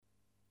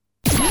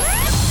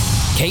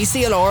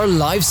KCLR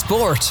Live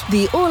Sport.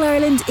 The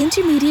All-Ireland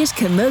Intermediate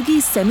Camogie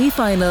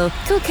Semi-Final.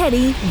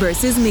 Kilkenny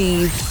versus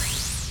Meath.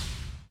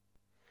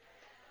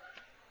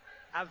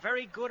 A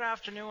very good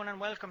afternoon and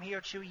welcome here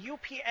to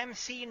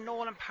UPMC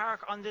Nolan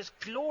Park on this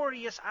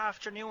glorious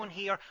afternoon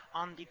here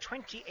on the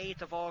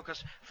 28th of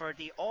August for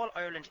the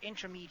All-Ireland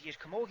Intermediate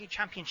Camogie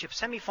Championship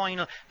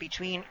semi-final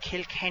between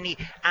Kilkenny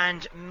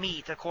and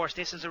Meath. Of course,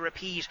 this is a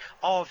repeat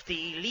of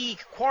the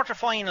league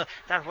quarter-final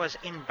that was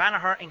in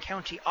Banagher in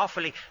County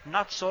Offaly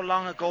not so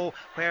long ago,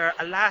 where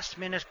a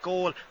last-minute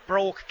goal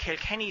broke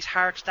Kilkenny's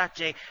heart that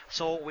day.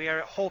 So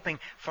we're hoping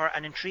for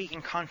an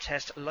intriguing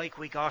contest like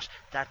we got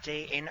that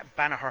day in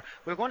Banagher.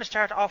 We're going to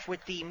start off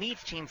with the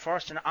Meath team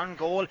first, and on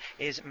goal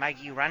is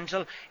Maggie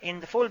Randall. In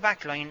the full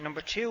back line,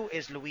 number 2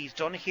 is Louise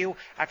Donoghue.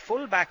 At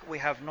full back we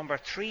have number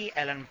 3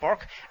 Ellen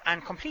Burke,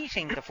 and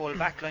completing the full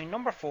back line,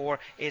 number 4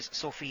 is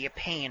Sophia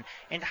Payne.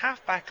 In the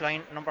half back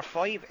line, number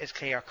 5 is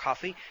Claire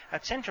Coffey.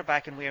 At centre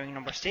back and wearing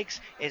number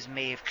 6 is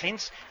Maeve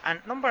Clintz,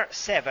 and number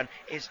 7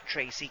 is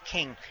Tracy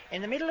King.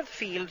 In the middle of the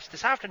field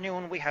this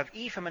afternoon we have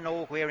Aoife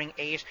Minogue wearing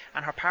 8,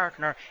 and her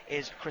partner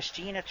is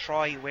Christina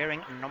Troy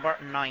wearing number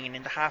 9.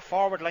 In the half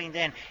forward line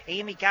then,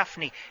 Amy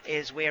Gaffney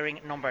is wearing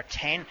number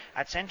 10.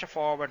 At centre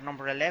forward,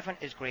 number 11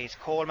 is Grace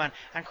Coleman,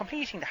 and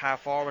completing the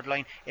half forward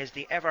line is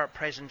the ever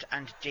present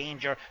and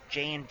danger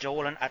Jane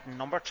Dolan at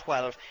number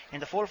 12. In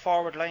the full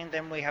forward line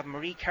then we have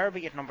Marie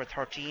Kirby at number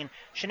 13,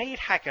 Sinead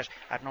Hackett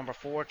at number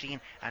 14,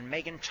 and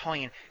Megan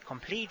Toyne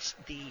completes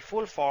the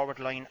full forward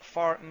line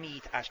for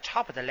Meath at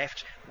top of the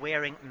left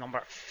wearing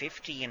number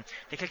 15.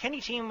 The Kilkenny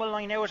team will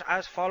line out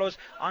as follows.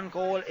 On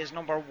goal is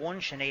number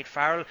 1 Sinead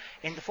Farrell.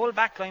 In the full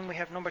back line we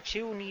have number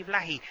 2 Niamh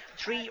Lahey,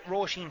 3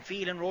 Roisin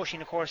Phelan.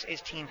 Roisin of course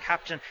is team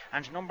captain,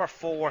 and number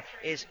 4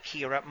 is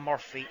Ciara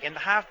Murphy. In the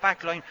half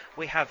back line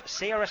we have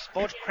Sarah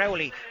Spud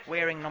Crowley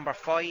wearing number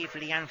 5,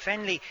 Leanne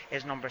Fenley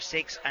is number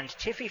 6, and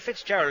Tiffy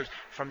Fitzgerald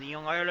from the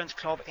Young Ireland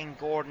Club in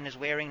Gordon is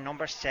wearing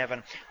number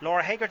 7.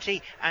 Laura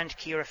Hegarty and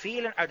Ciara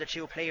Phelan are the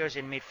 2 players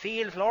in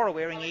midfield, Laura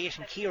wearing 8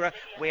 and Ciara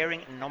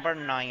wearing number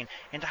 9.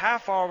 In the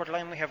half forward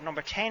line we have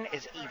number 10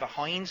 is Eva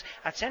Hines.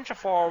 At centre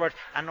forward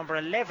and number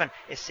 11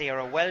 is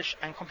Sarah Welsh,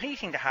 and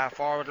completing the half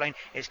forward line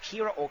is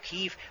Ciara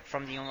O'Keefe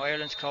from the Young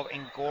Ireland Club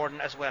in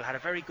Gordon as well. Had a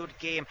very good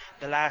game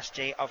the last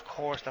day, of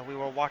course, that we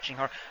were watching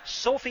her.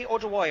 Sophie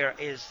O'Dwyer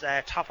is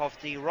top of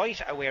the right,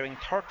 wearing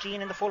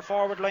 13 in the full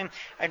forward line.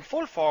 And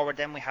full forward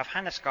then we have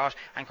Hannah Scott,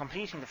 and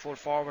completing the full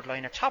forward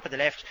line at top of the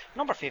left,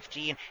 number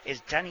 15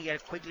 is Danielle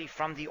Quigley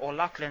from the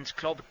O'Loughlin's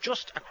Club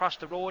just across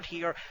the road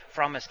here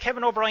from us.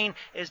 Kevin O'Brien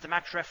is the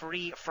match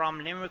referee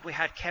from Limerick. We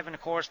had Kevin,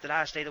 of course, the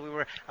last day that we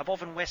were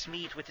above in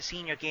Westmeath with the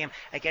senior game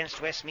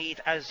against Westmeath.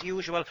 As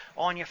usual,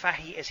 Anya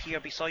Fahy is here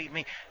beside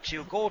me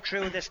to go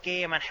through this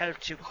game and help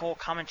to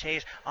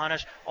co-commentate on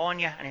it.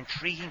 Anya, an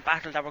intriguing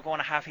battle that we're going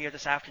to have here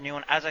this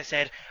afternoon. As I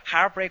said,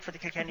 heartbreak for the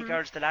Kilkenny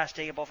girls the last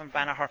day above in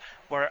Banagher.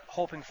 We're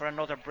hoping for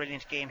another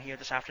brilliant game here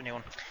this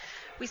afternoon.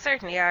 We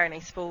certainly are, and I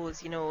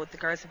suppose, you know, the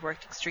girls have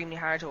worked extremely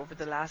hard over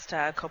the last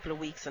couple of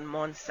weeks and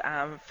months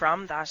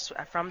from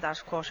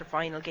that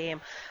quarter-final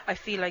game. I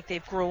feel like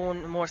they've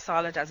grown more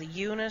solid as a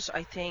unit.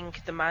 I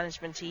think the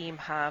management team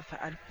have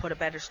put a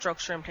better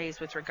structure in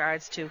place with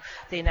regards to,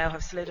 they now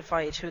have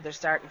solidified who their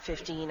starting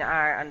 15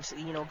 are, and,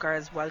 you know,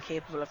 girls well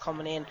capable of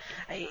coming in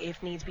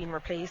if needs be in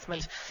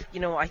replacement.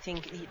 You know, I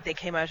think they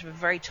came out of a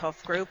very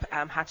tough group,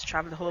 had to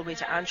travel the whole way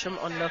to Antrim.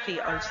 Unlucky.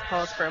 I'll just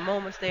pause for a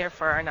moment there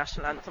for our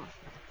national anthem.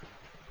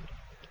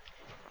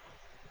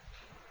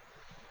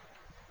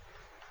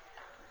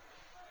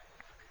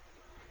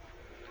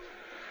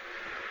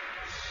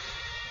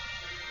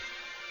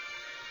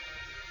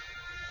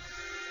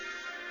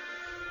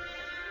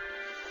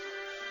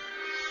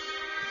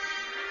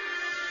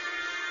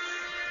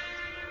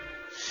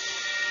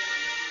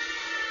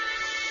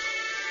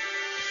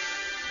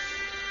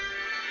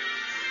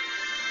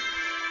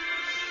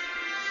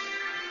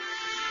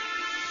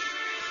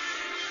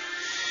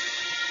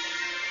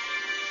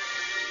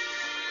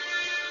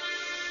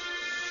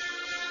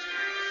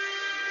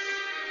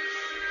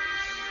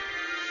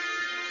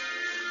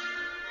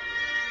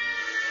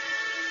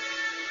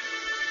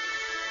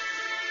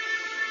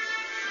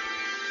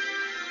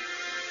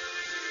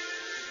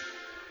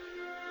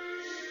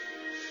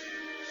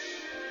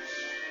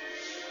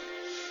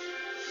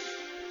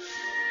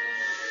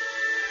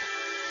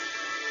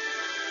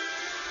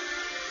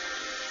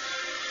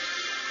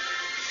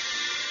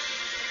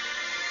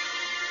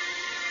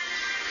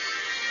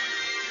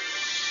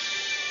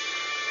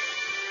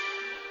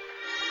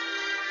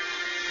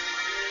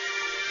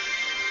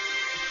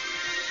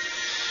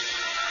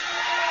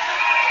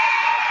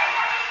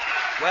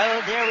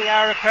 Well, there we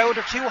are, a crowd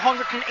of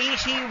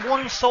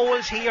 281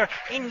 souls here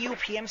in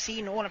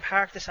UPMC Nolan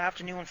Park this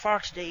afternoon for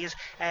today's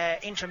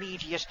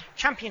Intermediate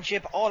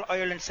Championship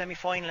All-Ireland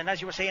semi-final. And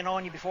as you were saying,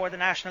 Anya, before the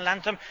national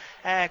anthem,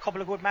 a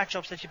couple of good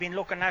matchups that you've been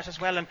looking at as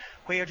well. And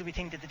where do we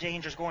think that the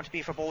danger is going to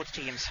be for both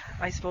teams?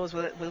 I suppose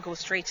we'll go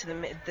straight to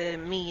the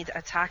Meath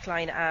attack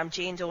line.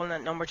 Jane Dolan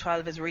at number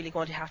 12 is really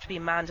going to have to be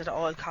manned at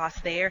all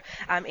costs there.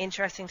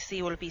 Interesting to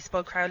see, will it be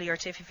Spud Crowley or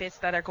Tiffy Fitz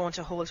that are going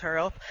to hold her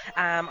up?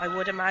 I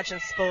would imagine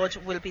Spud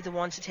will be the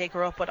one to take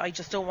her up, but I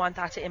just don't want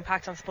that to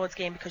impact on Spud's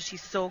game because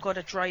she's so good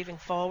at driving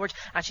forward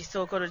and she's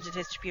so good at the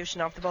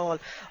distribution of the ball.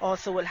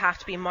 Also, we'll have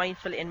to be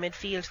mindful in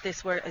midfield.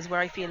 This is where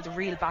I feel the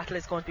real battle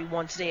is going to be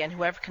won today, and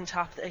whoever can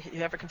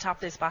top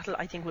this battle,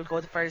 I think will go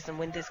the furthest and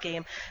win this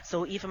game.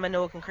 So Eva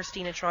Minogue and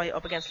Christina Troy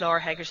up against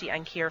Laura Hegarty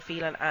and Ciara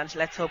Phelan, and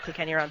let's hope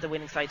Kilkenny are on the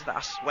winning side of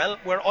that. Well,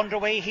 we're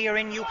underway here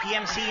in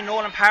UPMC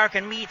Nolan Park,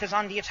 and Meath is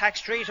on the attack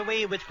straight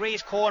away with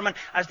Grace Coleman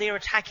as they're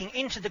attacking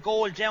into the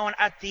goal down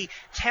at the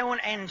town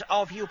end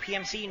of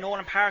UPMC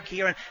Nolan Park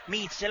here, and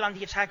Meath still on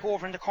the attack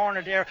over in the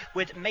corner there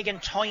with Megan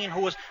Tyne,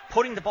 who is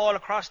putting the ball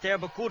across there,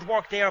 but good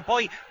work there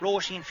by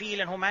Roisin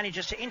Phelan, who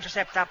manages to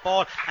intercept that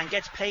ball and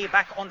gets play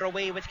back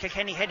underway with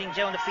Kilkenny heading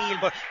down the field,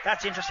 but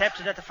that's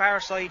intercepted at the far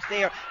side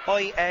there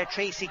by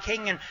Tracy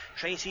King, and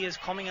Tracy is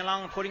coming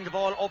along putting the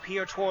ball up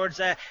here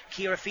towards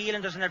Ciara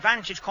Phelan. There's an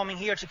advantage coming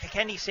here to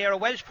Kilkenny. Sarah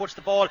Welch puts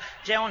the ball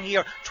down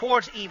here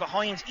towards Eva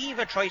Hines.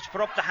 Eva tries to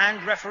put up the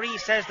hand. Referee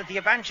says that the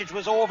advantage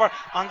was over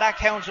on that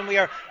count, and we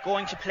are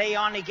going to play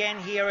on again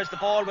here as the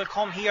ball will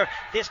come here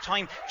this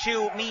time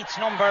to Meath's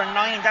number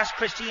 9. That's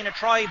Christina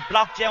Troy,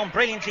 blocked down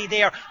brilliantly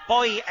there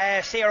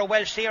by Sarah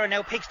Welch. Sarah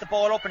now picks the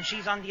ball up and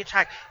she's on the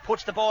attack,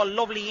 puts the ball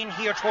lovely in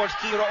here towards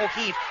Ciara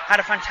O'Keefe. Had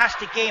a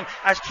fantastic game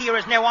as Ciara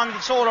is now on the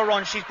solo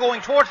run. She's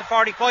going towards the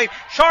 45,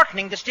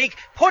 shortening the stick,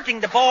 putting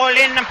the ball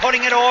in and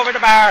putting it over the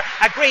bar.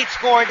 A great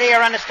score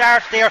there and a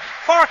start there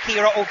for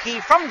Ciara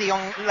O'Keefe from the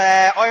Young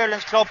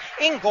Ireland's club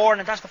in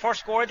Gordon, and that's the first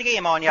score of the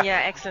game, Anya.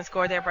 Yeah, excellent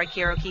score there by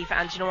Ciara O'Keefe,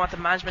 and you know what, the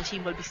management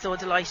team will be so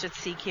delighted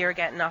to see Ciara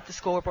getting off the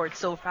scoreboard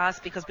so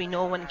fast, because we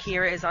know when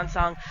Ciara is on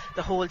song,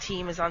 the whole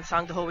team is on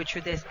song the whole way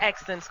through this.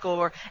 Excellent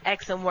score,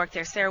 excellent work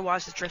there. Sarah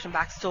Walsh has driven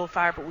back so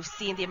far, but we've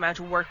seen the amount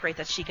of work rate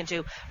that she can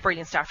do.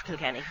 Brilliant start for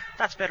Kilkenny.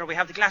 That's better, we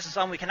have the glasses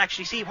on, we can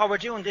actually see what we're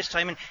doing this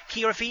time, and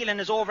Ciara Phelan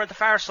is over at the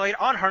far side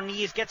on her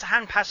knees, gets a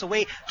hand pass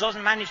away,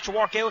 doesn't manage to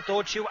work out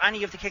though to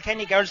any of the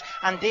Kilkenny girls,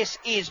 and this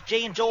is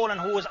Jane Dolan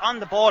who is on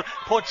the ball,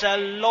 puts a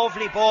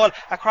lovely ball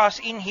across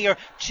in here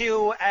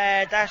to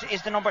that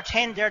is the number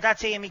 10 there,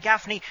 that's Amy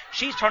Gaffney.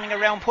 She's turning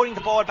around, putting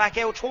the ball back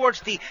out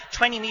towards the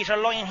 20 metre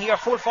line here,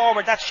 full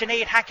forward. That's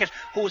Sinead Hackett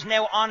who's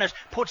now on it,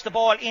 puts the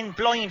ball in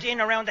blind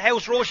in around the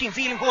house. Roisin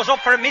Phelan goes up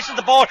for it, misses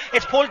the ball,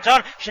 it's pulled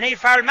down. Sinead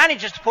Farrell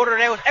manages to put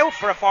it out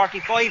for a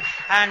 45,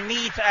 and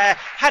Meath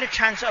had a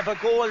chance of a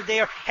goal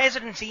there.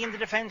 Hesitancy in the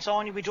defence,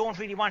 on we don't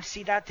really want to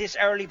see that this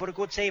early, but a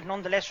good save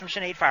nonetheless from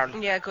Sinead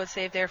Farrell. Yeah, good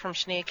save there from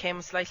Sinead,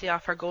 came slightly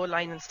off her goal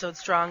line and stood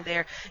strong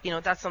there. You know,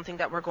 that's something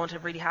that we're going to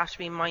really have to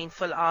be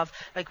mindful of.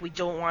 Like, we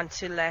don't want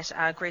to let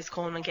Grace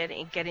Coleman get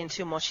in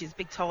too much. She's a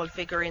big tall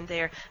figure in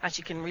there and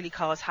she can really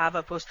cause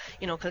havoc, but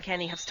you know,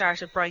 Kilkenny have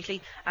started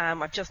brightly.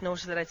 I've just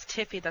noticed that it's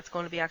Tiffy that's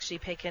going to be actually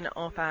picking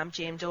up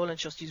Jane Dolan.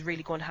 She's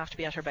really going to have to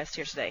be at her best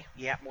here today.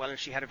 Yeah, well,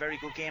 she had a very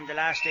good game the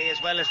last day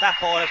as well, as that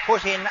ball is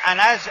put in, and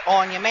as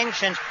Anya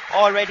mentioned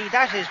already,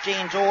 that is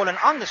Jane Dolan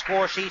on the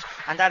score sheet,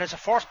 and that is a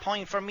first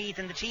point for Meath,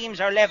 and the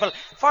teams are level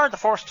for the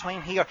first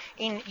time here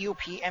in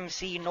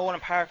UPMC Nolan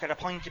Park at a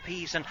point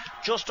apiece, and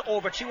just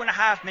over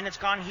 2.5 minutes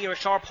gone here. A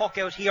sharp hook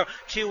out here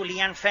to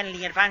Leanne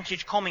Fennelly,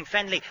 advantage coming.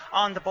 Fennelly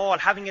on the ball,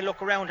 having a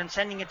look around and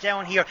sending it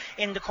down here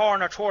in the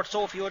corner towards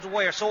Sophie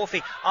O'Dwyer.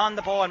 Sophie on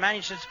the ball,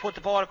 manages to put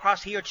the ball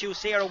across here to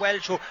Sarah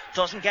Welch, who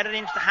doesn't get it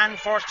into the hand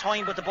first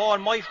time, but the ball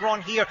might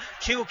run here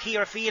to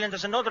Ciara Phelan.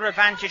 There's another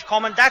advantage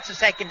coming, that's a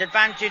second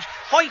advantage.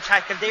 High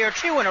tackle there,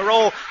 2 in a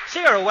row.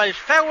 Sarah Welch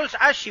fouls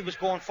as she was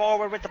going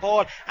forward with the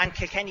ball, and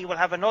Kilkenny will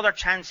have another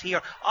chance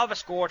here of a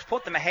score to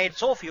put them ahead.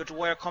 Sophie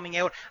O'Dwyer coming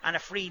out, and a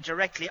free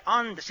directly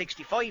on the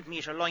 65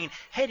 metre line,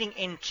 heading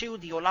into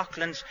the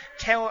O'Loughlin's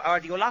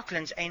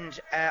end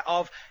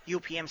of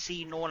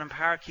UPMC Nolan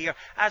Park here.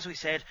 As we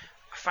said,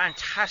 a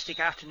fantastic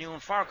afternoon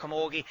for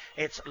Camogie.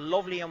 It's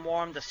lovely and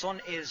warm. The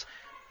sun is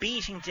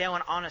beating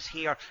down on us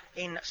here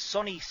in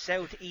sunny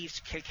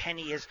southeast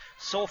Kilkenny, as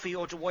Sophie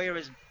O'Dwyer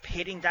is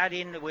hitting that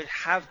in. Will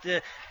have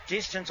the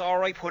distance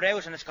alright put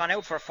out, and it's gone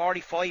out for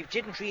 45.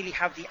 Didn't really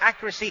have the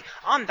accuracy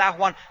on that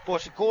one,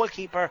 but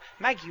goalkeeper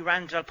Maggie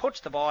Randall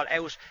puts the ball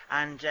out,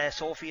 and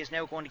Sophie is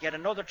now going to get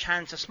another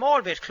chance, a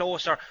small bit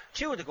closer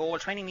to the goal,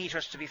 20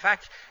 metres to be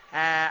fact,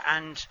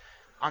 and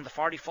on the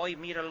 45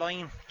 metre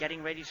line,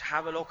 getting ready to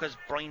have a look as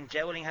Brian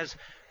Dowling has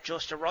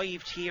just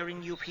arrived here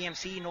in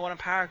UPMC Nolan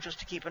Park just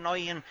to keep an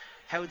eye on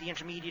how the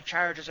intermediate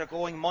charges are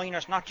going.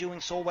 Minors not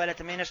doing so well at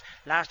the minute.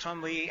 Last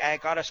time we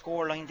got a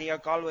scoreline there,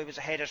 Galway was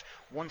ahead at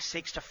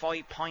 1-6 to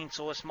 5 points,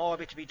 so a small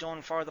bit to be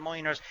done for the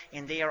Minors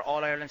in their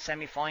All-Ireland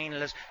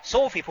semi-final as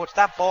Sophie puts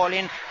that ball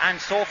in, and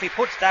Sophie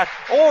puts that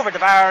over the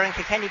bar, and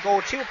Kilkenny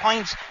go 2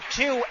 points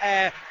to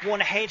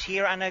 1 ahead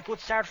here, and a good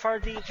start for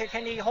the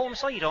Kilkenny home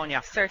side,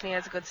 Anya. Certainly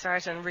has a good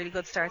start, and really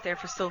good start there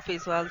for Sophie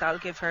as well. That'll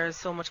give her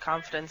so much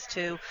confidence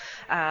too.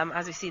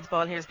 As we see, the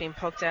ball here is being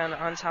poked down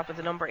on top of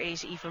the number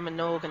 8 Aoife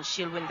Minogue, and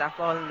she'll win that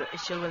ball,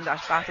 she'll win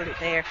that battle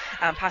there,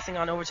 passing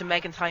on over to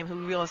Megan Thyme,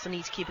 who we also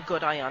need to keep a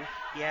good eye on.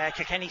 Yeah,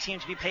 Kilkenny seem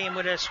to be playing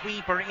with a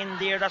sweeper in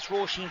there. That's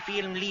Roisin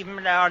Phelan,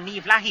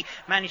 Niamh Lahey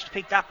managed to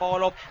pick that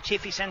ball up.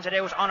 Tiffy sends it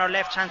out on her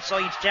left hand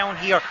side down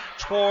here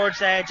towards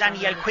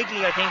Danielle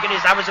Quigley, I think it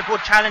is. That was a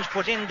good challenge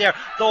put in there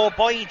though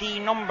by the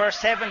number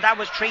 7, that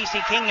was Tracy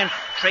King, and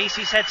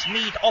Tracy sets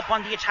Meath up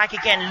on the attack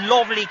again.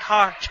 Lovely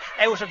catch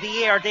out of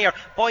the air there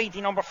by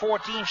the number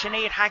 14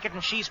 Sinead Hackett,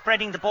 and she's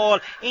spreading the ball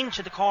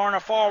into the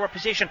corner forward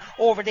position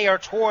over there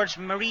towards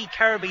Marie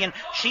Kirby, and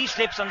she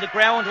slips on the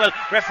ground. Well,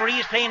 referee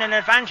is playing an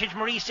advantage.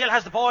 Marie still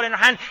has the ball in her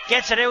hand,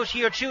 gets it out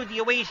here to the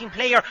awaiting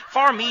player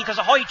for Meath. There's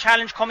a high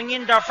challenge coming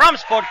in there from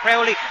Spud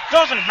Crowley,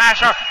 doesn't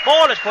matter,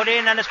 ball is put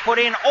in, and it's put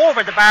in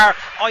over the bar.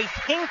 I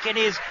think it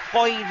is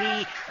by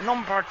the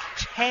number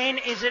 10,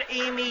 is it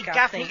Amy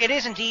Gaffney? It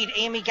is indeed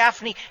Amy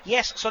Gaffney,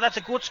 yes. So that's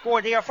a good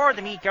score there for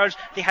the Meath girls.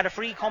 They had a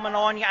free coming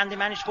on you and they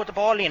managed to put the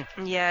ball in.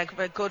 Yeah,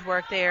 good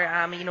work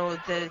there. You know,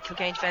 the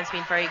Kilkenny defence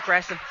being very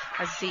aggressive.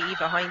 As you see,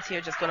 Eva Hines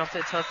here just going up to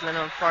the tussle, and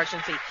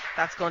unfortunately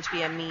that's going to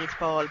be a Meath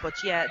ball. But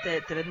yeah,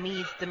 the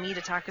Meath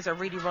attackers are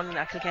really running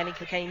at Kilkenny.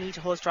 Kilkenny need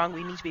to hold strong.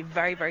 We need to be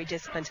very, very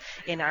disciplined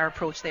in our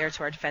approach there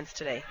to our defence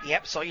today.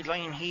 Yep,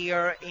 sideline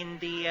here in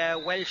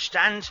the Welsh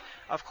stand.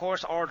 Of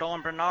course,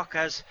 Ordon Brannock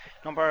as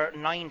number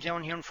 9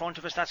 down here in front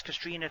of us. That's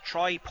Katrina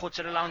Troy, puts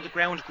it along the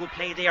ground. Good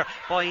play there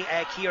by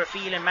Ciara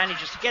Phelan,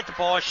 manages to get the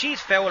ball. She's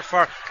fouled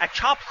for a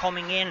chop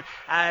coming in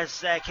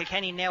as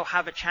Kilkenny now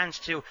have a chance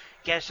to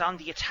get on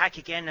the attack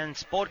again, and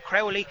Spud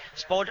Crowley,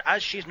 Spud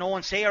as she's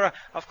known, Sarah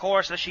of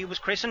course as she was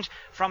christened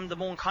from the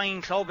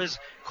Moonkind Club, is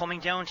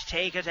coming down to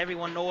take it.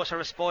 Everyone knows her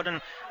as Spud,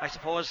 and I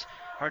suppose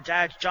her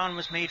dad John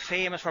was made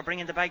famous for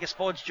bringing the bag of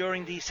spuds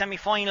during the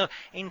semi-final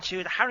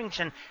into the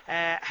Harrington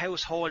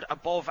household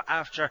above,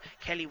 after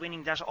Kelly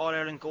winning that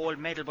All-Ireland gold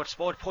medal. But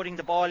Spud putting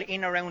the ball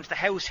in around the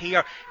house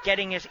here,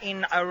 getting it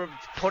in,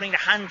 putting the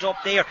hand up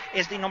there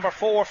is the number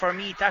 4 for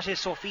Meath. That is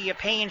Sophia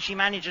Payne. She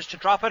manages to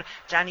drop it.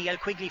 Danielle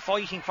Quigley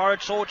fighting for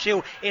it. So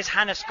too is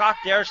Hannah Scott.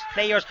 There's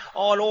players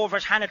all over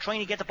it. Hannah trying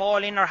to get the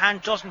ball in her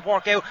hand, doesn't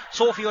work out.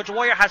 Sophie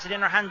O'Dwyer has it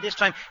in her hand this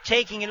time,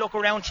 taking a look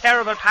around.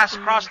 Terrible pass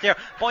across there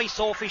by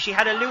Sophie. She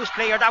had a loose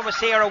player, that was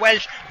Sarah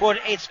Welsh, but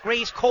it's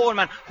Grace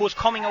Coleman who's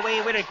coming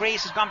away with it.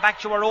 Grace has gone back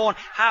to her own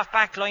half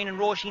back line, and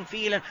Roisin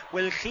Phelan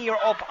will clear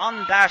up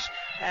on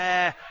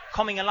that.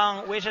 Coming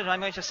along with it, I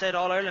might have said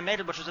All-Ireland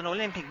medal, but it was an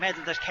Olympic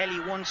medal that Kelly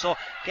won, so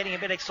getting a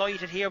bit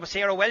excited here. But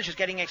Sarah Welsh is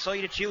getting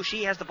excited too.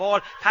 She has the ball,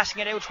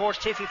 passing it out towards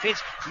Tiffy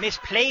Fitz,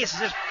 misplaces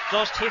it,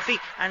 does Tiffy,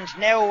 and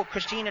now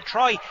Christina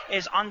Troy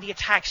is on the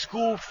attack,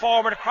 scooped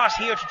forward across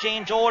here to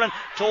Jane Dolan.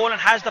 Dolan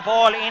has the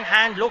ball in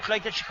hand, looked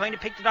like that she kind of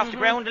picked it off the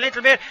ground a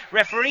little bit.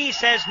 Referee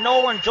says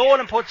no, and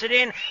Dolan puts it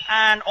in,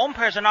 and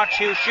umpires are not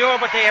too sure,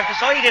 but they have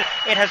decided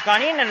it has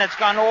gone in and it's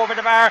gone over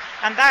the bar,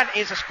 and that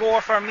is a score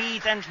for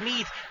Meath, and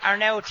Meath are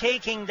now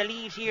taking the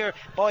lead here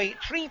by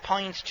 3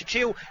 points to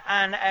 2,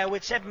 and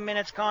with 7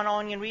 minutes gone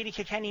on, and really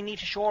Kilkenny need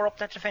to shore up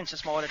that defence a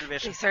small little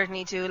bit. They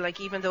certainly do. Like,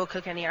 even though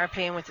Kilkenny are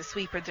playing with the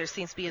sweeper, there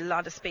seems to be a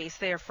lot of space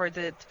there for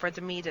the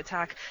Meath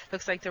attack.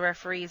 Looks like the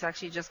referee is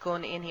actually just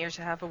going in here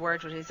to have a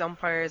word with his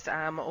umpires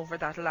over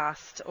that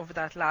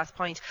last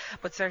point.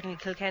 But certainly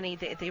Kilkenny,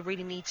 they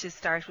really need to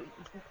start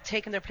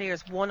taking their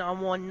players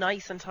one-on-one,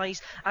 nice and tight.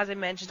 As I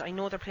mentioned, I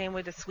know they're playing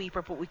with a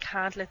sweeper, but we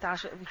can't let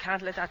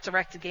that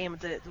direct the game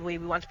the way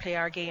we want to play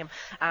our game.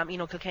 You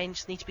know, Kilkenny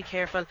just need to be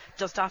careful,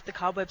 dust off the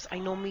cobwebs. I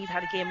know Meath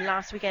had a game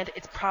last weekend.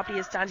 It's probably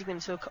is standing them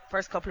to the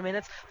first couple of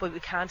minutes, but we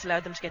can't allow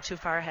them to get too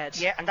far ahead.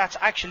 Yeah, and that's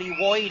actually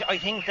wide. I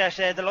think that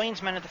the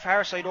linesman at the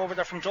far side over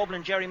there from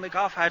Dublin, Jerry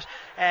McGough,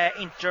 had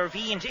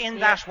intervened in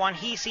that one.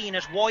 He's seen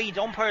it wide.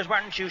 Umpires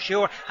weren't too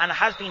sure, and it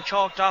has been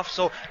chalked off,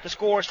 so the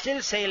score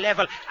still say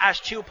level at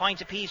 2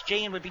 points apiece.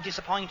 Jane would be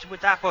disappointed with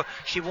that, but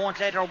she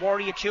won't let her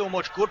worry it too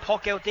much. Good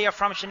puck out there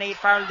from Sinead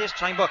Farrell this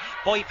time, but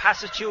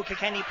bypasses two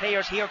Kilkenny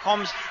players. Here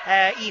comes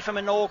Aoife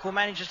Minogue, who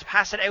manages to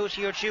pass it out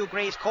here to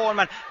Grace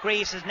Coleman.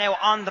 Grace is now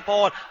on the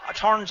ball,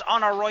 turns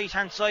on her right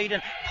hand side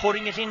and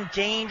putting it in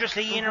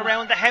dangerously in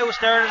around the house.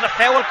 There's a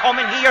foul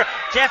coming here,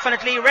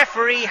 definitely.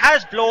 Referee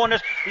has blown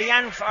it.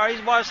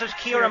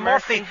 Ciara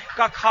Murphy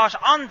got caught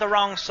on the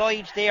wrong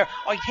side there.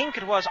 I think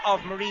it was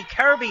of Marie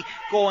Kirby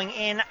going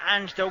in,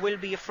 and there will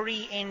be a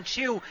free in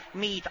to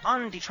Meath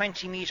on the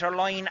 20 metre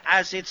line,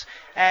 as it's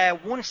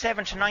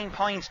 1-7 to 9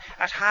 points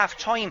at half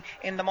time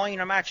in the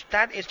minor match.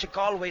 That is to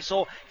Galway, so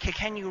So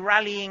Kilkenny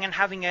rallying and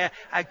having a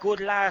good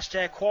last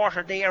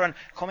quarter there, and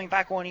coming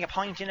back only a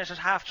point in it at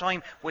half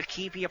time will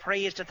keep you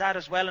appraised at that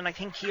as well. And I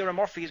think Ciara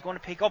Murphy is going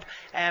to pick up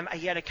a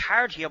yellow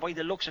card here by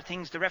the looks of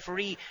things. The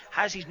referee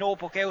has his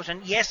notebook out,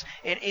 and yes,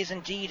 it is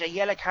indeed a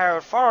yellow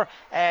card for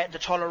the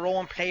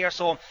Tullaroan player.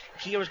 So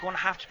Ciara's going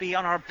to have to be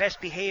on her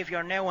best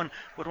behaviour now, and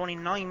with only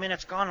 9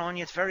 minutes gone on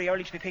you, it's very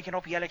early to be picking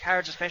up yellow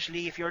cards,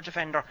 especially if you're a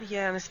defender.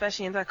 Yeah, and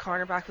especially in that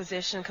cornerback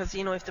position, because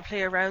if the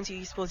player around you,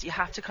 you suppose you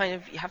have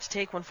to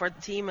take one for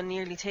the team and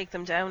nearly take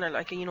them down,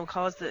 or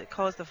cause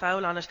the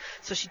foul on it.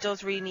 So she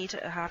does really need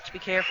to have to be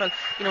careful.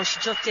 She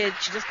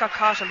just got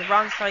caught on the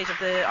wrong side of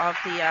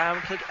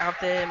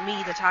the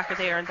Meath attacker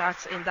there, and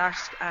that's in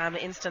that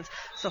instance.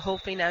 So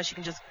hopefully now she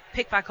can just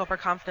pick back up her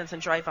confidence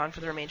and drive on for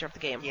the remainder of the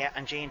game. Yeah,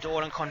 and Jane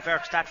Dolan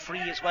converts that free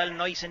as well,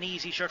 nice and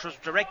easy. Sure, it was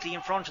directly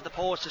in front of the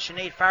post. As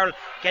Sinead Farrell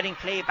getting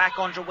play back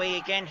underway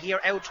again here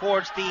out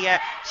towards the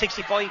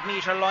 65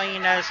 metre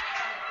line, as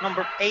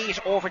number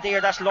 8 over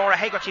there, that's Laura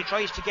Hegarty,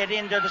 tries to get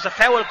in there. There's a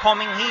foul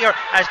coming here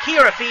as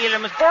Ciara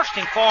Phelan is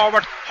bursting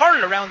forward,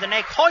 hurl around the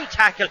neck, high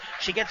tackle.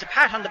 She gets a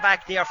pat on the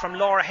back there from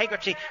Laura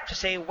Hegarty to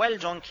say well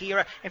done,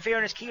 Ciara. In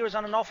fairness, Ciara's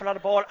on an awful lot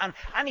of ball, and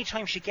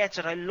anytime she gets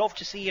it, I love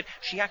to see it,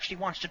 she actually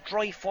wants to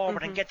drive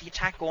forward and get the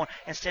attack going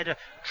instead of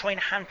trying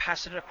to hand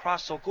pass it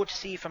across. So good to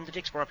see from the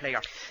Dixborough player.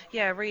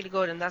 Yeah, really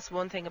good, and that's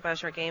one thing about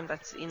her game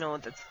that's a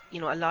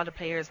lot of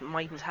players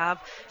mightn't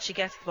have. She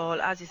gets the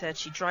ball, as you said,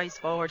 she drives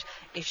forward.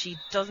 If she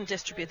doesn't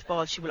distribute the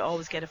ball, she will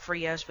always get a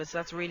free out of it, so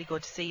that's really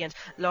good to see. And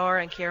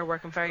Laura and Ciara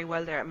working very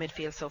well there at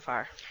midfield so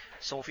far.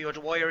 Sophie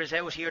O'Dwyer is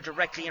out here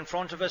directly in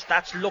front of us.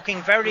 That's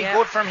looking very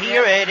good from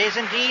here. It is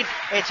indeed.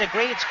 It's a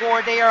great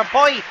score there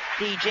by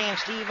the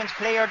James Stephens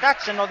player.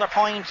 That's another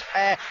point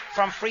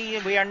from free.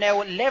 We are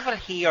now level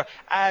here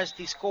as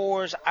the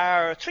scores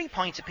are 3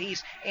 points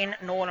apiece in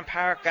Nolan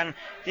Park, and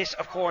this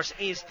of course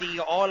is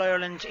the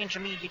All-Ireland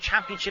Intermediate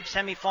Championship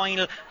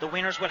semi-final. The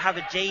winners will have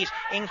a date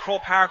in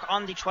Croke Park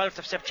on the 12th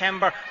of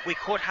September. We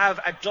could have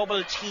a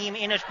double team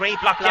in it.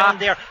 Great block down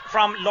there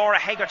from Laura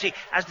Hegarty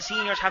as the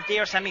seniors have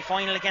their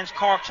semi-final against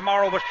Cork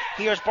tomorrow. But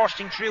here's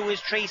bursting through is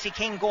Tracy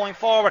King going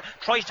forward,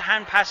 tries to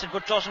hand pass it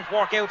but doesn't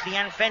work out.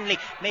 Leanne Fenley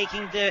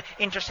making the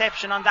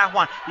interception on that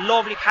one.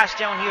 Lovely pass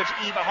down here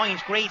to Eva Hines.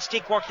 Great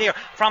stick work there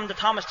from the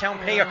Thomastown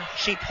player.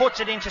 She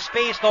puts it into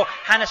space though.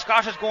 Hannah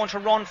Scott is going to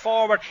run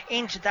forward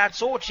into that.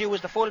 So too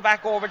is the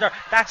fullback over there.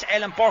 That's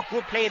Ellen Burke.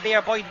 Good play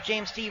there by the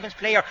James Stephens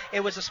player.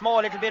 It was a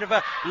small little bit of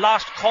a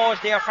lost cause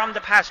there from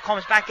the pass.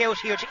 Comes back out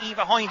here to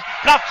Eva Hines.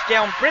 Blocked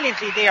down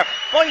brilliantly there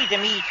by the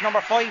Meath number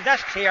 5.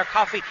 That's Claire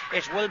Coffey.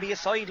 It will be a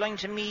sideline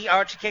to me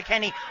or to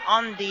Kilkenny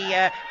on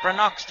the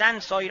Brannock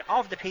stand side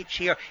of the pitch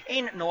here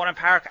in Nolan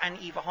Park, and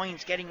Eva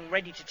Hines getting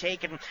ready to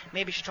take it, and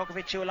maybe she took a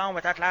bit too long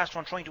with that last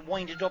one trying to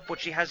wind it up,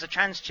 but she has a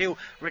chance to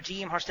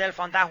redeem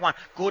herself on that one.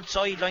 Good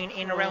sideline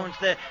in around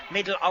the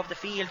middle of the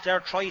field there,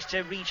 tries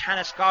to reach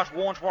Hannah Scott,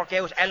 won't work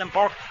out. Ellen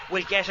Burke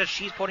will get it,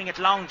 she's putting it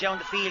long down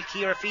the field.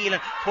 Ciara Phelan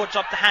puts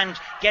up the hand,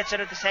 gets it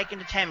at the second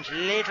attempt.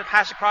 Little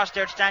pass across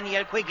there to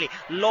Danielle Quigley,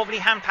 lovely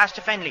hand pass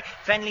to Fenley.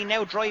 Fenley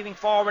now driving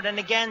forward, and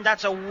again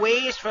that's a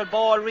wasteful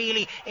ball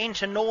really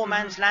into no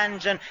man's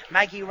land, and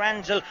Maggie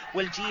Randall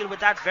will deal with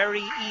that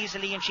very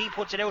easily, and she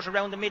puts it out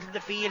around the middle of the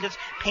field. It's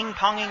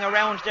ping-ponging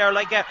around there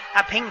like a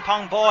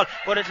ping-pong ball,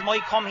 but it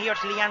might come here to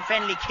Leanne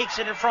Fenley. Kicks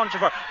it in front of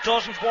her,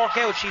 doesn't work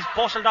out. She's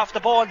bustled off the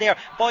ball there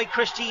by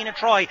Christina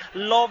Troy.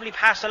 Lovely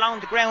pass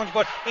along the ground,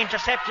 but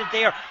intercepted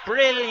there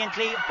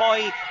brilliantly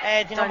by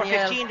the number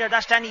 15 there.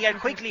 That's Danielle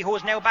Quigley, who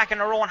is now back in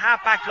her own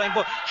half-back line,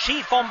 but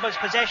she fumbles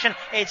possession.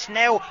 It's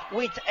now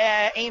with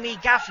Amy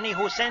Gaffney,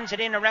 who sends it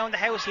in around the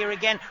house here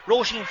again.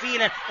 Roisin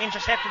Phelan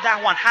intercepted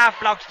that one, half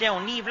blocked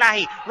down. Niamh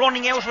Lahey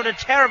running out with a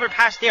terrible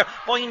pass there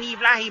by Niamh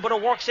Lahey, but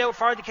it works out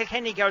for the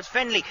Kilkenny girls.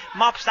 Fenley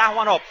mops that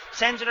one up,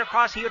 sends it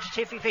across here to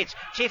Tiffy Fitz.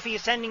 Tiffy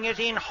is sending it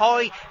in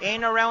high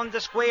in around the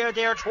square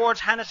there towards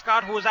Hannah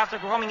Scott, who is after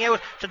coming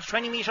out to the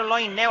 20 metre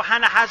line. Now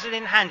Hannah has it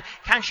in hand.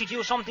 Can she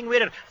do something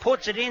with it?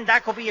 Puts it in.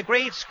 That could be a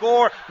great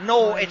score.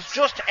 No, it's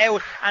just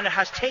out, and it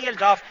has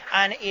tailed off,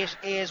 and it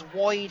is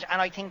wide,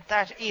 and I think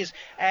that is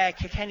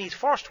Kilkenny's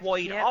first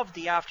wide of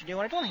the afternoon.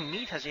 I don't think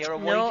Meath has here a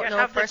wide.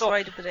 No, first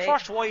wide of the day.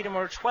 First wide, and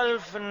we're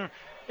 12 and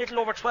little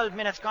over 12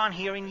 minutes gone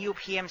here in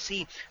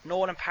UPMC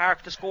Nolan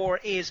Park. The score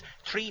is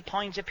 3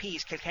 points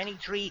apiece. Kilkenny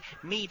 3,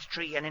 Meath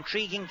 3. An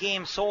intriguing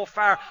game so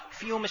far.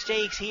 Few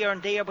mistakes here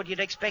and there, but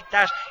you'd expect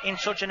that in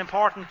such an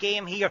important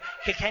game here.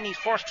 Kilkenny's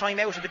first time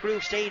out of the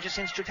group stages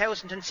since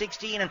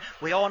 2016, and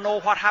we all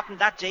know what happened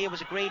that day. It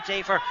was a great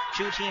day for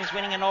two teams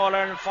winning an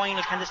All-Ireland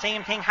final. Can the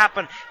same thing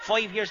happen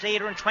 5 years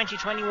later in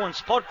 2021?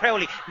 Spud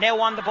Crowley now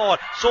on the ball,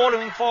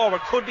 soloing forward.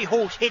 Could be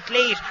Holt, hit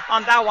late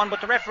on that one, but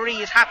the referee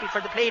is happy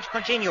for the play to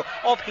continue.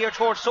 Up up here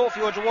towards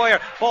Sophie O'Dwyer.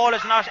 Ball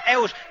is not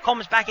out,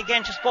 comes back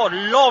again to Spud.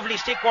 Lovely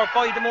stick work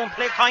by the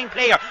Moonpine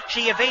player.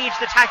 She evades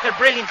the tackle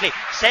brilliantly,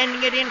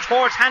 sending it in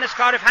towards Hannah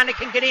Scott. If Hannah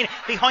can get in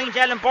behind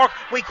Ellen Burke,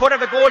 we could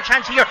have a goal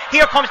chance here.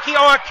 Here comes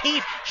Ciara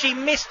O'Keefe. She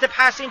missed the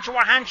pass into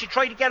her hand. She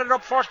tried to get it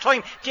up first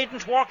time,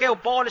 didn't work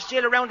out. Ball is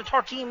still around the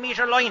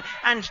 13-metre line,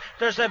 and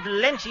there's a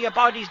plenty of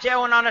bodies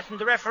down on it, and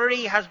the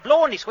referee has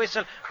blown his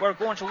whistle. We're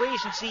going to wait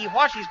and see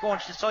what he's going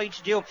to decide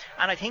to do,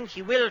 and I think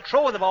he will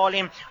throw the ball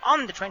in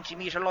on the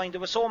 20-metre line. There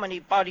were so many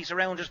bodies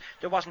around it,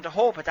 there wasn't a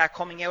hope of that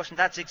coming out, and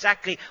that's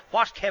exactly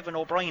what Kevin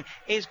O'Brien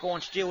is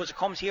going to do as it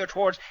comes here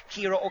towards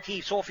Ciara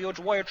O'Keefe. Sophie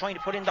O'Dwyer trying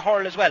to put in the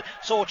hurl as well.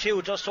 So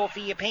too does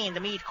Sophia Payne, the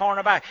Meath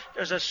cornerback.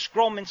 There's a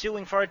scrum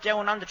ensuing for it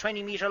down on the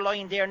 20-metre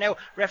line there now.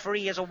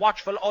 Referee has a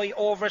watchful eye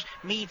over it.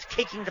 Meath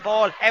kicking the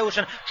ball out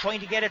and trying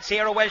to get it.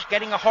 Sarah Welsh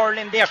getting a hurl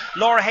in there.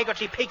 Laura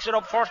Hegarty picks it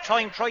up first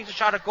time, tries a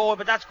shot at goal,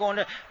 but that's going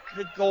to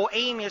go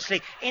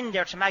aimlessly in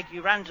there to Maggie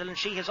Randall, and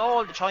she has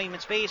all the time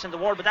and space in the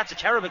world, but that's a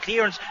terrible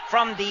clearance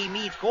from the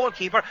Meath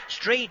goalkeeper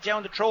straight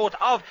down the throat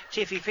of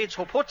Tiffy Fitz,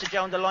 who puts it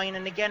down the line.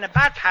 And again a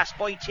bad pass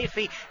by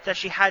Tiffy, that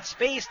she had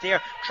space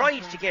there,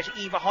 tried to get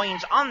Eva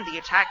Hines on the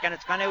attack, and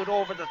it's gone out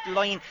over the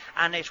line,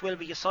 and it will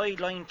be a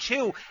sideline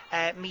to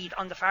Meath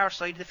on the far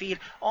side of the field.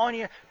 On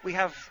here we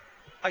have,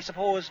 I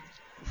suppose,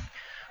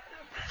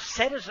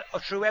 said it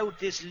throughout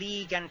this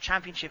league and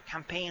championship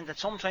campaign that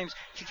sometimes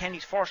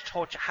Kilkenny's first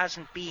touch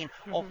hasn't been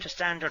up to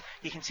standard.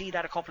 You can see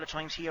that a couple of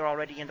times here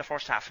already in the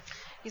first half.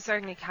 You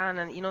certainly can,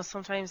 and you know,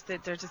 sometimes their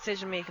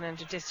decision making and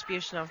the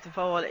distribution of the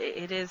ball,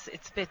 it's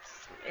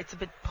a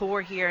bit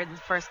poor here in the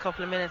first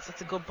couple of minutes.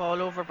 It's a good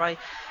ball over by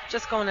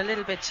just going a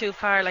little bit too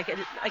far, like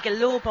a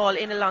low ball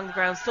in along the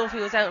ground. Sophie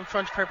was out in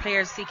front of her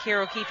players. See,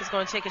 Ciara O'Keefe is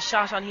going to take a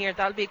shot on here.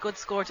 That'll be a good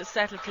score to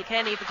settle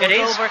Kilkenny. If it goes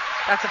over,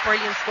 that's a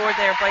brilliant score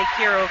there by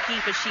Ciara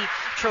O'Keefe as she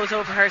throws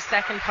over her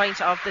second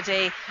point of the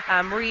day.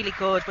 Really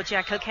good. But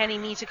yeah, Kilkenny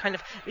need to kind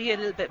of be a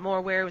little bit more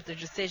aware with their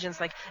decisions.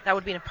 Like, that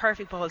would have been a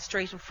perfect ball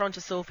straight in front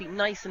of Sophie,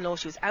 nice and low.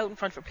 She was out in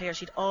front of her player.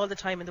 She had all the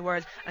time in the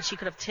world, and she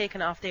could have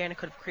taken off there and it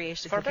could have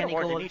created a Kilkenny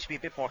goal. They need to be a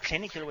bit more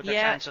clinical with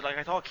their chances. Like,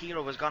 I thought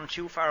Ciara was gone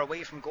too far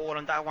away from goal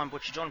on that one,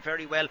 but she's done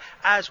very well.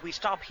 As we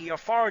stop here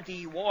for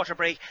the water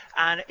break,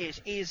 and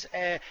it is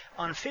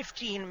on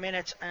 15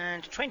 minutes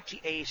and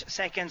 28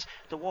 seconds.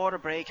 The water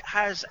break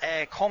has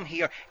come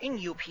here in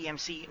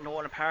UPMC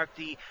Nolan Park.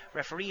 The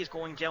referee is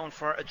going down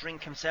for a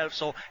drink himself,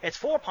 so it's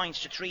 4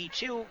 points to 3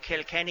 to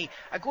Kilkenny.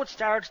 A good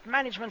start.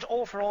 Management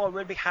overall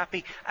will be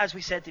happy. As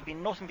we said, there'd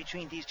been nothing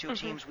between these two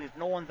teams. We've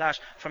known that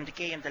from the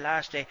game the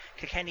last day.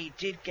 Kilkenny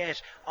did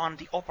get on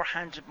the upper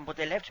hand, but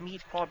they left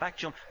Meath crawl back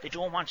to them. They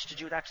don't want to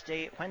do that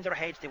today. When they're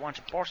ahead, they want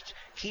to burst,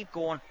 keep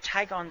going,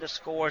 tag on the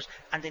scores,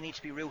 and they need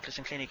to be ruthless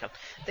and clinical.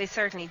 They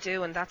certainly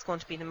do, and that's going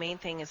to be the main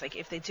thing. Is like,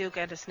 if they do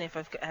get a sniff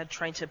of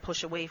trying to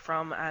push away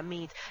from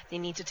Meath, they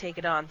need to take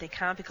it on. They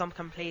can't become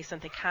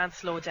complacent. They can't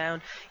slow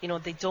down. You know,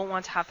 they don't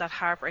want to have that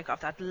heartbreak of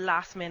that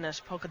last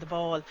minute puck of the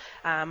ball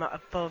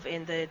above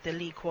in the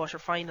league quarter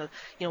final.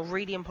 You know,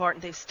 really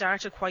important. They've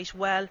started quite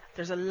well.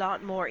 There's a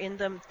lot more in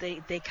them.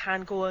 They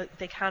can go.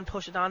 They can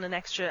push it on an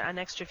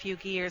extra few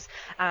gears.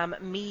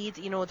 Meath,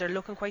 you know, they're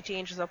looking quite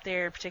dangerous up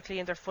there, particularly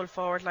in their full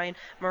forward line.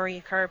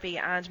 Maria Kirby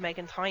and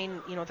Megan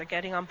Tyne, you know, they're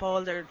getting on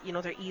ball. They're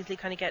easily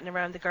kind of getting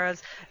around the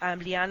girls.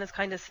 Leanna's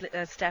kind of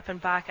stepping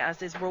back,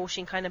 as is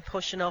Roisin kind of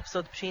pushing up.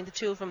 So between the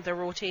two of them, they're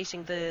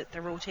rotating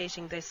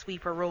the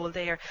sweeper role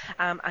there.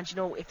 And you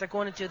know, if they're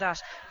going to do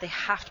that, they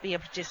have to be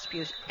able to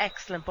distribute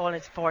excellent ball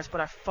into forwards,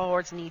 but our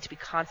forwards need to be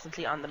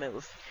constantly on the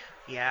move.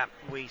 Yeah,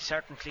 we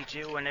certainly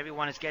do, and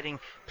everyone is getting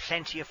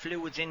plenty of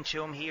fluids into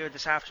them here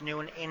this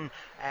afternoon in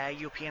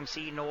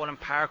UPMC Nolan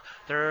Park.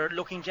 They're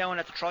looking down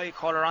at the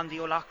tricolour on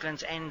the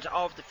O'Loughlin's end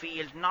of the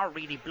field, not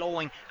really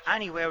blowing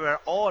anywhere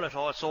at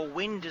all, so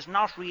wind is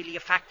not really a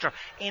factor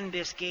in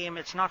this game.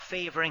 It's not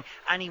favouring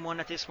anyone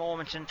at this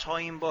moment in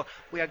time, but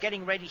we are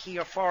getting ready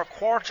here for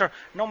quarter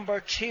number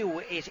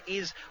 2. It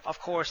is, of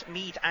course,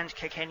 Meath and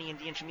Kilkenny in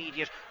the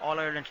Intermediate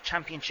All-Ireland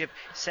Championship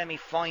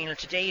semi-final.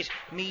 To date,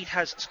 Meath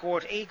has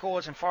scored 8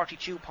 goals and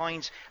 42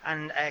 points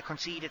and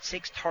conceded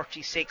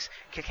 636.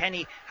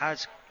 Kilkenny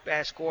has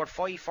scored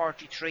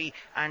 543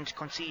 and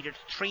conceded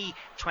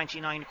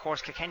 329. Of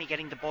course, Kilkenny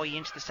getting the bye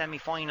into the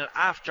semi-final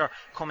after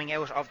coming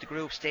out of the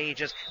group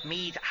stages.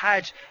 Meath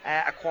had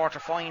a quarter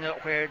final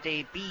where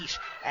they beat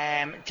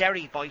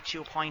Derry by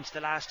 2 points the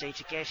last day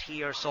to get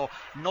here, so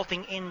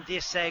nothing in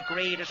this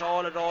grade at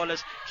all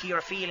as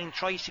Ciara Feeling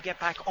tries to get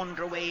back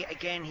underway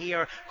again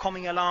here,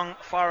 coming along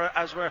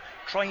as we're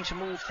trying to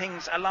move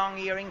things along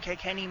here in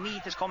Kilkenny.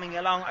 Meath is coming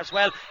along as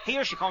well.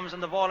 Here she comes on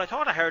the ball. I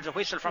thought I heard a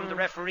whistle from the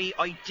referee.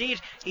 I did.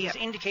 He's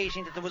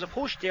indicating that there was a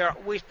push there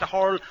with the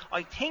hurl.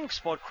 I think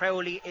Spud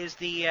Crowley is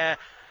the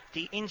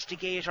the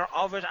instigator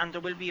of it, and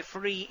there will be a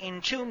free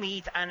in to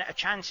Meath and a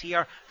chance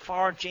here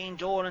for Jane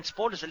Dolan.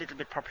 Spud is a little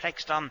bit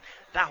perplexed on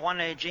that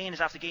one. Jane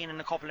is after gaining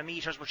a couple of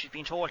metres, but she's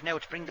been told now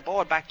to bring the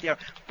ball back there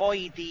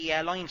by the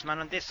linesman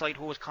on this side,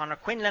 who is Conor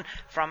Quinlan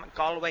from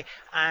Galway,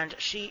 and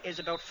she is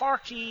about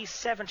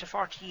 47 to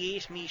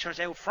 48 metres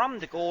out from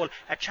the goal.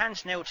 A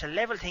chance now to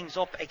level things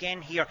up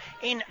again here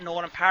in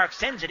Nolan Park.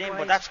 Sends it in,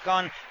 but that's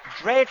gone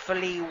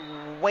dreadfully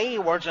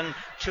wayward and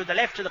to the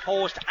left of the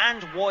post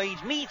and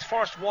wide. Meath's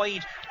first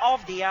wide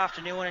of the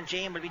afternoon, and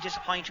Jane will be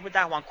disappointed with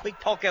that one. Quick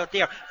puck out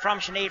there from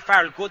Sinead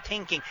Farrell. Good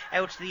thinking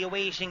out to the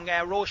awaiting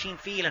Roisin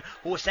Phelan,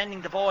 who was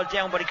sending the ball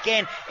down, but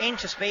again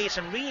into space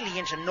and really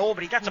into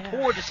nobody. That's a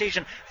poor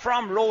decision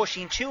from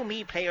Roisin. Two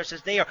Meath players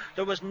is there.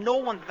 There was no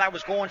one that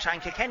was going to,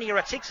 and Kilkenny are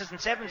at 6s and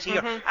 7s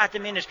here at the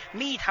minute.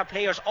 Meath have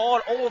players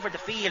all over the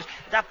field.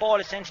 That ball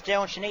is sent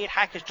down. Sinead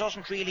Hackett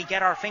doesn't really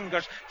get her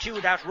fingers to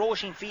that.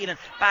 Roisin Phelan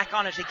back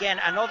on it again.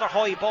 Another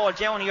high ball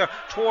down here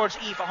towards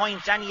Aoife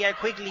Hines. Danielle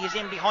Quigley is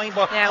in behind,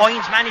 but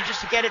Hines manages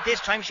to get it this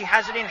time. She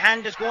has it in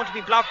hand. It's going to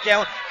be blocked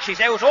down.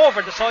 She's out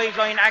over the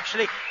sideline,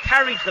 actually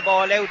carries the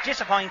ball out.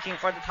 Disappointing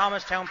for the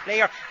Thomastown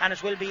player, and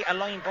it will be a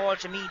line ball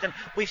to Meath. And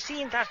we've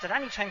seen that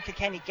any time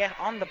Kilkenny get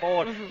on the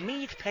ball,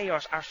 Meath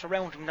players are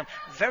surrounding them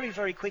very,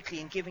 very quickly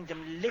and giving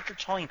them little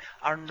time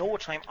or no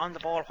time on the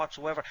ball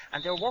whatsoever,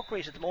 and their work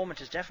rate at the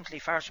moment is definitely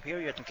far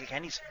superior than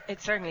Kilkenny's.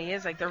 It certainly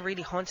is. Like, they're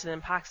really hunting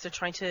in packs. They're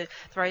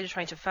either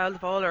trying to foul the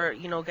ball or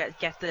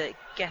get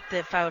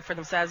the foul for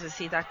themselves. We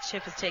see that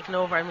chip is taken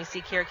over, and we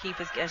see Ciara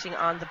Keefe is getting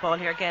on the ball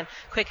here again.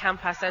 Quick hand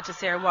pass out to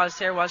Sarah Walsh.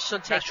 Sarah Walsh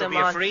should take them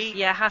on. Free.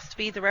 Yeah, has to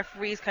be. The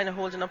referee's kind of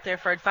holding up there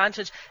for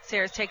advantage.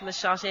 Sarah's taking the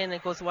shot in,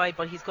 it goes wide,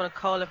 but he's going to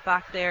call it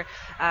back there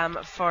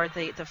for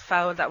the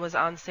foul that was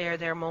on Sarah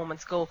there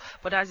moments ago.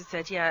 But as you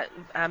said,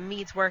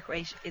 Meath's work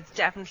rate is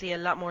definitely a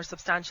lot more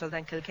substantial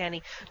than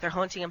Kilkenny. They're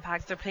hunting in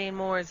packs, they're playing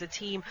more as a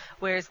team,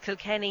 whereas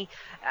Kilkenny,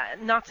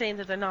 not saying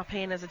that they're not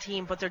playing as a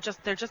team, but they're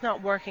just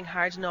not working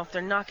hard enough.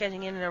 They're not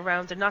getting in and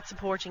around, they're not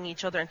supporting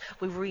each other, and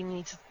we really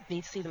need to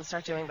see them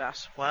start doing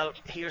that. Well,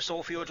 here's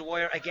Sophie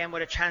O'Dwyer again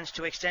with a chance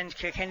to extend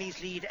Kilkenny's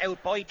lead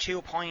out by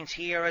 2 points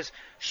here as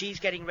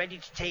she's getting ready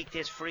to take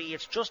this free.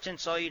 It's just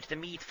inside the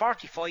Meath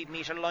 45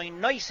 metre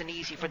line, nice and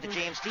easy for the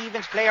James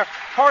Stephens player.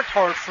 Her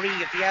third free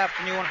of the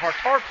afternoon, her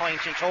third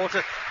point in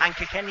total, and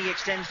Kilkenny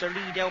extends their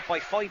lead out by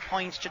 5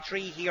 points to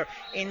 3 here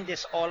in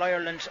this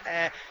All-Ireland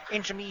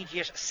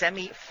intermediate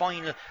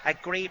semi-final. A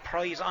great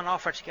prize on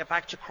offer to get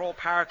back to Croke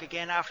Park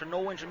again after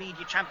no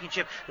intermediate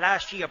championship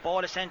last year.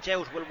 Ball is sent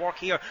out, will work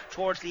here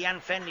towards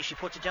Leanne Fennelly. She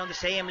puts it down the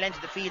same length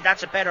of the field.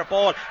 That's a better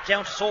ball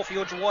down to Sophie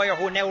O'Dwyer,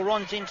 who now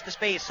runs into the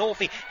space.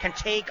 Sophie can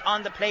take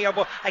on the player,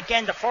 but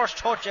again the first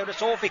touch out of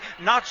Sophie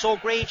not so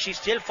great. She's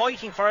still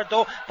fighting for it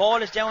though.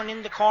 Ball is down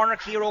in the corner.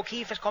 Ciara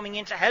O'Keefe is coming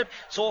in to help.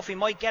 Sophie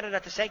might get it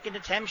at the second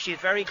attempt. She's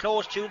very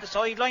close to the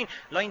sideline.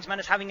 Linesman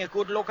is having a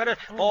good look at it.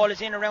 Ball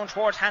is in around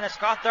towards Hannah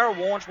Scott there.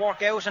 Won't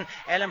work out, and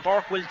Ellen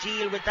Burke will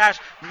deal with that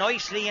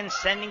nicely and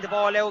sending the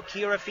ball out.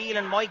 Ciara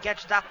Phelan might get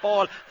to that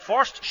ball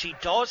first. She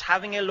does,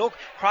 having a look.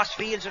 Cross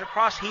fields it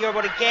across here,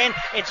 but again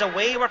it's a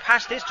wayward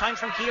pass this time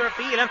from Ciara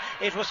Phelan.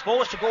 It was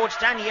supposed to go to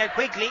Danielle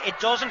Quigley. It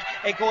doesn't.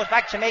 It goes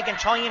back to Megan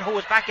Tyne, who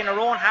is back in her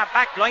own half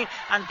back line,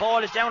 and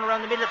ball is down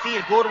around the middle of the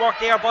field. Good work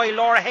there by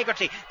Laura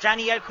Hegarty.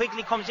 Danielle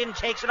Quigley comes in,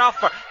 takes it off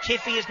her.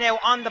 Tiffy is now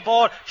on the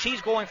ball.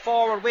 She's going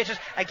forward with it.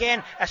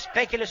 Again, a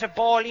speculative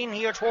ball in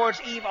here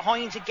towards Aoife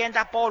Hines. Again,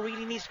 that ball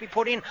really needs to be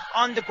put in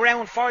on the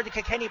ground for the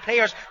Kilkenny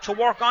players to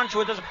work onto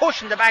it. There's a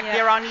push in the back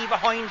there on Aoife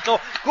Hines, so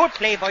good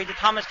play by the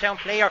Thomastown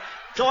player.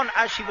 Done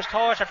as she was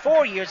taught at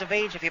 4 years of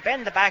age. If you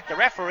bend the back, the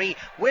referee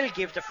will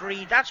give the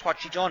free. That's what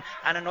she done.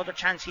 And another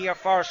chance here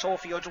for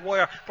Sophie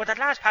O'Dwyer. But that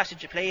last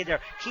passage you played there,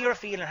 Ciara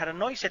Phelan had a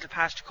nice little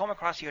pass to come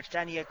across here to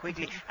Danielle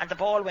Quigley, and the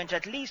ball went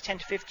at least 10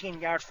 to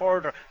 15 yards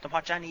further than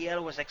what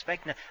Danielle was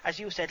expecting. As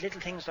you said, little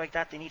things like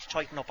that they need to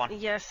tighten up on.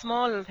 Yeah,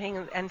 small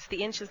things, and it's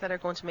the inches that are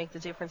going to make the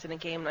difference in a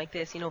game like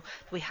this.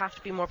 We have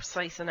to be more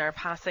precise in our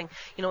passing.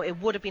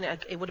 It would have been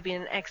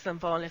an excellent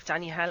ball if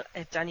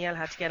Danielle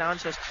had to get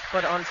onto it,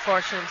 but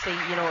unfortunately,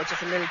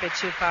 just a little bit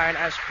too far and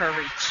out of her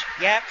reach.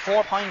 Yeah,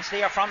 4 points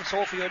there from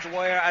Sophie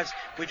O'Dwyer, as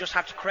we just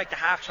have to correct the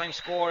half-time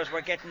score as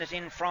we're getting it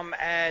in from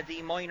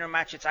the minor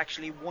match. It's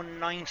actually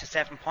 1-9 to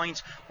 7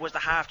 points was the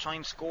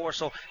half-time score,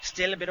 so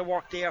still a bit of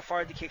work there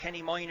for the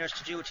Kilkenny Miners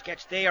to do to get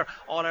to their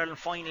All-Ireland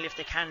final if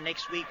they can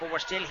next week. But we're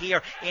still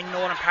here in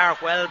Nolan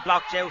Park, well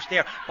blocked out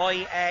there by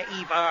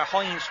Aoife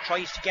Hines.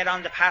 Tries to get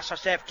on the pass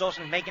herself,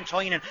 doesn't. Megan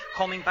Tynan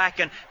coming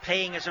back and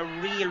playing as a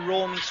real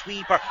roaming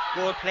sweeper.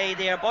 Good play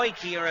there by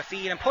Ciara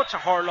Phelan, puts a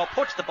hurl up,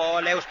 puts the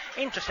ball out,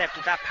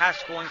 intercepted that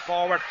pass going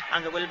forward,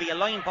 and there will be a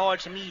line ball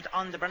to Meath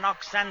on the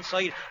Brannock stand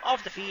side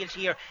of the field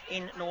here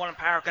in Nolan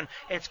Park. And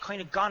it's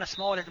kind of gone a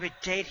small little bit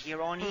dead here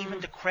on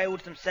even the crowd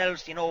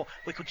themselves.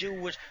 We could do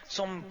with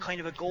some kind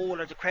of a goal,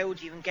 or the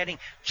crowd even getting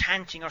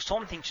chanting or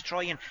something to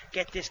try and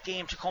get this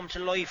game to come to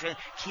life.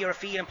 Ciara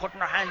Phelan putting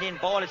her hand in,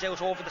 ball is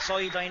out over the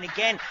sideline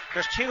again.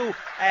 There's two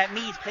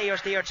Meath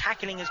players there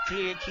tackling as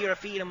Ciara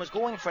Phelan was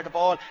going for the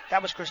ball.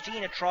 That was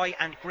Christina Troy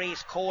and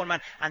Grace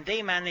Coleman, and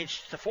they managed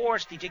managed to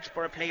force the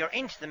Dicksboro player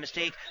into the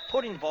mistake,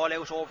 putting the ball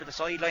out over the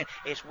sideline.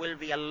 It will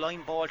be a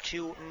line ball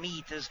to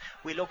Meath. As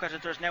we look at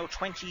it, there's now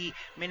 20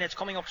 minutes,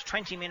 coming up to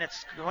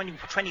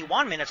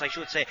 21 minutes I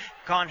should say,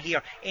 gone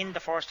here in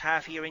the first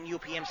half here in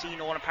UPMC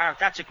Nolan Park.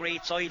 That's a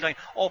great sideline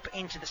up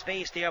into the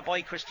space there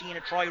by Christina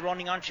Troy.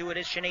 Running onto it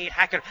is Sinead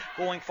Hackett,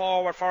 going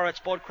forward for it.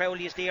 Spud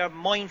Crowley is there,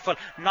 mindful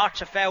not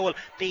to foul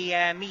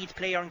the Meath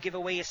player and give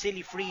away a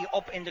silly free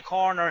up in the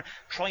corner.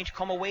 Trying to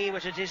come away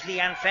with it is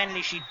Leanne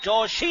Fenley. She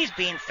does. She's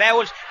been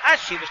fouled as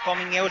she was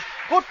coming out.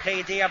 Good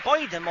play there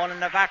by the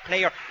Mullinavat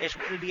player. It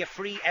will be a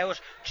free out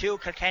to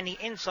Kilkenny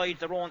inside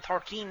their own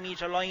 13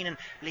 metre line, and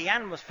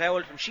Leanne was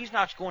fouled, and she's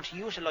not going to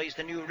utilise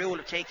the new rule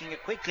of taking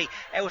it quickly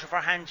out of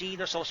her hands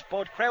either. So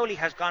Spud Crowley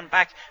has gone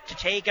back to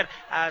take it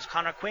as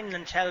Conor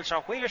Quinlan tells her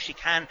where she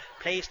can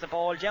place the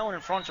ball down in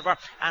front of her,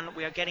 and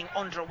we are getting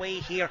underway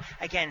here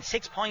again.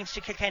 6 points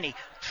to Kilkenny,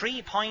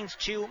 3 points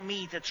to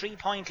Meath. A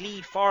 3-point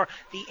lead for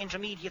the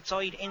intermediate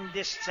side in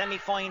this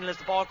semi-final as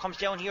the ball comes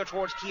down here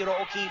towards Ciara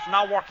O'Keefe.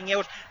 Not working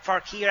out for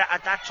Ciara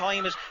at that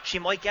time, as she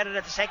might get it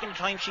at the second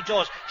time. She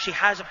does. She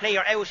has a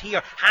player out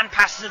here, hand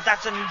passes it.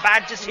 That's a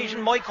bad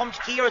decision. Might come to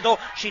Ciara though.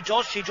 She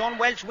does. She done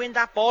well to win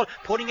that ball,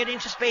 putting it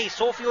into space.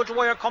 Sophie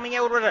O'Dwyer coming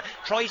out with it,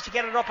 tries to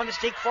get it up on the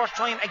stick first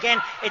time. Again,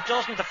 it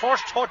doesn't. The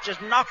first touch is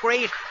not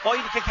great by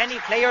the Kilkenny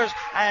players,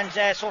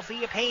 and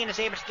Sophia Payne is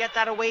able to get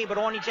that away, but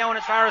only down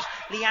as far as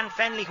Leanne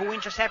Fenley, who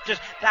intercepted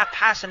that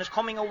pass and is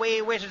coming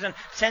away with it and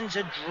sends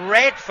a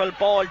dreadful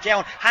ball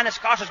down. Hannah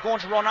Scott is going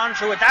to run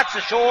onto it. That's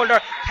a shoulder.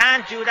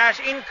 Can't do that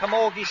in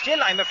Camogie still,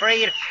 I'm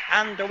afraid,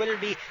 and there will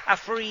be a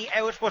free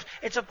out. But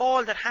it's a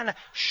ball that Hannah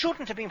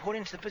shouldn't have been put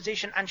into the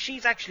position, and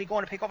she's actually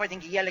going to pick up, I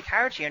think, a yellow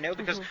card here now,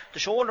 because the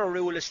shoulder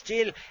rule is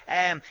still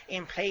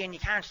in play, and you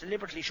can't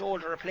deliberately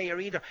shoulder a player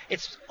either.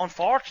 It's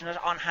unfortunate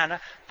on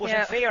Hannah, but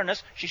in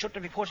fairness, she shouldn't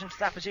have been put into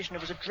that position.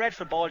 It was a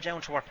dreadful ball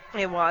down to her.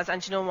 It was,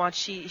 and you know what,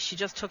 she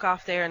just took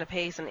off there in a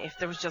pace, and if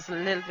there was just a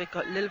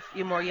little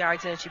few more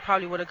yards in it, she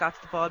probably would have got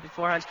to the ball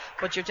beforehand.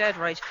 But you're dead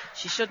right,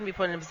 she shouldn't be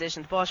put in a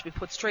position. The ball should be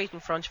put straight in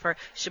front of her.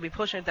 She should be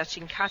pushing it that she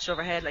can catch it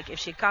overhead. Like if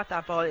she got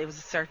that ball, it was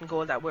a certain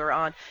goal that we were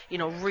on. You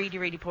know, really,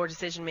 really poor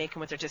decision making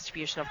with her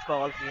distribution of the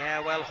ball. Yeah,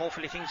 well,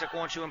 hopefully things are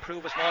going to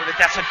improve a small bit.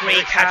 That's a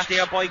great catch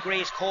there by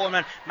Grace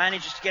Coleman.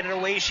 Manages to get it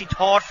away. She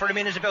thought for a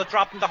minute about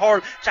dropping the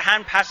hurl to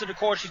hand pass it. Of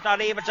course, she's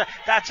not able to.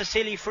 That's a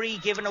silly free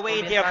given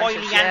away there by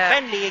Leanne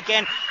Fenley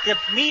again. The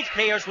Meath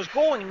players was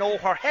going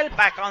nowhere. Held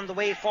back on the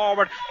way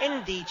forward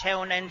in the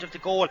town end of the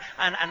goal,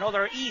 and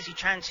another easy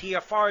chance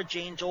here for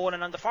Jane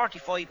Dolan on the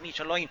 45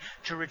 metre line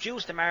to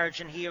reduce the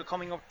margin here,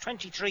 coming up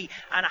 23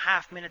 and a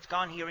half minutes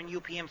gone here in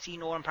UPMC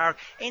Nolan Park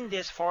in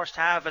this first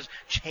half, as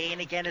Jane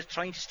again is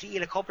trying to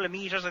steal a couple of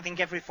metres. I think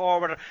every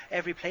forward,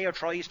 every player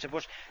tries to,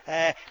 but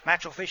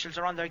match officials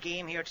are on their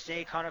game here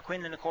today. Conor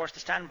Quinlan, of course, the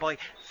standby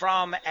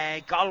from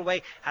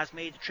Galway, has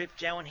made the trip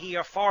down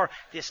here for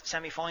this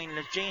semi-final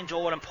as Jane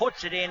Dolan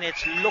puts it in.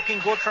 It's looking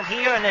good from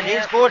here, and it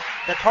is good.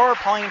 The third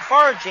point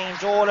for Jane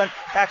Dolan.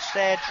 That's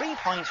 3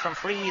 points from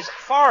frees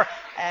for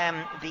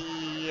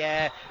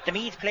the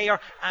Meath player,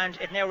 and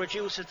it now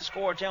reduces the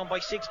score down by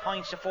 6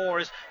 points to 4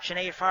 as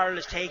Sinead Farrell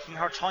is taking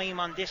her time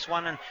on this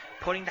one and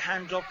putting the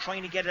hand up,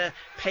 trying to get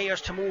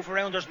players to move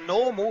around. There's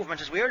no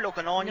movement as we're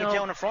looking on you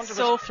down in front of us.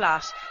 So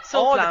flat.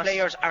 All the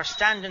players are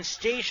standing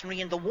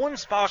stationary in the one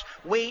spot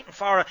waiting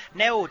for it.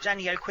 Now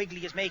Danielle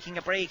Quigley is making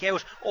a break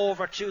out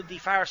over to the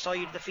far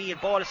side of the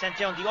field. Ball is sent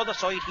down the other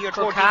side here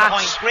towards Eva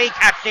Hines. Great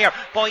catch there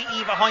by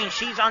Eva Hines.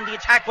 She's on the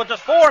attack, but there's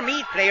 4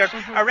 Meath players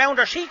around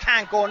her. She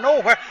can't go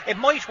nowhere. It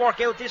might work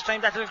out this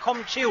time that it'll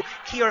come to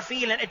Ciara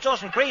Phelan. It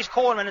doesn't. Grace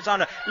Coleman is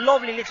on a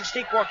lovely little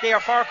stick work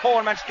there for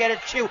Coleman to get it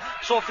to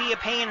Sophia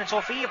Payne, and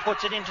Sophia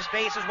puts it into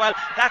space as well.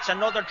 That's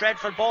another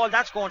dreadful ball.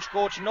 That's going to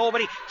go to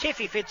nobody.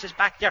 Tiffy Fitz is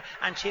back there,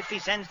 and Tiffy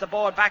sends the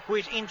ball back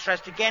with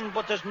interest again,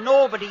 but there's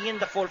nobody in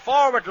the full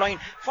forward line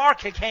for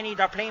Kilkenny.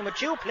 They're playing with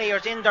 2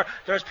 players in there.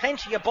 There's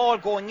plenty of ball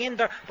going in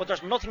there, but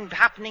there's nothing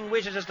happening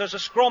with it as there's a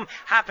scrum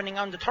happening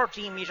on the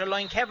 13 metre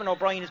line. Kevin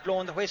O'Brien is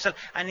blowing the whistle,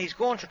 and he's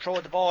going to throw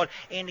the ball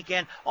in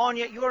again.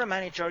 Anya, you're a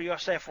manager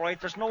yourself, right?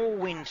 There's no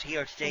wind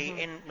here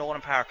today in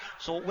Nolan Park,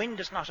 so wind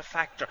is not a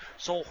factor.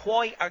 So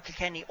why are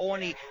Kilkenny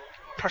only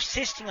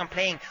persisting on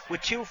playing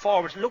with 2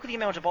 forwards? Look at the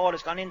amount of ball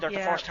that's gone in there the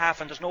first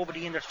half, and there's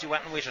nobody in there to do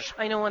anything with it.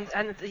 I know,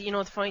 and you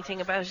know the funny thing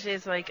about it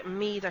is, like,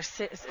 Meath are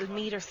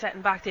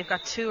setting back. They've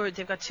got two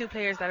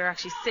players that are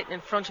actually sitting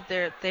in front of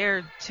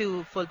their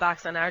 2 full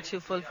backs and our 2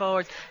 full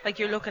forwards. Like,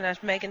 you're looking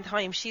at Megan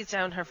Time, she's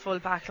down her full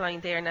back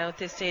line there now at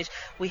this stage.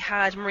 We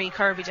had Marie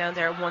Kirby down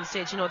there at one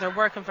stage. You know, they're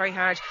working very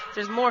hard.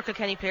 There's more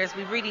Kilkenny players.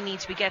 We really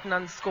need to be getting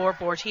on the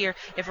scoreboard here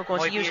if we're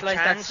going to utilise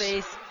that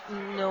space.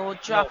 No,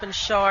 dropping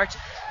short.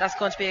 That's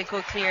going to be a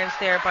good clearance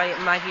there by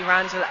Maggie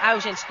Randall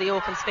out into the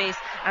open space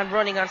and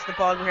running onto the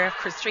ball. We have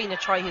Christina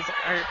Troy, it's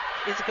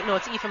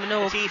Aoife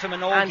Minogue. It's Aoife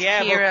Minogue,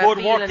 but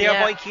good work there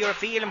by Ciara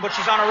Phelan, but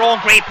she's on her own.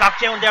 Great block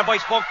down there by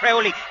Spud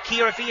Crowley.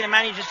 Ciara Phelan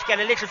manages to get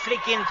a little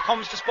flick in,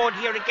 comes to Spud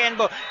here again,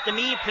 but the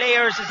Meath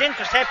players is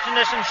intercepting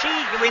it and she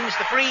wins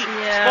the free.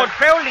 Spud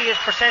Crowley is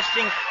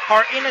protesting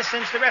her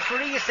innocence. The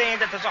referee is saying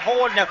that there's a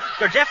hold now.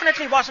 There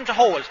definitely wasn't a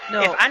hold.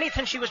 No. If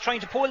anything, she was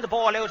trying to pull the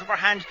ball out of her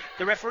hand.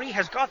 The referee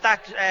has got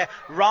that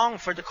wrong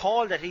for the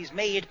call that he's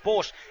made,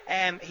 but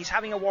he's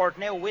having a word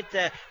now with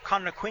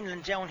Conor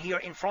Quinlan down here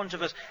in front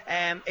of us.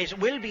 It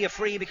will be a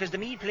free because the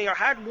Meath player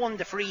had won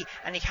the free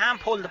and he can't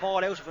pull the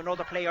ball out of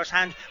another player's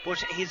hand,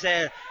 but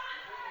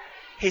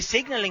his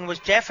signalling was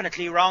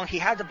definitely wrong. He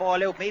had the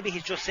ball out. Maybe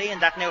he's just saying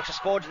that now to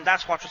Spud, and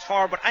that's what was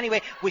for. But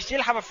anyway, we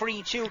still have a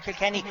free to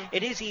Kilkenny.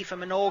 It is Aoife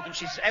Minogue, and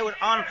she's out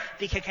on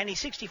the Kilkenny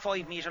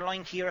 65-metre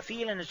line. Ciara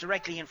Phelan is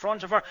directly in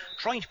front of her,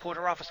 trying to put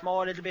her off a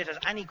small little bit, as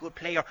any good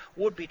player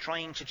would be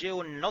trying to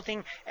do.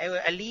 Nothing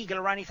illegal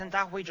or anything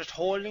that way, just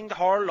holding the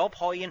hurl up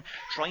high and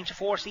trying to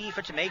force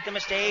Aoife to make the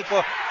mistake.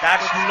 But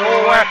that's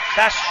nowhere.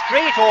 That's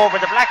straight over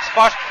the black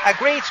spot. A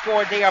great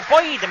score there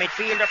by the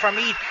midfielder for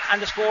Meath,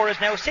 and the score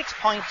is now 6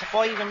 points to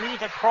 5. And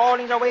Meath are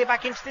crawling their way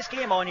back into this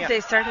game, Anya. They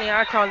certainly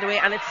are crawling their way,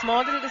 and it's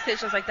small little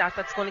decisions like that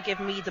that's going to give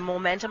Meath the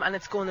momentum, and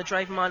it's going to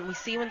drive them on. We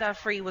see when that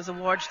free was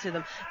awarded to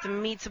them, the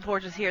Meath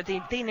supporters here,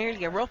 they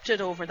nearly erupted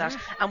over that,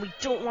 and we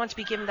don't want to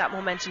be giving that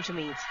momentum to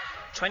Meath.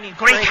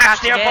 Great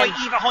catch there by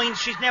Eva Hines.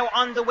 She's now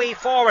on the way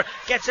forward.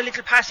 Gets a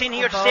little pass in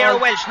here to Sarah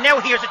Welsh. Now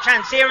here's a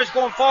chance. Sarah's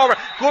going forward.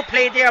 Good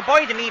play there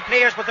by the Meath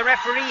players, but the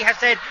referee has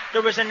said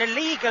there was an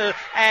illegal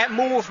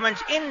movement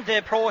in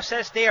the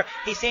process there.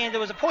 He's saying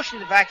there was a push in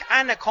the back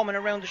and a coming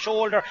around the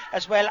shoulder,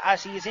 as well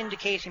as he is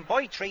indicating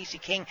by Tracy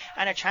King,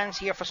 and a chance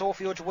here for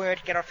Sophie O'Dwyer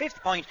to get her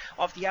 5th point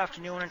of the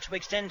afternoon and to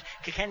extend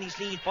Kilkenny's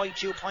lead by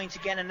 2 points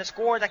again. And the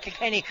score that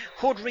Kilkenny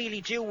could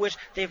really do with,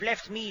 they've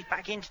left Meath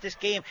back into this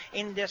game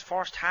in this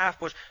first half.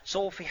 But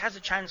Sophie has a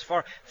chance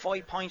for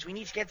 5 points. We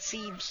need to get to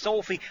see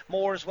Sophie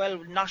more as well,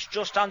 not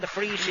just on the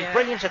frees. She's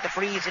brilliant at the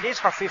frees. It is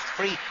her 5th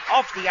free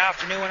of the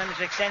afternoon, and it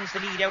extends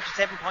the lead out to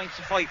 7 points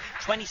to 5.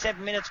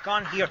 27 minutes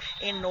gone here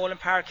in Nolan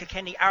Park.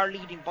 Kilkenny are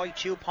leading by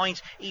 2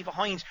 points. Eva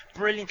Hines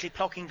brilliantly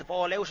plucking the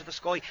ball out of the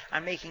sky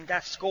and making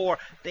that score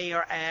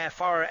there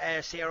for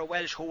Sarah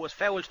Welsh, who was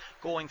fouled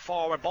going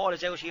forward. Ball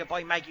is out here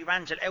by Maggie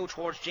Randall out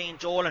towards Jane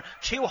Dolan.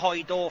 Too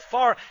high though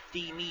for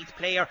the Meath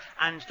player,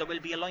 and there will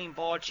be a line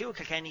ball to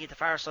Kilkenny at the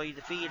far side of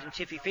the field, and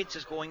Tiffy Fitz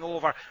is going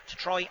over to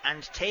try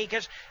and take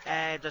it.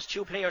 There's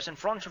 2 players in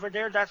front of her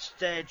there. That's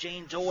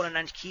Jane Dolan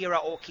and Ciara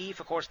O'Keefe.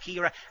 Of course,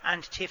 Ciara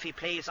and Tiffy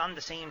plays on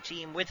the same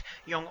team with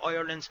Young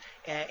Ireland's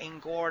in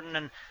Gordon,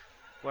 and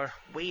we're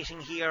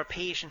waiting here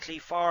patiently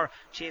for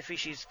Tiffy.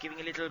 She's giving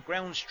a little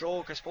ground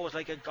stroke, I suppose,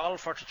 like a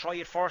golfer, to try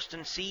it first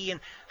and see. And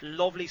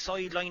lovely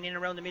sideline in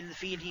around the middle of the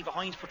field. Eva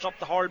Hines puts up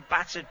the hurl,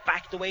 bats it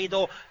back the way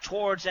though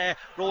towards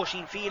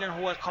Roisin Phelan,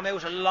 who has come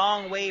out a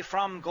long way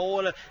from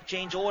goal.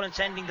 Jane Dolan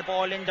sending the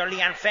ball in there.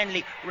 Leanne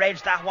Fenley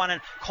reads that one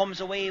and comes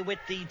away with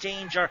the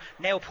danger.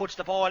 Now puts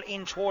the ball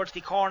in towards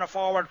the corner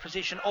forward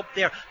position up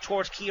there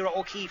towards Ciara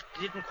O'Keefe.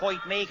 Didn't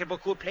quite make it,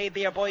 but good play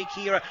there by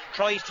Ciara.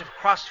 Tries to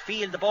cross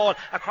field the ball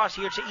across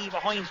here to Eva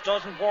Hines,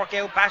 doesn't work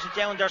out, batted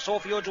down there.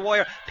 Sophie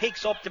O'Dwyer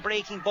picks up the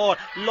breaking ball.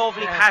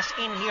 Lovely pass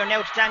in here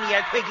now to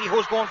Danielle Quigley,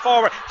 who's going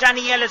forward.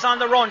 Danielle is on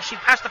the run. She's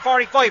past the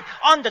 45,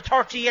 on the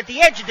 30, at the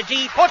edge of the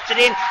D, puts it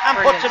in and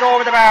puts it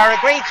over the bar. A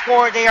great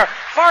score there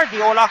for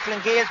the O'Loughlin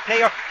Gales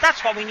player.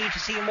 That's what we need to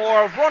see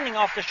more of, running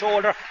off the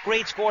shoulder.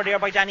 Great score there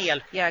by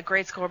Danielle. Yeah,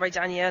 great score by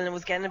Danielle, and it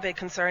was getting a bit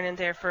concerning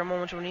there for a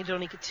moment. We needed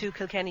only 2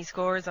 Kilkenny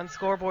scores on the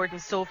scoreboard, and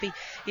Sophie,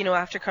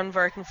 after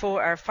converting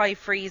 5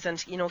 frees, and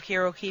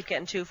Ciara O'Keefe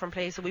getting 2 from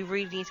play, so we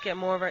really need to get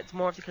more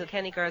of the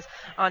Kilkenny girls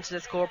onto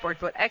the scoreboard.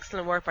 But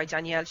excellent work by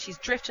Danielle. She's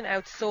drifting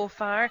out so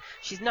far.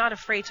 She's not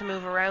afraid to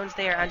move around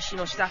there, and she's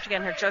after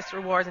getting her just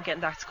rewards and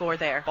getting that score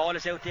there. Ball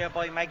is out there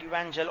by Maggie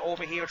Rangel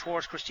over here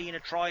towards Christina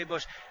Troy,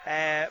 but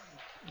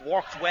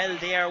worked well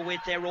there with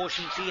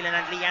Roisin Phelan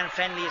and Leanne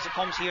Fenley as it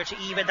comes here to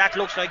Eva. That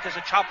looks like there's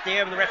a chop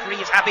there, but the referee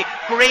is happy.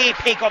 Great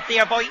pick up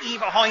there by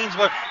Eva Hines,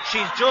 but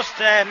she's just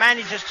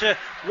manages to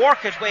work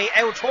his way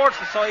out towards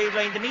the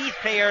sideline. The Meath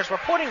players were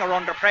putting her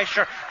under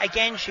pressure.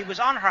 Again, she was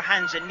on her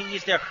hands and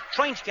knees there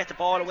trying to get the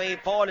ball away.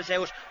 Ball is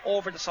out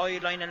over the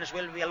sideline, and as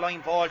will be a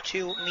line ball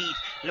to Meath.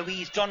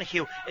 Louise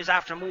Donoghue is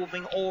after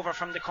moving over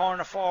from the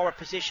corner forward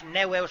position,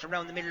 now out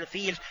around the middle of the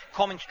field,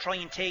 coming to try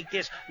and take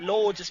this.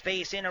 Loads of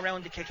space in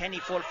around the Kilkenny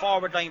full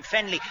forward line.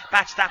 Fenley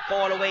bats that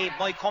ball away. It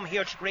might come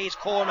here to Grace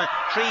Coleman.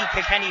 3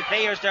 Kilkenny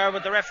players there,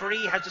 but the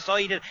referee has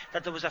decided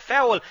that there was a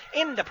foul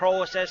in the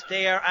process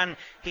there, and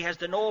he has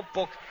the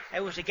notebook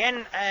out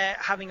again,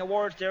 having a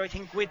word there, I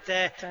think, with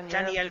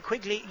Danielle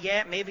Quigley.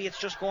 Yeah, maybe it's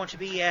just going to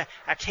be a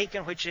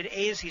taken, which it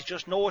is. He's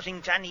just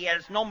noting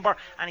Danielle's number,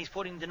 and he's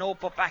putting the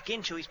notebook back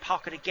into his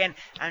pocket again.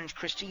 And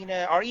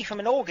Christina, or Aoife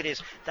Minogue it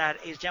is,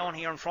 that is down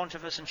here in front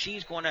of us, and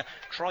she's going to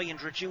try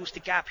and reduce the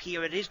gap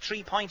here. It is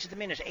 3 points at the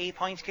minute, 8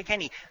 points Kilkenny,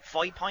 Kilkenny.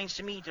 5 points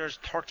to Meath. There's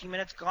 30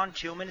 minutes gone.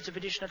 2 minutes of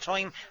additional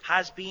time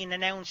has been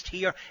announced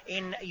here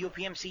in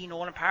UPMC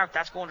Nolan Park.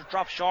 That's going to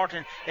drop short,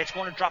 and it's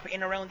going to drop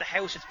in around the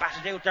house. It's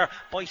batted out there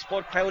by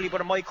Spud Crowley,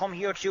 but it might come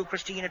here to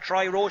Christina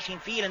Troy.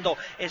 Roisin Phelan though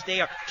is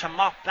there to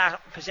mop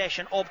that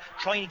possession up,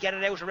 trying to get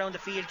it out around the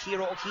field.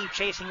 Ciara O'Keefe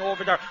chasing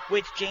over there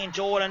with Jane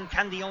Dolan.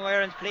 Can the Young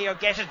Ireland player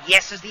get it?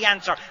 Yes is the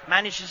answer.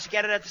 Manages to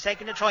get it at the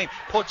second of time,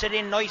 puts it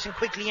in nice and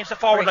quickly into the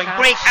forward line.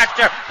 Great catch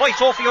there by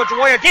Sophie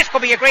O'Dwyer. This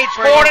could be a great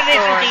score. It is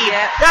indeed.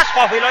 Yeah. That's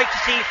what we like to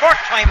see.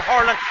 First time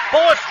hurling,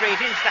 ball straight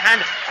into the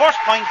hand. First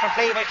point from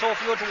play by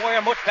Sophie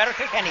O'Dwyer. Much better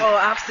Kilkenny. Oh,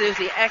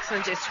 absolutely.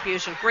 Excellent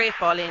distribution. Great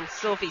ball in.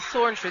 Sophie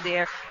soaring through the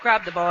air,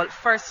 grabbed the ball.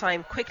 First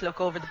time, quick look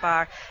over the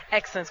bar.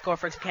 Excellent score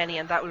for Kilkenny,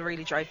 and that will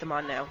really drive them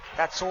on now.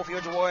 That's Sophie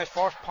O'Dwyer's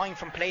first point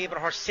from play, but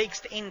her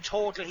 6th in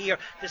total here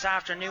this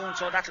afternoon.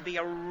 So that'll be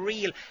a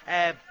real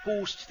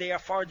boost there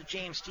for the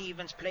James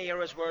Stephens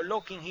player, as we're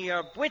looking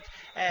here with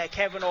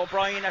Kevin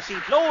O'Brien as he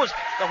blows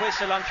the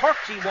whistle on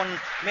 31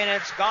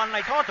 minutes gone.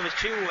 I thought there was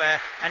 2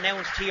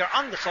 announced here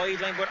on the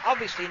sideline, but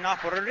obviously not.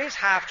 But it is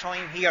half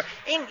time here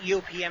in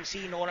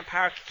UPMC Nolan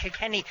Park.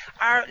 Kilkenny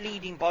are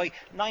leading by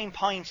 9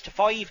 points to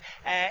 5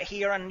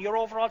 here. And your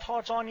overall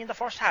thoughts on in the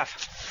first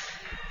half?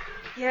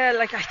 Yeah,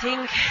 like I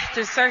think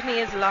there certainly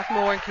is a lot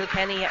more in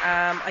Kilkenny.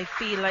 I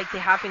feel like they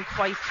have been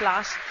quite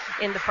flat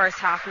in the first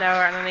half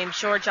now, and I'm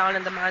sure John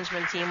and the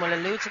management team will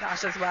allude to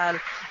that as well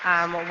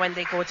when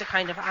they go to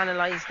kind of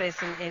analyse this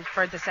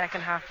for the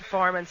second half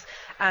performance.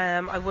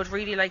 I would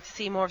really like to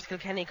see more of the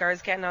Kilkenny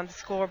girls getting on the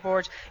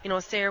scoreboard. You know,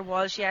 Sarah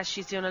Walsh, yes,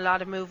 she's doing a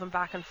lot of moving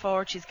back and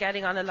forth. She's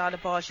getting on a lot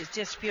of balls. She's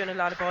distributing a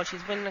lot of balls.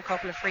 She's winning a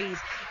couple of frees.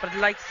 But I'd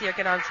like to see her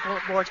get on the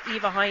scoreboard.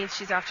 Eva Hines,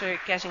 she's after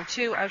getting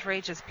 2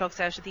 outrageous plucks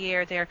out of the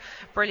air there.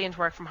 Brilliant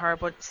work from her.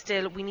 But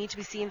still, we need to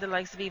be seeing the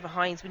likes of Eva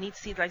Hines. We need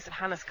to see the likes of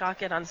Hannah Scott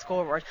get on the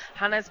scoreboard.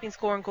 Hannah has been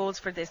scoring goals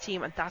for this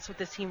team, and that's what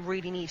this team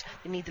really needs.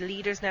 They need the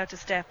leaders now to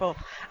step up.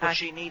 But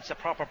she needs a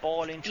proper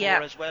ball into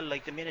her as well.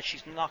 Like, the minute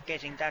she's not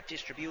getting that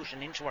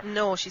distribution into her.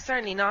 No, she's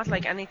certainly not.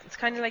 Like, and it's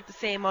kind of like the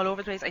same all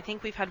over the place. I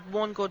think we've had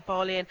one good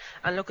ball in,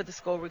 and look at the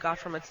score we got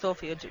from it.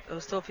 Sophie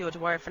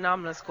O'Dwyer,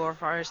 phenomenal score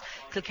for it.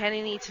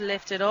 Kilkenny need to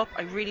lift it up.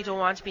 I really don't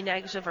want to be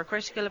negative or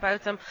critical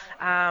about them,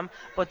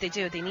 but they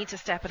do. They need to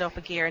step it up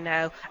a gear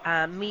now.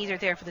 Meath are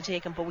there for the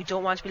taking, but we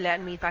don't want to be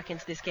letting Meath back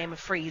into this game of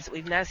frees.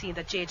 We've now seen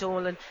that Jay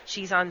Dolan,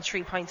 she's on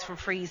 3 points from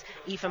frees.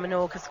 Aoife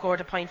Minogue has scored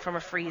a point from a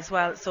free as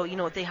well. So, you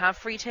know, they have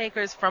free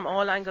takers from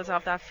all angles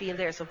of that field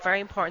there. So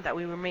very important that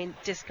we remain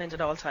disciplined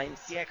at all times.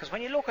 Yeah, because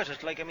when you look at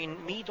it, like, I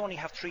mean, Meath only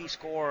have 3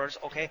 scorers,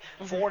 okay?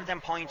 4 of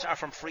them points are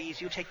from frees.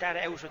 You take that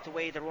out with the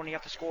way they only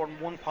have to score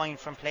 1 point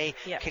from play.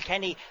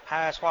 Kilkenny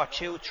has,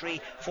 2,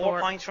 3,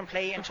 4 points from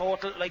play in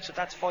total. Like, so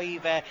that's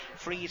 5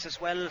 frees as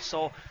well.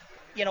 So,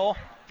 you know,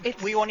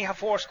 we only have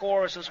 4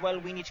 scorers as well.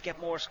 We need to get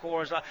more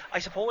scores. I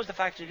suppose the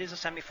fact that it is a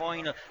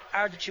semi-final,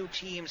 are the 2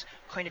 teams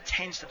kind of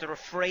tense that they're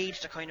afraid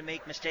to kind of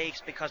make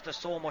mistakes because there's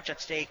so much at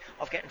stake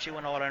of getting to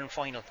an All-Ireland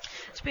final?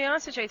 To be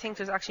honest with you, I think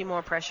there's actually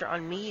more pressure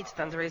on Meath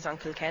than there is on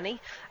Kilkenny.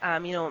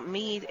 You know,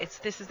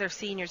 Meath, this is their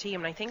senior team,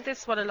 and I think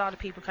this is what a lot of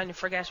people kind of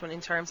forget when in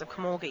terms of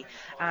camogie.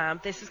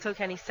 This is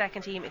Kilkenny's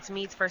second team. It's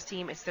Meath's first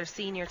team. It's their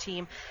senior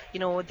team.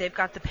 You know, they've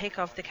got the pick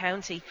of the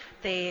county.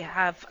 They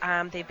have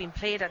they've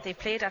played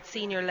at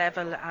senior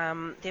level.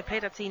 They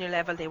played at senior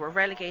level. They were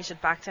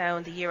relegated back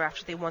down the year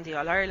after they won the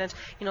All-Ireland.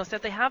 You know, so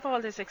they have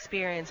all this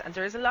experience, and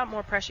there is a lot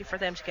more pressure for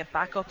them to get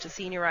back up to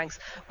senior ranks.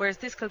 Whereas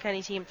this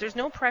Kilkenny team, there's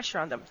no pressure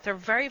on them. They're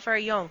very,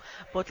 very young,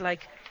 but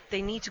like,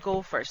 they need to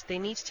go for it. They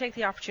need to take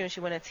the opportunity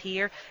when it's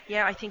here.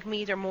 Yeah, I think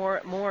Meath are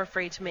more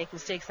afraid to make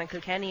mistakes than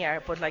Kilkenny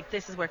are, but like,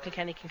 this is where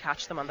Kilkenny can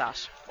catch them on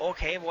that.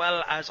 Okay,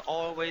 well, as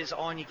always,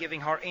 Anya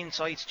giving her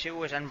insights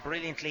to it, and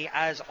brilliantly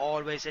as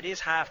always. It is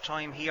half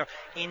time here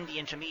in the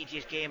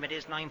intermediate game. It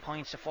is 9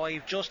 points to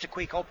 5. Just a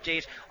quick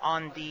update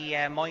on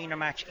the minor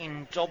match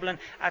in Dublin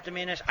at the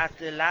minute. At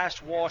the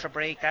last water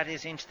break, that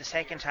is into the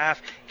second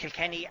half,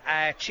 Kilkenny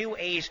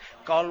 2-8,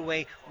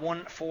 Galway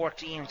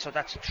 1-14, so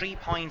that's a 3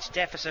 points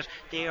deficit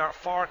there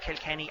for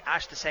Kilkenny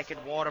at the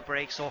second water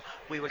break. So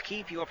we will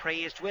keep you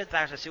appraised with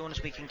that as soon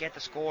as we can get the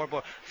score,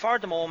 but for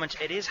the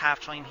moment it is half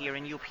time here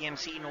in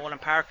UPMC Nolan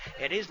Park.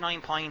 It is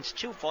 9 points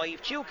to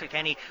 5 to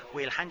Kilkenny.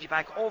 We'll hand you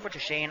back over to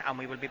Shane, and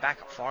we will be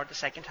back for the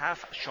second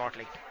half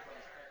shortly.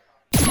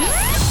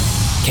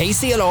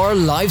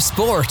 KCLR Live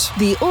Sport.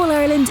 The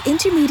All-Ireland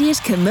Intermediate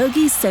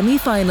Camogie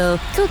Semi-Final.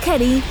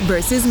 Kilkenny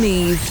versus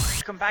Meath.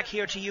 Welcome back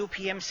here to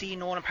UPMC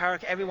Nolan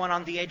Park. Everyone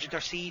on the edge of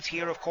their seats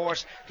here, of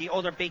course. The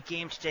other big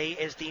game today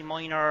is the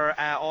minor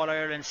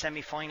All-Ireland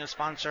semi-final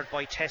sponsored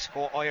by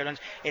Tesco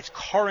Ireland. It's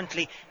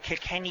currently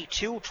Kilkenny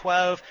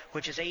 2-12,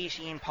 which is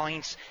 18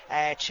 points,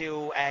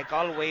 to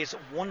Galway's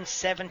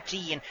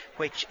 117,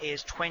 which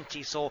is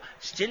 20. So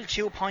still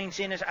 2 points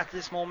in it at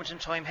this moment in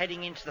time,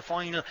 heading into the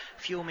final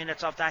few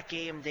minutes of that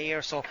game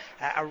there. So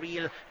a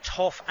real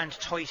tough and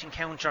tight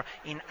encounter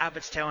in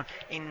Abbottstown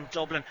in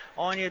Dublin.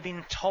 Only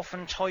been tough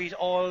and tight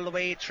all the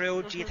way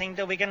through. Do you think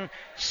that we can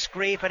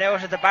scrape it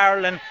out of the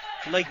barrel and,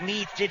 like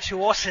Meath did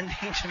to us in the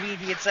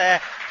Intermediates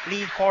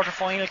League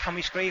quarter-final, can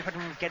we scrape it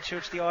and get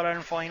through to the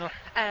All-Ireland final?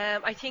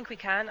 I think we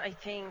can. I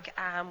think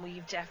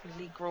we've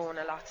definitely grown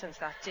a lot since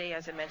that day,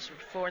 as I mentioned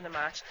before in the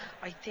match.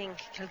 I think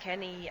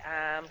Kilkenny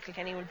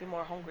will be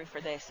more hungry for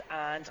this,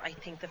 and I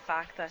think the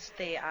fact that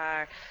they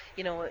are,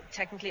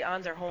 technically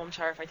on their home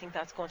turf, I think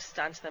that's going to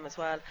stand to them as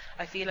well.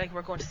 I feel like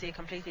we're going to see a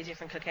completely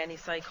different Kilkenny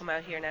side come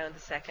out here now in the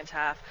second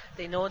half.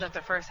 They know that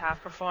their first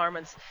half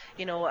performance,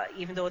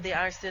 even though they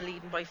are still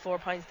leading by 4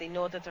 points, they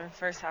know that their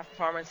first half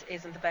performance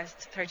isn't the best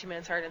 30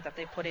 minutes hurling that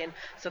they put in.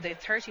 So they have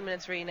 30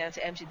 minutes really now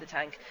to empty the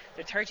tank.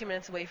 They're 30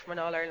 minutes away from an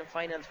All-Ireland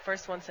final, the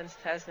first one since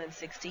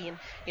 2016.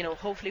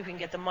 Hopefully we can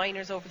get the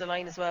minors over the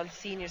line as well, the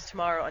seniors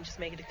tomorrow, and just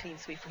make it a clean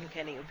sweep for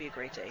Kilkenny. It would be a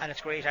great day. And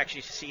it's great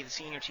actually to see the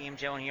senior team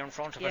down here in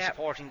front of us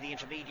supporting the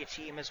intermediate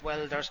team as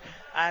well. There's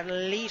at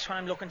least, when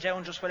I'm looking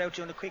down just without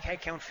doing a quick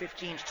head count,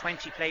 15 to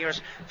 20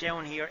 players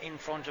down here in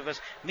front of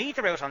us. Meath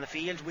are out on the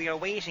field. We are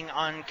waiting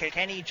on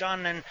Kilkenny.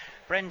 John and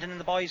Brendan and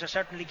the boys are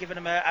certainly giving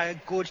them a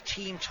good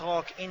team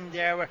talk in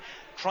there. We're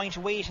trying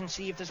to wait and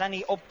see if there's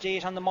any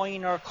update on the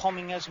minor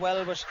coming as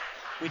well, but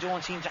we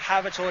don't seem to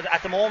have it. So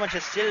at the moment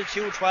it's still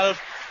 2-12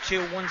 to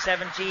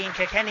 117.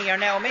 Kilkenny are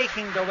now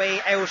making their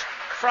way out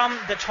from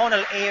the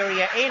tunnel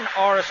area in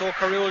RSO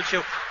Carroll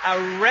to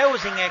a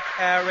rousing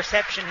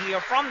reception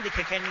here from the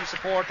Kilkenny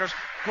supporters.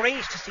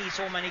 Great to see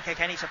so many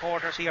Kilkenny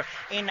supporters here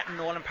in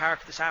Nolan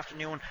Park this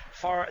afternoon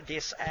for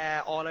this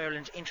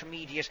All-Ireland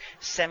Intermediate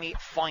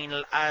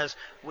semi-final, as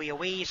we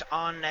await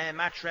on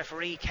match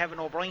referee Kevin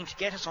O'Brien to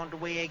get us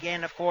underway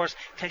again. Of course,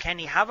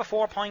 Kilkenny have a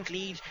 4-point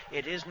lead.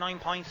 It is 9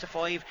 points to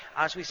 5.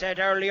 As we said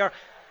earlier,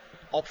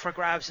 up for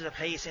grabs is a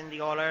place in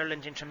the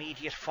All-Ireland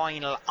Intermediate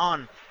final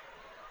on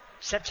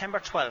September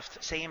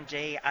 12th, same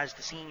day as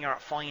the senior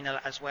final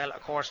as well.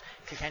 Of course,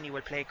 Kilkenny will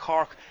play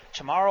Cork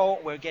tomorrow.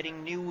 We're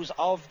getting news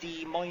of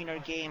the minor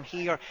game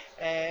here.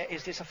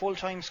 Is this a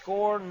full-time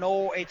score?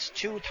 No, it's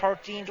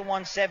 2-13 to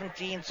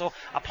 117, so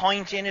a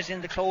point in it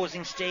in the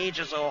closing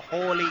stages. Oh,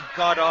 holy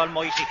God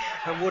almighty,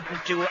 it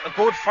wouldn't do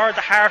good for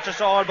the heart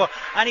at all. But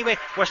anyway,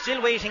 we're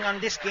still waiting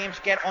on this game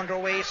to get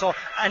underway, so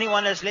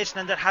anyone is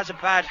listening that has a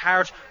bad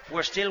heart,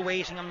 we're still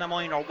waiting on the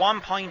minor.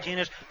 1 point in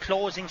it,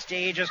 closing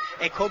stages.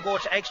 It could go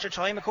to extra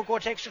time. It could go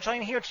to extra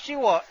time here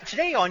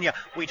today on you.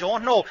 We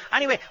don't know.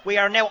 Anyway, we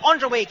are now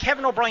underway.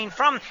 Kevin O'Brien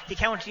from the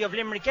county of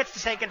Limerick gets the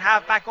second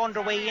half back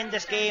underway in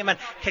this game, and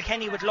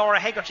Kilkenny with Laura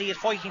Hegarty is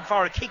fighting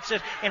for it. Kicks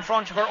it in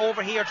front of her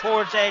over here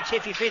towards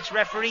Tiffy Fitz.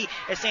 Referee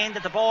is saying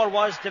that the ball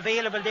was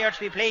available there to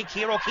be played.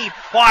 Ciara O'Keefe,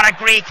 what a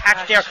great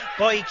catch there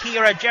by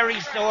Ciara. Jerry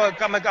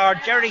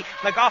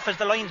McGough, as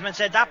the linesman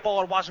said, that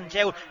ball wasn't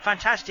out.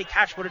 Fantastic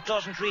catch, but it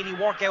doesn't really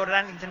work out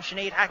at anything.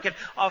 Sinead Hackett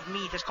of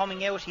Meath is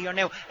coming out here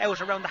now,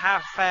 out around the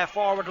half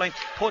forward line,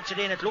 puts it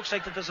in. It looks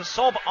like that there's a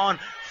sub on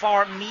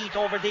for Meath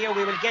over there.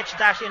 We will get to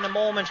that in a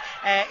moment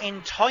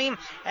in time.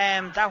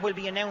 That will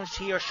be announced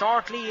here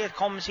shortly. It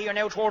comes here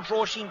now towards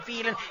Roisin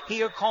Phelan.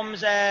 Here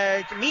comes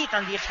Meath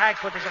on the attack,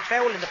 but there's a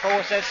foul in the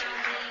process.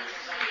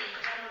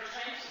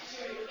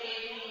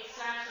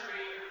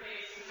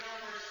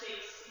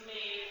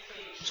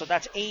 So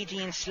that's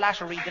Aideen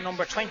Slattery, the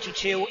number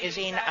 22, is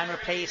in and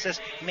replaces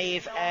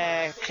Maeve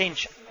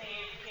Clinch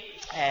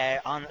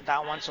on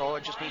that one. So I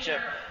just need to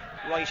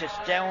write it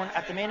down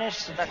at the minute.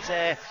 So that's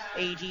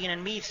Aideen,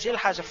 and Meath still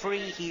has a free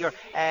here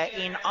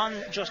in on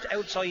just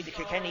outside the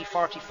Kilkenny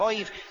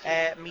 45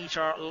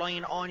 metre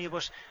line on you.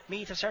 But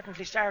Meath has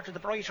certainly started the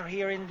brighter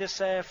here in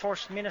this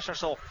first minute or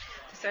so.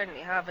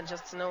 Certainly have, and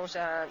just to note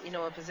a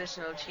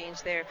positional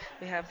change there.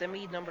 We have the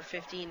Meath number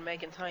 15,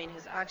 Megan Tyne,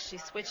 who's actually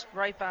switched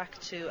right back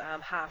to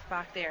half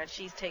back there, and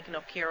she's taken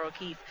up Ciara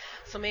O'Keefe.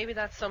 So maybe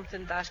that's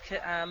something that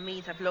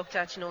Meath have looked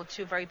at,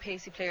 two very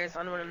pacey players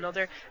on one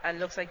another, and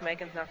looks like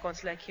Megan's not going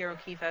to let Ciara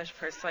O'Keefe out of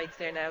her sights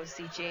there now.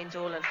 See Jane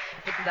Dolan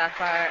hitting that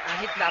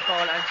ball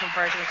and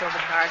converting it over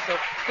the bar. So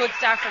good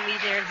start from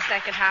Meath there in the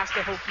second half,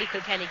 so hopefully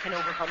Kilkenny can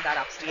overcome that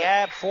obstacle.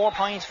 Yeah, 4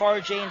 points for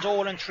Jane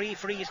Dolan, 3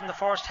 frees in the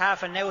first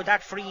half, and now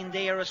that free in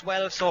there as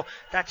well, so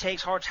that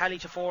takes her tally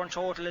to 4 in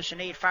total, as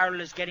Sinead Farrell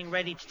is getting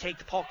ready to take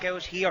the puck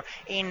out here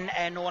in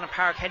Nolan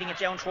Park, heading it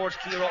down towards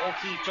Ciara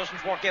O'Keefe.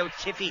 Doesn't work out.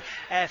 Tiffy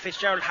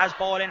Fitzgerald has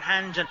ball in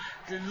hand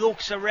and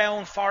looks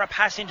around for a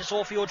pass into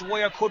Sophie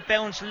O'Dwyer. Could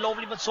bounce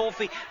lovely, but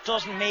Sophie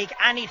doesn't make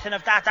anything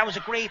of that. That was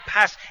a great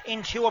pass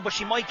into her, but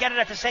she might get it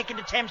at the second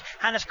attempt.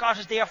 Hannah Scott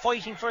is there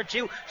fighting for it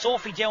too.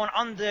 Sophie down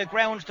on the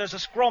ground. There's a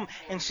scrum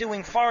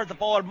ensuing for the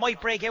ball.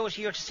 Might break out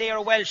here to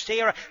Sarah Welsh.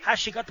 Sarah, has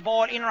she got the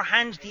ball in her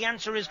hand? The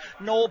answer is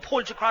no.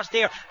 Pulled across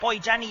there by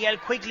Danielle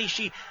Quigley.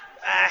 She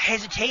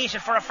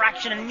hesitated for a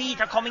fraction, and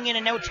Meath are coming in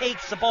and now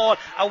takes the ball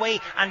away,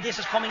 and this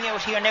is coming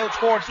out here now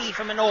towards Aoife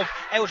Minogue,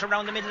 out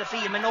around the middle of the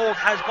field. Minogue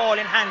has ball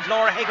in hand.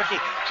 Laura Hegarty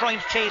trying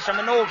to chase her.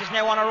 Minogue is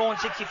now on her own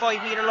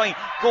 65 metre line,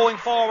 going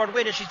forward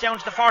with it. She's down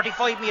to the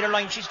 45 metre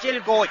line. She's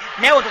still going.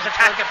 Now there's a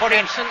tackle put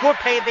in. Good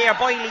play there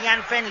by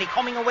Leanne Fenley.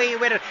 Coming away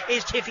with it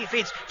is Tiffy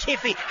Fitz.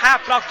 Tiffy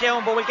half blocked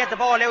down, but we'll get the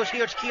ball out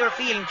here to Ciara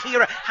Phelan.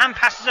 Ciara hand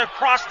passes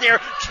across there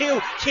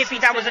to Tiffy.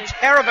 That was a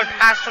terrible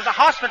pass. It was a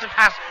hospital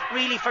pass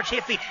really for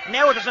Tiffy.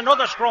 Now there's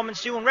another scrum and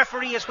soon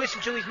referee has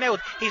whistled to his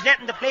mouth. He's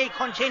letting the play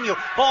continue.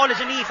 Ball is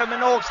in Aoife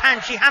Minogue's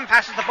hand. She hand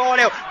passes the ball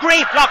out.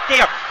 Great block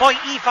there by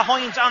Aoife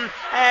Hines on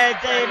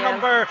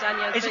number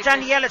Danielle. Is it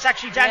Danielle? It's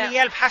actually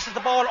Danielle passes the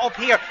ball up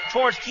here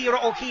towards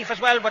Ciara O'Keefe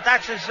as well, but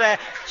that is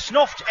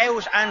snuffed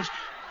out and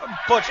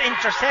but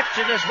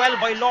intercepted as well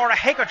by Laura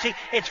Hegarty.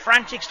 It's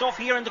frantic stuff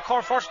here in the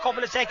first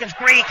couple of seconds.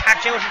 Great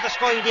catch out of the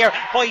sky there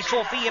by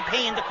Sophia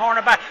Payne, the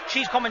cornerback.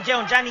 She's coming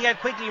down. Danielle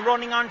Quigley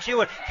running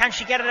onto it. Can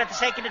she get it at the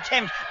second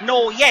attempt?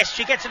 No. Yes,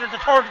 she gets it at the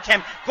third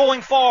attempt.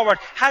 Going forward,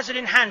 has it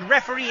in hand.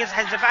 Referee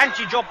has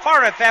advantage up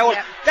for a foul.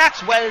 Yeah.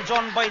 That's well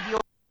done by the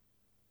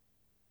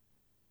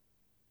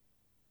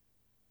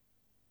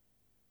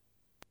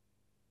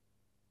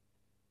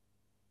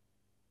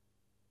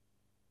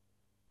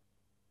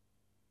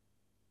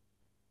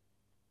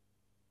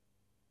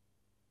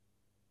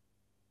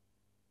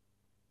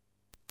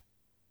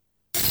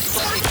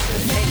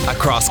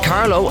Across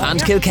Carlow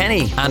and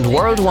Kilkenny and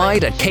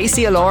worldwide at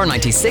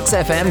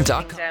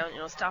KCLR96fm.com.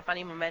 Down, stop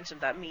any momentum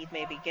that Meath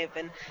may be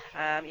given.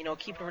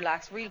 Keep it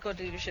relaxed. Real good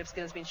leadership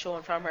skills being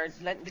shown from her.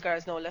 Letting the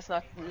girls know let's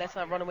not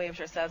run away with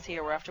ourselves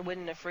here. We're after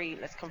winning a free.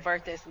 Let's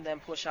convert this and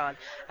then push on.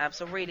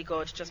 So really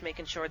good. Just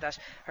making sure that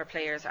her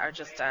players are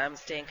just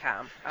staying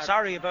calm.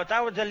 Sorry about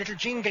that. The little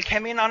jingle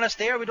came in on us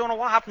there. We don't know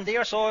what happened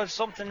there. So it's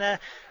something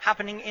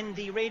happening in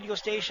the radio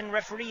station.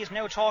 Referee is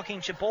now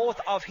talking to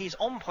both of his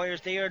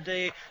umpires there.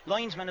 The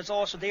linesman is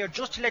also there.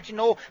 Just to let you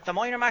know, the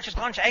minor match has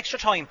gone to extra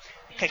time.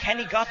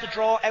 Kilkenny got the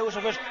draw out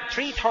of it,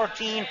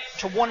 3-13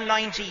 to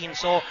 1-19.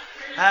 So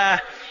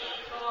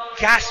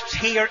gasps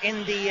here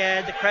in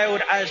the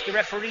crowd as the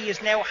referee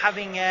is now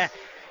having a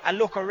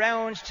look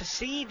around to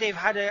see. They've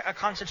had a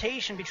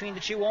consultation between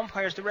the two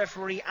umpires, the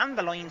referee and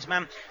the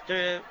linesman.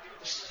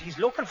 He's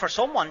looking for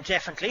someone,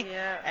 definitely.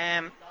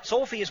 Yeah.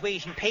 Sophie is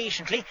waiting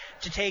patiently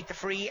to take the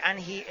free, and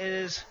he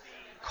is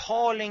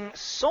calling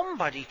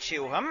somebody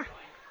to him.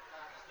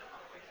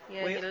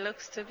 Yeah, he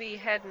looks to be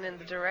heading in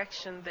the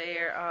direction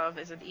there of,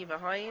 is it Eva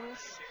Hines?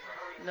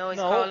 No, he's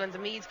calling the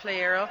Meath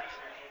player up.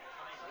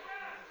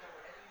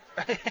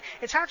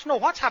 It's hard to know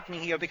what's happening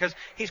here because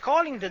he's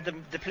calling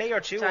the player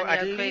to Danielle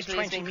at least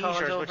 20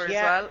 metres. Over as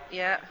well.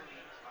 Yeah.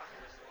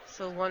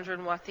 So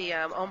wondering what the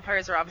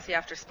umpires are obviously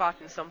after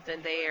spotting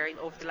something there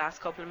over the last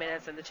couple of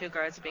minutes, and the two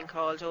guards have been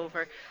called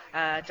over.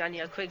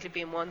 Danielle Quigley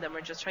being one of them. We're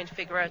just trying to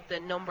figure out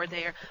the number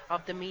there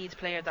of the Meath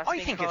player that's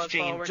been called forward. I think it's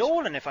Jane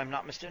Dolan, if I'm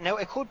not mistaken. Now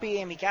it could be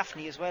Amy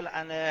Gaffney as well,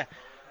 and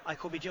I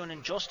could be doing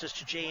injustice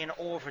to Jane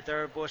over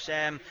there, but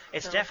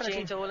it's definitely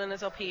Jane Dolan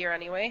is up here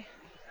anyway.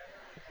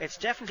 It's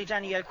definitely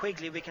Danielle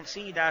Quigley. We can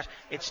see that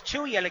it's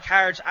 2 yellow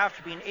cards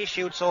after being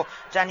issued. So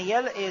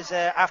Danielle is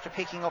after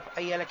picking up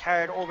a yellow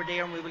card over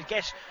there, and we will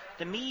get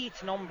the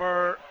Meath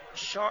number.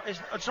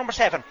 It's number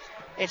 7.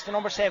 It's the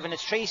number 7.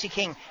 It's Tracy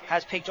King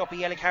has picked up a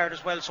yellow card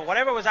as well. So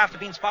whatever was after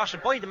being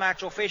spotted by the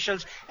match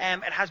officials,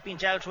 it has been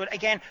dealt with.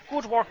 Again,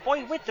 good work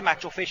with the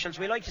match officials.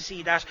 We like to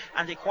see that,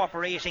 and they're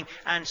cooperating.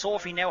 And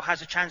Sophie now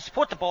has a chance to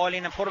put the ball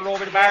in and put it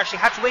over the bar. She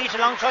had to wait a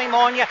long time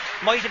on you.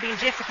 Might have been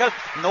difficult.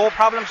 No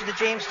problem to the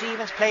James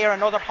Stephens player.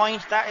 Another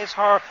point. That is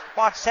her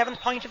 7th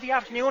point of the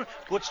afternoon.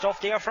 Good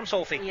stuff there from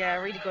Sophie. Yeah,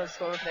 really good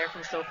score there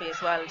from Sophie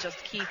as well. Just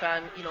to keep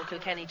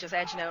Kilkenny just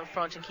edging out in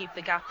front and keep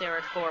the gap there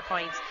at 4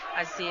 points.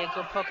 I see a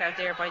good puck out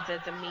there by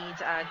the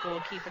Meath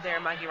goalkeeper there,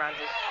 Maggie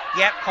Randall.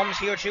 Yep, comes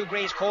here to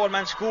Grace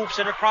Coleman, scoops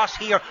it across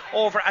here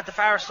over at the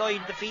far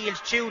side of the field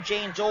to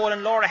Jane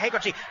Dolan. Laura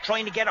Hegarty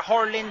trying to get a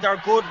hurl in there.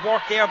 Good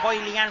work there by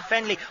Leanne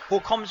Fenley, who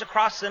comes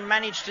across and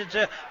managed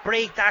to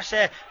break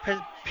that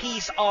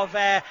piece of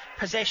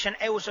possession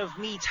out of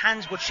Meath's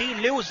hands, but she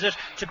loses it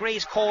to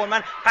Grace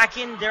Coleman. Back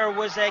in there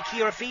was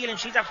Ciara Phelan.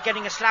 She's after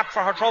getting a slap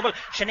for her trouble.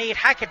 Sinead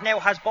Hackett now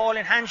has ball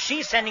in hand.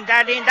 She's sending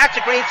that in. That's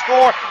a great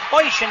score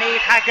by Sinead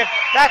Hackett.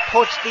 That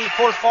puts the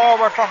full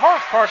forward for her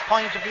first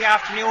point of the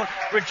afternoon,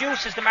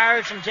 reduces the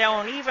margin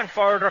down even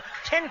further,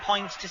 10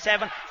 points to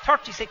 7.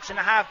 36 and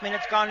a half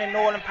minutes gone in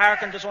Nolan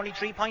Park, and there's only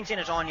 3 points in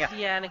it, Anya.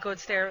 Yeah, and a good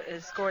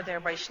score there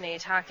by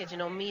Sinead Hackett.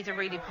 Meath are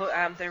really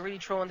they're really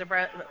throwing the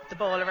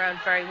ball around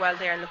very well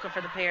there and looking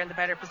for the player in the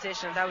better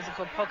position. That was a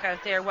good puck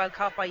out there, well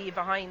caught by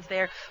Eva Hines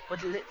there,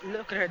 but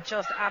look at her,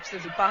 just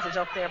absolutely bottled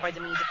up there by the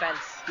Meath defence.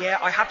 Yeah,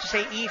 I have to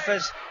say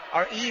Aoife's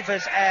or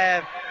Eva's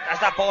as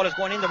that ball is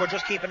going in there, we're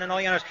just keeping an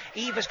eye on it.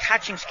 Eva's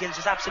catching skills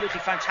is absolutely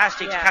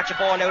fantastic to catch a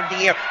ball out of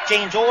the air.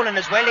 Jane Dolan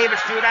is well able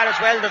to do that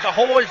as well. There's a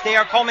hold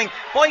there coming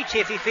by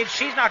Tiffy Fitch.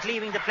 She's not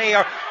leaving the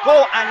player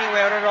go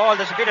anywhere at all.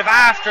 There's a bit of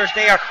afters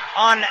there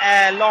on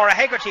Laura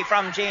Hegarty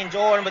from Jane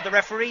Dolan, but the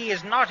referee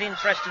is not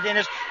interested in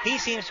it. He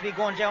seems to be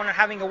going down and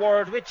having a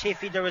word with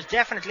Tiffy. There was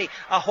definitely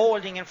a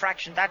holding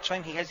infraction that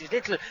time. He has his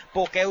little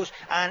book out,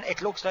 and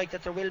it looks like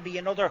that there will be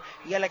another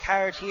yellow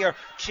card here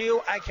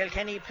to a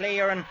Kilkenny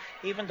player, and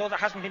even though there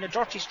hasn't been a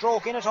dirty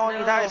stroke in it,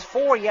 only that is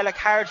 4 yellow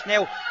cards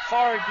now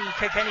for the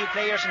Kilkenny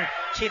players, and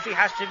Tiffy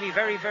has to be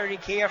very, very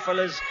careful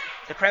as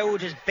the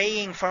crowd is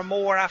baying for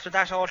more after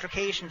that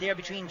altercation there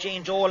between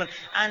Jane Dolan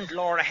and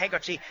Laura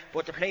Hegarty.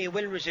 But the play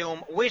will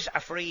resume with a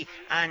free,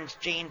 and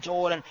Jane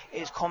Dolan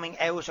is coming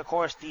out. Of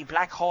course, the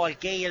Blackhall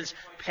Gales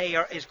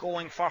player is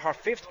going for her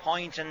 5th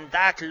point, and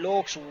that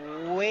looks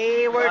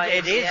wayward. Right,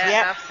 it is,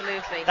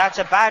 absolutely. That's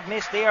a bad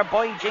miss there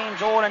by Jane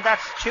Dolan.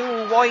 That's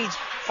 2 wides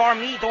for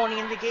Meath only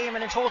in the game,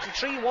 and in total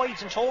 3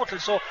 wides in total.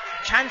 So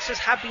chances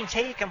have been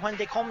taken when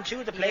they come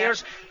to the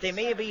players. They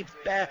may be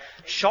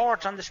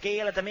short on the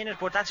scale at the minute,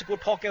 but that's a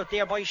good puck out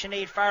there by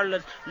Sinead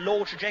Farrell.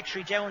 Low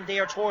trajectory down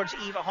there towards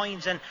Eva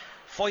Hines, and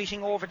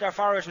fighting over there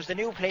for it was the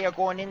new player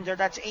going in there.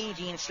 That's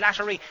Aideen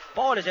Slattery.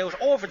 Ball is out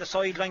over the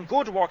sideline.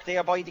 Good work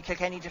there by the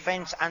Kilkenny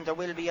defence, and there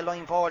will be a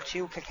line ball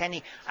to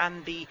Kilkenny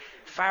and the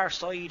far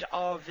side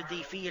of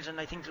the field, and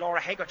I think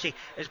Laura Hegarty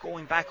is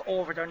going back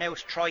over there now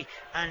to try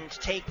and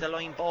take the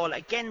line ball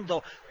again.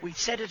 Though we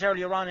said it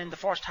earlier on in the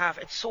first half,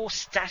 it's so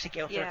static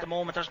out there at the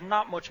moment. There's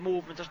not much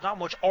movement, there's not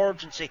much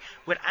urgency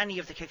with any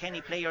of the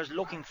Kilkenny players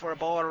looking for a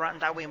ball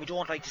around that way, and we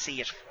don't like to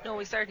see it. No,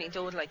 we certainly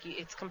don't. Like,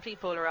 it's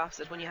complete polar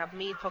opposite. When you have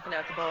Meath pucking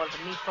out the ball,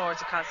 the Meath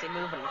forwards are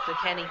constantly moving.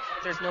 Kilkenny,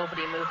 there's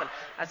nobody moving.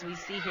 As we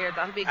see here,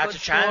 that'll be a good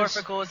score if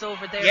it goes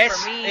over there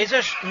for Meath. Is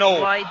it?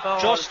 No, wide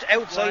ball, just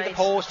outside the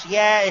post.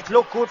 Yeah, it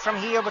looked good from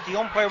here, but the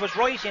umpire was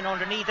right in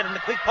underneath it, and the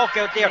quick puck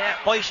out there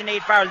by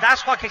Sinead Farrell.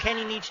 That's what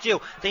Kilkenny need to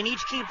do. They need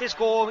to keep this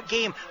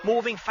game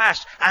moving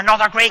fast.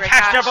 Another great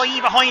catch there by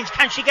Eva Hines.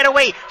 Can she get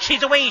away?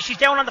 She's away. She's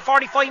down on the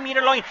 45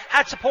 metre line.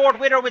 Had support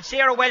with her with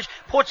Sarah Welsh.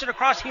 Puts it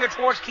across here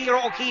towards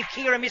Ciara O'Keefe.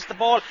 Ciara missed the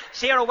ball.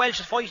 Sarah Welsh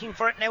is fighting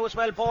for it now as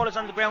well. Ball is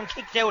on the ground,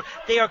 kicked out.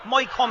 There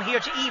might come here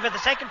to Eva the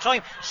second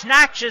time.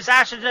 Snatches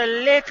at it a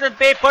little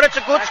bit, but it's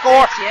a good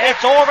score.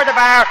 It's over the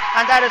bar,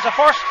 and that is the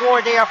first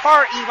score there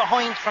for Eva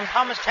Hines from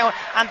Thomastown,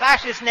 and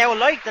that is now,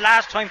 like the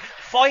last time,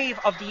 5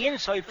 of the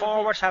inside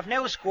forwards have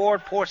now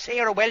scored. Poor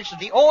Sarah Welsh is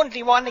the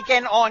only one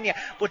again, Anya,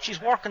 but she's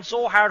working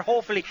so hard.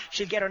 Hopefully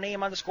she'll get her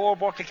name on the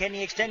scoreboard.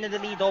 Kilkenny extending the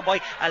lead though by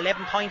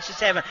 11 points to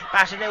 7.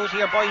 Batted out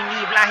here by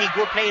Niamh Lahey.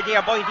 Good play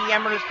there by the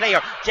Emeralds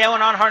player.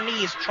 Down on her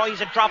knees, tries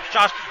a drop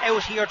shot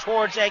out here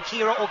towards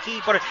Ciara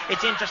O'Keefe, but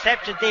it's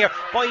intercepted there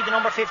by the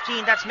number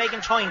 15. That's Megan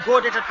Toyne.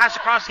 Good little pass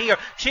across here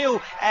to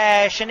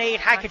Sinead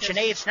Hackett.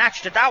 Sinead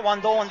snatched at that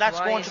one though, and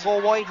that's going to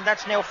go wide, and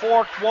that's now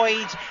 4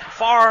 wides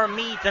for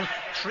Meath, and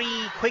 3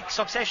 quick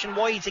succession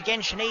wides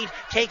again. Sinead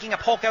taking a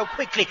puck out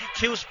quickly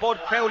to Spud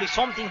Crowley.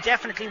 Something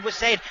definitely was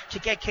said to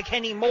get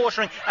Kilkenny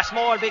motoring a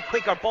small bit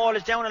quicker. Ball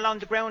is down along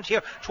the ground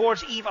here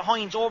towards Eva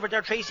Hines. Over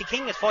there Tracy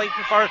King is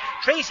fighting for it.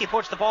 Tracy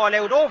puts the ball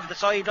out over the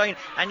sideline,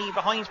 and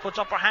Eva Hines puts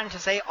up her hand to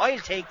say I'll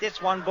take this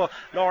one, but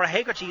Laura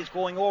Hegarty is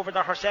going over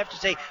there herself to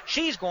say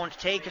she's going to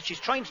take it. She's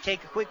trying to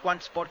take a quick one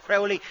to Spud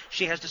Crowley.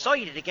 She has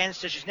decided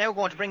against it. She's now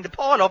going to bring the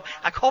ball up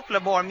a couple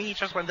of more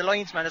metres when the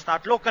linesman is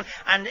not looking,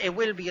 and it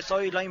will be a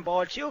sideline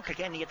ball to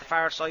Kilkenny at the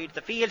far side of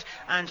the field,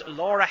 and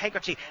Laura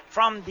Hegarty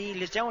from the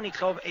Lisdowney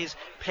club is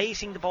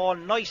placing the ball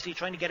nicely,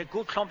 trying to get a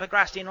good clump of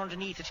grass in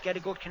underneath it to get a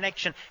good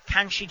connection.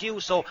 Can she do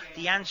so?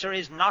 The answer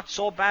is not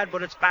so bad,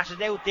 but it's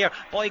batted out there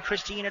by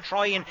Christina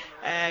Troy,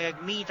 and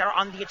Meath are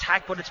on the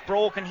attack, but it's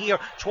broken here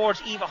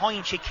towards Eva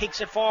Hines. She kicks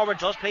it forward,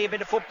 does play a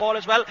bit of football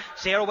as well.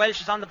 Sarah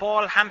Welsh is on the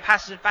ball, hand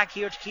passes it back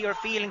here to Ciara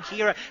Field, and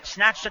Ciara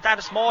snatched at that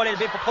a small little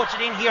bit but puts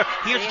it in here.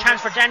 Here's a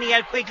chance for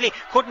Danielle Quigley,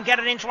 couldn't get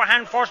it into her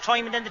hand first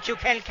time, and then the two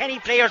Kilkenny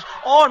players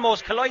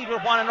almost collide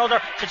with one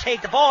another to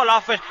take the ball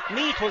off it.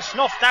 Meath will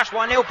snuff that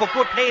one out, but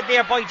good play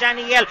there by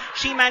Danielle.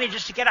 She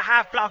manages to get a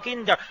half block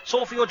in there.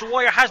 Sophie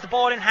O'Dwyer has the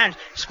ball in hand,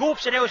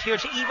 scoops it out here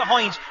to Eva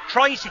Hines,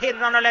 tries to hit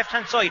it on her left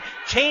hand side,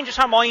 changes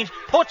her mind,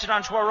 puts it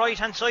onto her right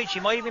hand side. She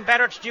might have been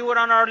better to do it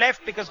on her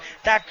left, because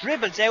that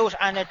dribbles out,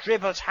 and it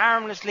dribbles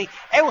harmlessly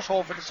out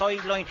over the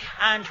sideline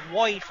and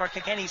wide for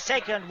Kilkenny.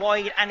 Second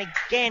wide, and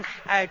again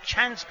a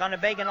chance gonna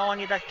begging on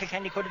you that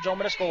Kilkenny could have done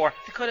with a score.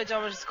 They could have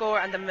done with a score,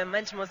 and the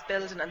momentum was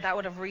building, and that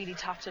would have really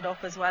topped it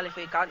up as well if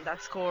we had gotten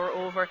that score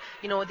over.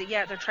 You know,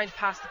 they're trying to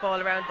pass the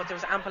ball around, but there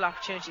was ample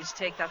opportunity to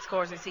take that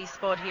score. As we see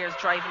Spud here is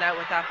driving out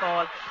with that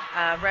ball.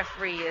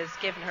 Referee is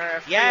giving her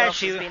a free up.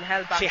 She's being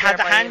held back. She had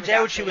the hands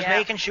out. She was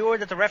making sure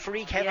that the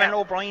referee Kevin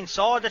O'Brien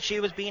saw that she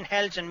was being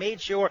held and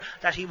made sure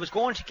that he was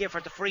going to give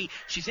her the free.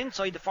 She's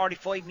inside the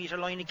 45 metre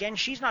line again.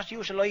 She's not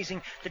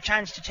utilising the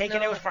chance to take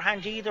it out of her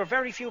hand either.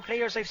 Very few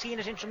players I've seen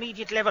at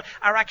intermediate level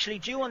are actually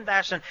doing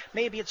that, and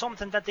maybe it's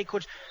something that they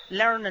could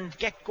learn and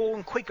get going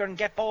down quicker and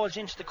get balls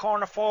into the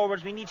corner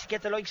forwards. We need to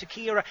get the likes of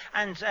Ciara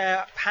and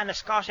Hannah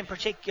Scott in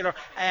particular,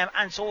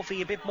 and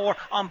Sophie a bit more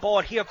on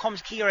ball. Here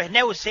comes Ciara,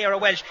 now Sarah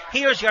Welsh.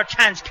 Here's your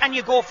chance. Can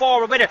you go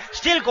forward with it?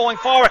 Still going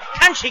forward.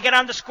 Can she get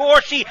on the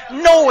score sheet?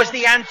 No is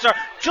the answer.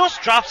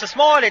 Just drops a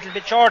small little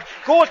bit short.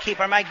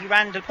 Goalkeeper Maggie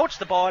Randall puts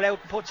the ball out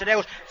and puts it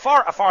out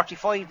for a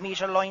 45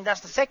 metre line.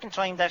 That's the second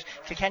time that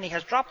Kilkenny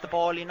has dropped the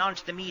ball in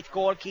onto the Meath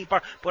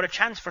goalkeeper, but a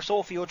chance for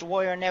Sophie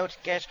O'Dwyer now to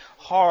get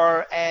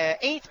her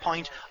 8th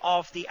point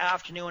of the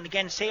afternoon.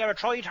 Again, Sarah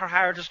tried her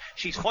hardest.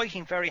 She's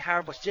fighting very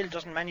hard, but still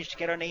doesn't manage to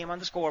get her name on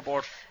the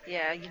scoreboard.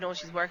 Yeah,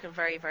 she's working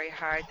very, very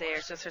hard there.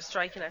 It's just her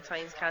striking at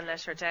times can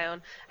let her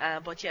down,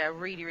 but yeah,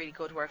 really, really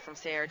good work from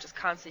Sarah, just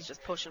constantly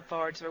just pushing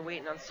forward. So we're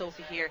waiting on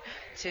Sophie here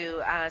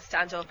to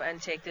stand up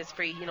and take this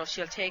free.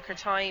 She'll take her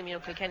time.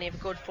 Kilkenny have a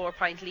good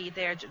 4-point lead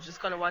there.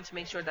 Just going to want to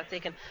make sure that they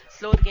can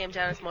slow the game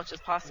down as much as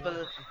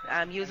possible,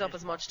 use up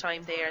as much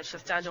time there, and she'll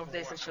stand over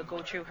this and she'll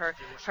go through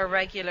her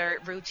regular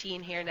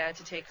routine here now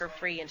to take her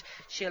free, and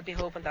she'll be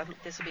hoping that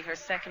this will be her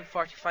second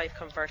 45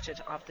 converted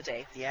of the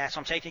day. Yeah,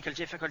 some technical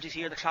difficulties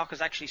here. The clock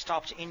has actually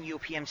stopped in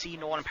UPMC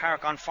Nolan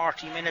Park on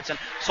 40 minutes, and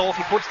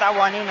Sophie puts that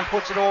one in and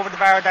puts it over the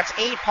bar. That's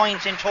 8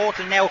 points in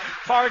total now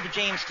for the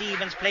James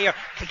Stephens player.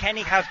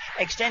 Kilkenny have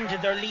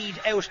extended their lead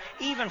out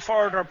even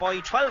further by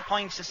 12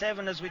 points to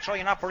 7 as we try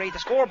and operate the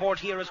scoreboard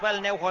here as well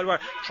now, while we're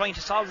trying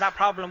to solve that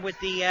problem with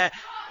the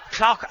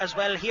clock as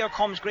well. Here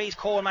comes Grace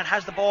Coleman,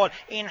 has the ball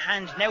in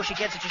hand. Now she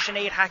gets it to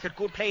Sinead Hackett.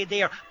 Good play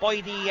there by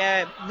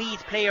the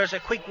Meath players. A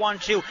quick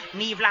 1-2.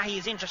 Niamh Lahey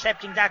is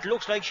intercepting that.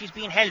 Looks like she's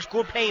being held.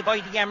 Good play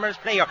by the Emeralds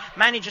player.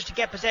 Manages to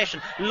get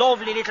possession.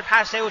 Lovely little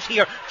pass out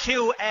here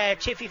to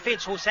Tiffy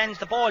Fitz, who sends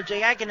the ball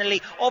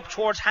diagonally up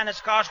towards Hannah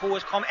Scott, who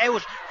has come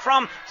out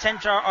from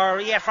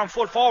from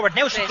full forward.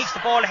 Now she kicks the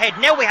ball ahead.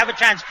 Now we have a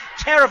chance.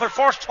 Terrible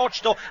first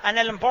touch though, and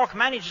Ellen Burke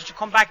manages to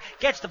come back,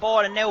 gets the ball,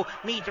 and now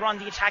Meath are on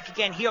the attack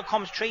again. Here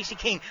comes Tracy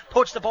King,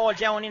 puts the ball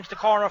down into the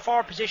corner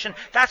forward position.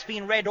 That's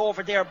been read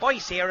over there by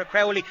Sarah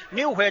Crowley.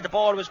 Knew where the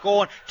ball was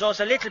going, does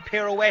a little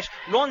pirouette,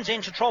 runs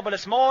into trouble a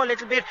small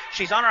little bit.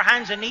 She's on her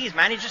hands and knees,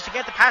 manages to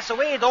get the pass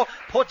away though,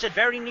 puts it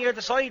very near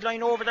the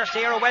sideline over there.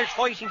 Sarah Welsh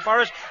fighting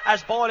for it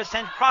as ball is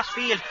sent cross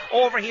field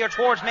over here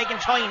towards Megan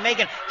Tyne.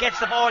 Megan gets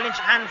the ball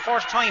into hand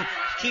first time.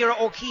 Ciara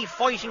O'Keefe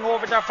fighting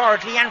over there for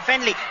it. Leanne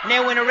Fenley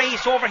now in a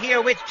race over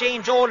here with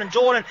Jane Dolan.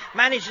 Dolan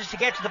manages to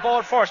get to the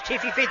ball first.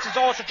 Tiffy Fitz is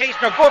also chasing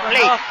her. Good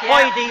play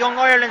by the Young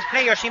Ireland's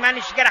player. She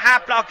managed to get a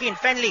half block in.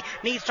 Fenley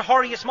needs to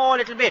hurry a small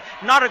little bit.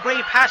 Not a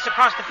great pass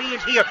across the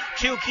field here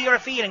to Ciara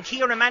Phelan.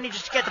 Ciara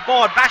manages to get the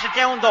ball, bash it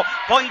down though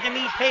by the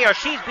Meath player.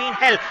 She's being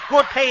held.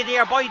 Good play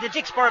there by the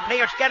Dicksboro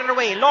player to get it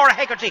away. Laura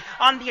Hegarty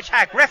on the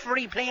attack.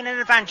 Referee playing an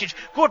advantage.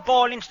 Good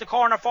ball into the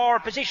corner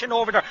forward position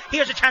over there.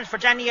 Here's a chance for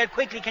Danielle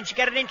Quigley. Can she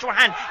get it into her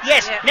hand?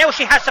 Yes, now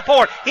she has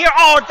support. Here,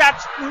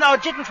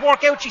 didn't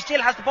work out. She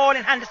still has the ball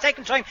in hand the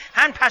second time.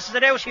 Hand passes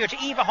it out here to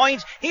Eva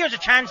Hines. Here's a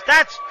chance.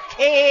 That's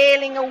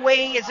tailing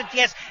away, is it?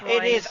 Yes,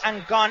 it is,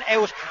 and gone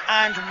out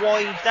and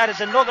wide. That is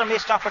another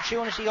missed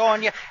opportunity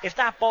on you. If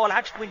that ball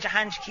had to go into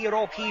hand to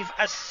Ciara O'Keefe,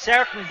 a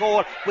certain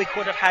goal we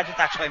could have had at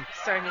that time.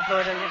 Certainly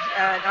could, and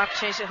an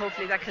opportunity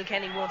hopefully that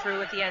Kilkenny won't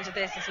through at the end of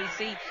this, as we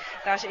see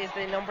that is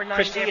the number 9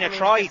 Christina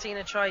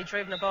Troy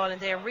driven a ball in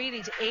there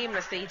really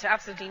aimlessly to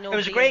absolutely nobody. It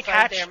was a great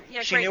catch.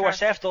 Yeah, she knew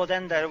herself though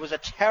then that it was a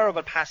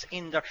terrible pass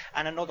in there,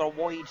 and another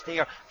wide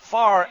there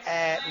for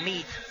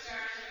Meath.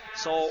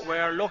 So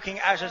we're looking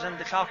at it and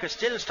the clock is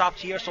still stopped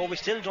here, so we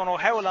still don't know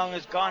how long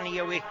has gone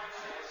here.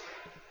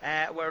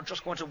 We're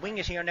just going to wing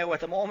it here now at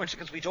the moment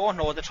because we don't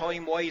know the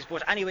time wise,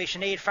 but anyway,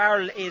 Sinead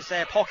Farrell is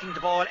pucking the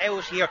ball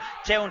out here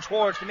down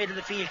towards the middle of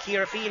the field.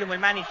 Ciara Phelan will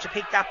manage to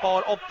pick that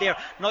ball up there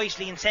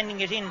nicely and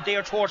sending it in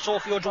there towards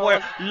Sophie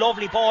O'Dwyer.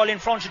 Lovely ball in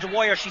front of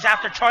Dwyer. She's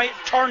after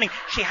turning.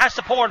 She has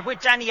support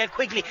with Danielle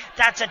Quigley.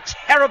 That's a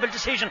terrible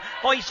decision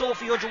by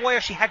Sophie O'Dwyer.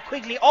 She had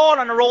Quigley all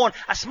on her own.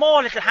 A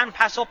small little hand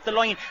pass up the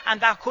line and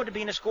that could have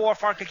been a score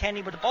for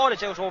Kilkenny, but the ball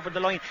is out over the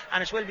line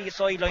and it will be a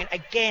sideline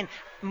again.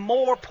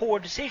 More poor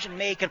decision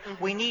making.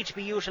 We need to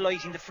be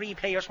utilising the free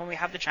players when we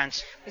have the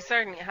chance. We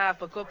certainly have,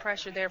 but good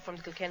pressure there from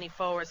the Kilkenny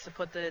forwards to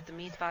put the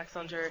Meath backs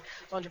under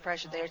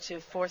pressure there to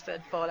force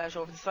that ball out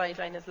over the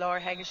sideline, as Laura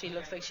Hegarty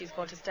looks like she's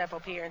going to step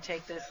up here and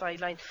take the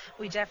sideline.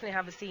 We definitely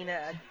have seen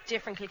a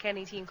different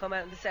Kilkenny team come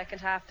out in the second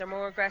half. They're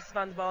more aggressive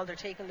on the ball, they're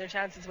taking their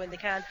chances when they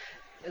can.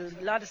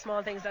 A lot of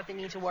small things that they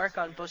need to work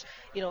on, but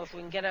if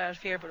we can get out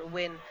of here but a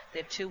win,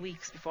 they have 2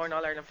 weeks before an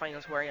All-Ireland final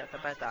to worry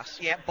about that.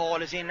 Yeah,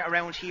 ball is in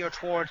around here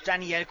towards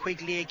Danielle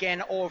Quigley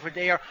again over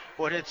there,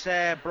 but it's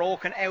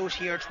broken out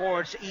here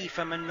towards Aoife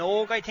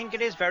Minogue, I think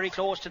it is, very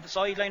close to the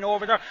sideline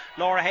over there.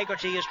 Laura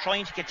Hegarty is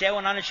trying to get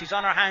down on it. She's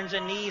on her hands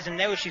and knees and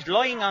now she's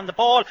lying on the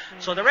ball,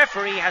 so the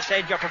referee has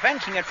said you're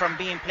preventing it from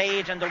being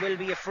played and there will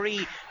be a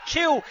free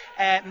to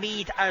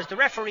Meath as the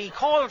referee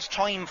calls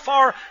time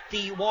for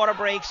the water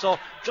break. So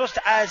just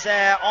as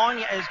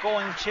Anya is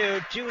going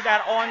to do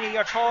that, Anya,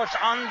 your thoughts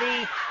on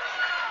the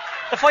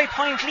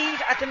 5-point lead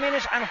at the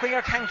minute and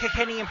where can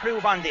Kilkenny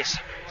improve on this?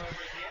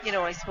 you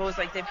know, I suppose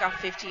like they've got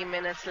 15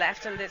 minutes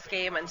left in this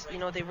game, and you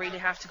know they really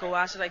have to go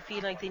at it. I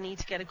feel like they need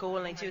to get a goal,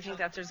 and I do think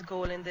that there's a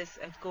goal in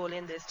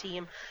this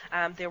team.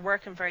 They're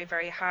working very,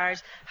 very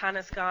hard.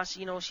 Hannah Scott,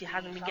 you know, she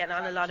hasn't been getting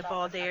on a lot of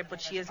ball there,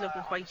 but she is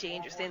looking quite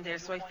dangerous in there.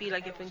 So I feel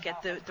like if we can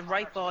get the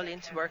right ball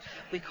into her,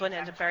 we could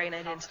end up burying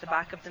it into the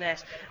back of the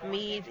net.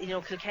 Meath, you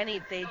know,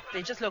 Kilkenny,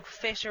 they just look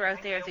fitter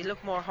out there. They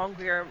look more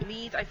hungrier.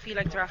 Meath, I feel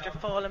like they're after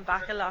falling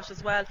back a lot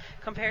as well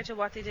compared to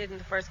what they did in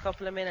the first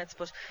couple of minutes.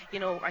 But you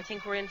know, I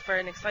think we're in for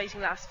an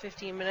exciting last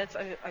 15 minutes.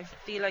 I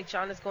feel like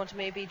John is going to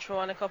maybe throw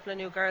on a couple of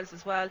new girls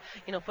as well,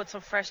 you know, put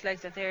some fresh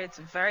legs out there. It's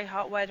very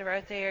hot weather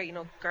out there, you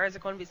know, girls are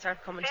going to start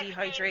becoming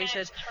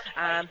dehydrated,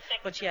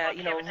 but yeah,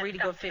 you know, really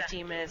good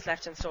 15 minutes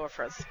left in store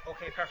for us.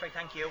 Okay, perfect,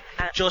 thank you.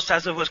 Just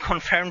as it was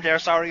confirmed there,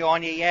 sorry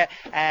Anya,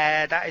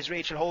 that is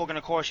Rachel Hogan,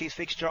 of course. She's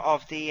fixture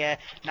of the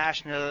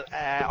national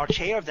or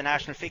chair of the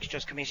National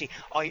Fixtures Committee,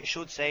 I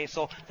should say.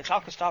 So the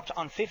clock has stopped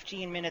on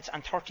 15 minutes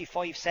and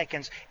 35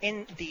 seconds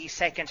in the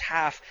second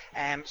half,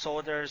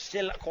 so there's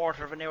still a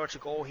quarter of an hour to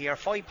go here.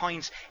 5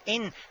 points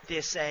in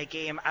this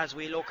game as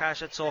we look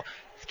at it. So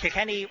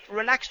Kilkenny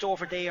relaxed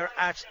over there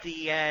at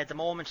the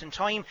moment in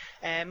time.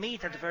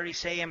 Meath at the very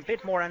same.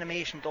 Bit more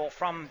animation though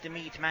from the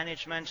Meath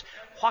management.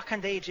 What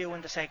can they do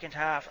in the second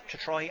half to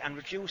try and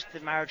reduce the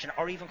margin,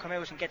 or even come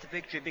out and get the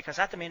victory? Because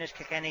at the minute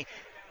Kilkenny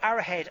are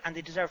ahead and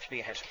they deserve to be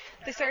ahead.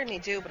 They certainly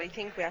do, but I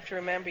think we have to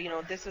remember, you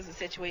know, this was a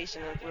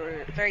situation,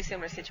 we're a very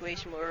similar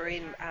situation we were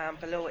in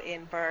below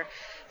in Birr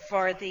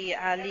for the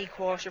league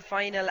quarter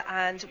final,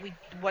 and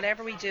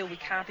whatever we do, we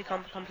can't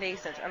become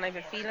complacent, and I have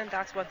a feeling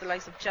that's what the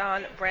likes of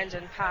John,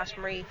 Brendan, Pat,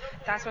 Marie,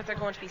 that's what they're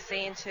going to be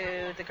saying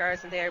to the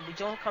girls in there. We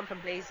don't become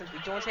complacent, we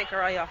don't take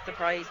our eye off the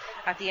prize.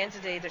 At the end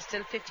of the day, there's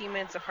still 15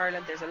 minutes of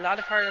hurling. There's a lot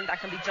of hurling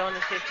that can be done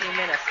in 15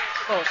 minutes,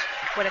 but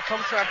when it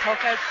comes to our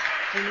puck-outs,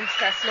 we need to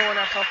start slowing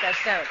our puck-outs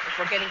down. If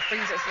we're getting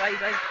frees or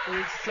slide lines, we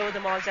need to slow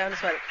them all down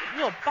as well. You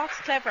know, box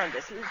clever on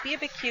this. Be a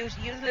bit cute,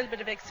 use a little bit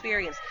of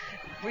experience.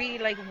 Really,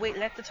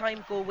 let the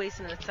time go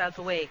wasting itself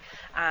away,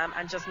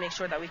 and just make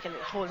sure that we can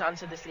hold on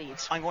to this lead.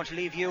 I'm going to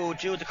leave you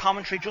do the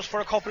commentary just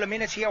for a couple of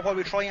minutes here while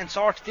we try and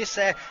sort this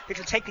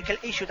little technical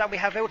issue that we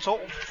have out. So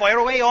fire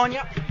away on you.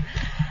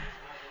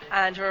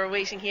 And we're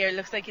waiting here.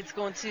 Looks like it's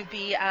going to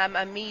be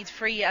a Meath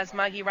free as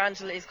Maggie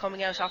Randall is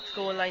coming out off the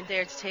goal line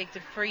there to take the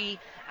free,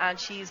 and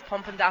she's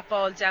pumping that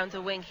ball down the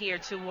wing here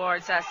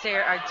towards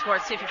Sarah,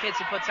 towards Tiffy Fitz,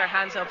 who puts her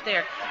hands up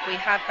there. We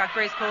have got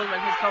Grace Coleman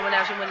who's coming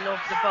out and winning over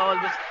the ball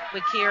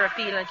with Ciara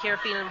Phelan. Ciara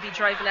Phelan will be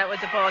driving out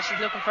with the ball. She's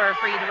looking for a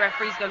free. The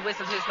referee's going to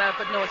whistle to his mouth,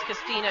 but no, it's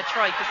Christina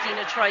Troy.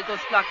 Christina Troy goes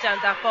to block down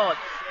that ball.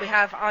 We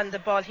have on the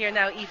ball here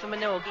now Aoife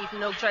Minogue. Aoife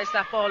Minogue drives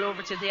that ball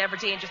over to the ever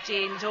dangerous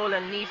Jane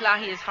Dolan. Niamh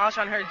Lahey is hot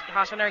on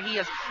her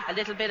heels. A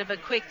little bit of a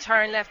quick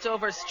turn left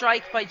over,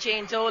 strike by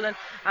Jane Dolan,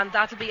 and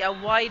that'll be a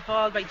wide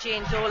ball by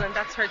Jane Dolan.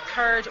 That's her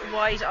third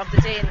wide of the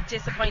day, and a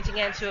disappointing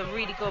end to a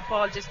really good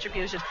ball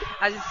distributed.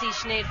 As you see,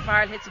 Sinead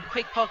Farrell hits a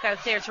quick puck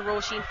out there to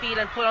Roisin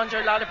Phelan, put under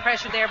a lot of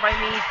pressure there by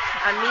Meath,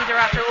 and Meath are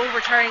after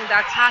overturning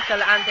that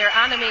tackle, and they're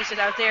animated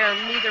out there,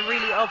 and Meath are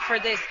really up for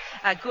this.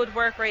 Good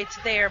work rates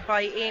there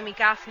by Amy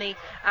Gaffney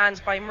and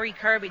by Marie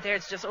Kirby there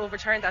to just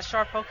overturn that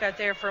short puck out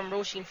there from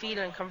Roisin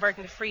Phelan and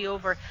converting the free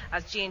over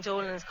as Jane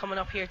Dolan is coming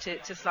up here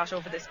to slot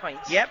over this point.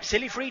 Yep,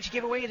 silly free to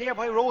give away there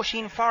by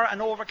Roisin for an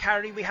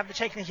overcarry. We have the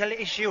technical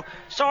issue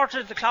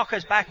sorted. The clock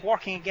is back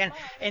working again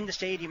in the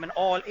stadium and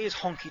all is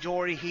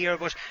hunky-dory here,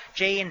 but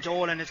Jane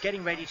Dolan is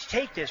getting ready to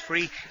take this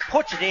free,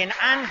 puts it in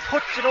and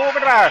puts it over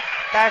the bar.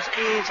 That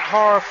is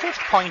her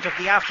 5th point of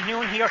the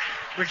afternoon here,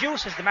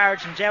 reduces the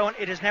margin down.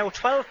 It is now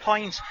 12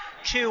 points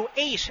to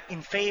 8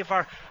 in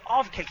favour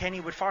of Kilkenny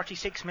with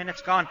 46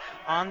 minutes gone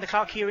on the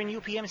clock here in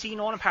UPMC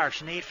Nolan Park.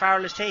 Sinead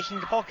Farrell is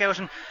taking the puck out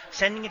and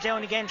sending it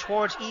down again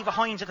towards Eva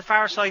Hines at the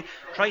far side.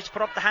 Tries to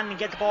put up the hand and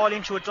get the ball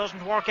into it,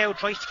 doesn't work out.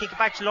 Tries to kick it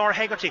back to Laura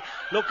Hegarty.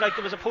 Looked like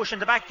there was a push in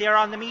the back there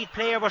on the Meath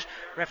player, but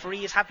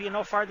referee is happy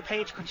enough for the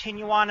play to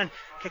continue on, and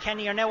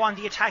Kilkenny are now on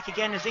the attack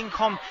again as in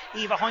come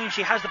Eva Hines.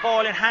 She has the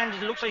ball in hand.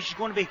 It looks like she's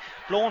going to be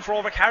blown for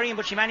overcarrying,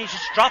 but she manages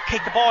to drop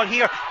kick the ball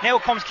here. Now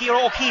comes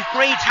Ciara O'Keefe.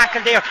 Great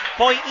tackle there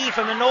by Aoife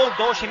Minogue,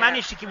 though. She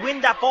managed to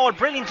win that ball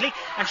brilliantly,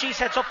 and she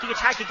sets up the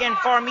attack again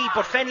for Meath,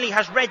 but Fennelly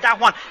has read that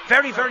one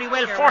very, very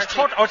well. First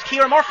touch, or it's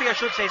Ciara Murphy I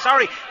should say,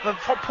 sorry, but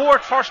poor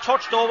first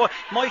touch though.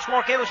 Might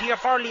work out here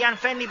for Leanne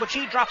Fennelly, but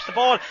she drops the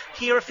ball.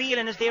 Ciara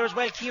Phelan is there as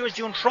well. Ciara's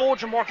doing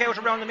Trojan work out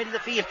around the middle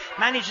of the field,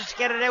 manages to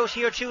get it out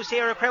here to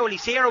Sarah Crowley.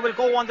 Sarah will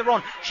go on the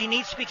run. She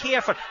needs to be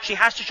careful. She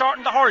has to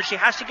shorten the hurl. She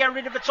has to get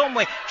rid of it some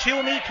way.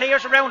 2 Meath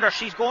players around her.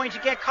 She's going to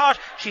get caught.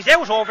 She's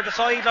out over the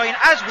sideline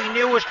as we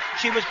knew it.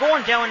 She was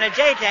going down a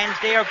dead end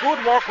there.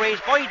 Good work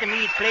raised by the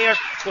Meath players,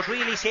 but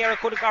really Sarah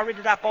could have got rid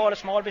of that ball a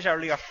small bit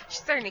earlier. She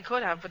certainly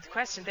could have, but the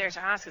question there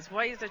to ask is,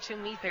 why is there 2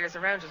 Meath players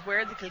around us? Where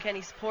is the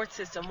Kilkenny support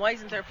system? Why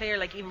isn't there a player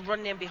like even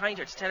running in behind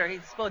her to tell her, hey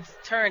Spuds,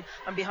 turn,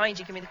 and behind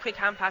you, give me the quick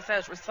hand pass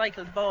out,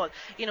 recycle the ball,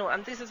 you know?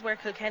 And this is where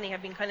Kilkenny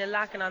have been kind of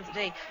lacking on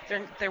today.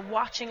 They're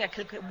watching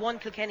one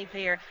Kilkenny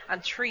player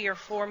and 3 or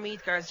 4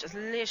 Meath girls just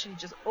literally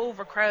just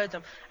overcrowd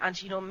them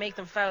and, you know, make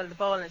them foul the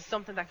ball, and it's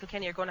something that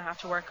Kilkenny are going to have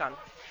to work on.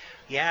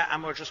 Yeah,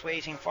 and we're just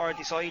waiting for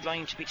the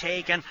sideline to be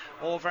taken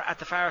over at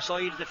the far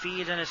side of the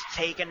field, and it's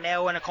taken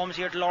now, and it comes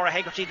here to Laura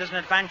Hegarty. There's an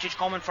advantage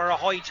coming for a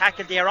high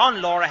tackle there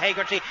on Laura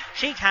Hegarty.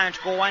 She can't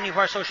go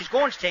anywhere, so she's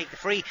going to take the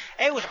free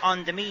out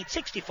on the Meath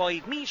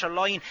 65 metre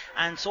line,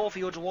 and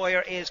Sophie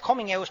O'Dwyer is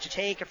coming out to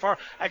take it for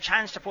a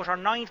chance to put her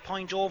 9th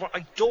point over.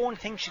 I don't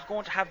think she's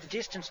going to have the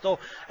distance though.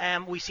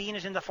 We've seen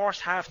it in the first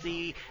half,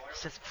 the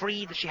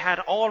free that she had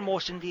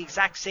almost in the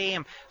exact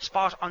same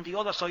spot on the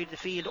other side of the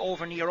field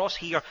over near us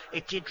here.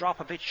 It did drop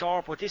a bit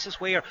short, but this is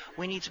where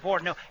we need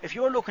support. Now, if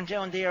you're looking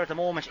down there at the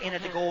moment in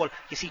at the goal,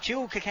 you see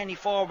two Kilkenny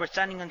forwards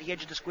standing on the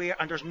edge of the square,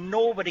 and there's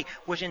nobody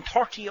within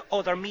 30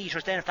 other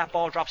metres then if that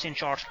ball drops in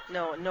short.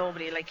 No,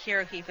 nobody. Like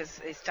Ciara O'Keefe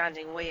is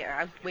standing way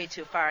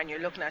too far, and you're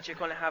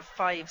going to have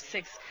 5,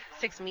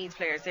 6 Meath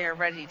players there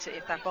ready to,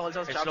 if that ball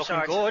does drop short. It's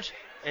looking good.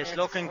 It's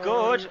looking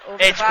good. Over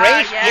It's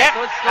great. Yeah,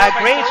 A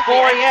great Sophie,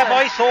 score, excellent.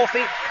 by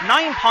Sophie.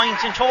 9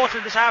 points in total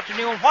this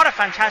afternoon. What a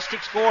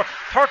fantastic score.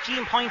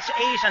 13 points to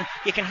 8, and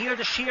you can hear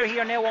the cheer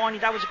here now on you.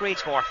 That was a great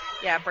score.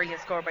 Yeah,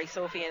 brilliant score by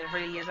Sophie, and it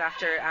really is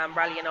after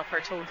rallying up her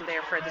total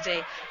there for the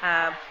day.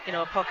 A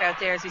puck out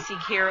there, as we see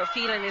Ciara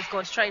Phelan is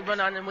going to try and run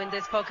on and win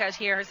this puck out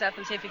here. Herself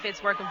and Tiffy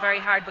Fitz working very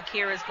hard, but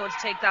Ciara is going to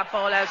take that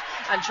ball out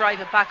and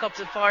drive it back up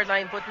to the forward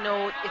line, but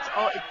no, it's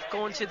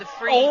going to the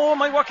free. Oh,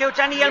 my work out.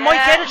 Danielle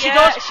might get it. She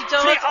does. She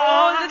does. Flick.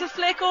 Little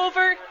flick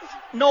over.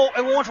 No,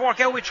 it won't work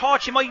out. We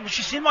thought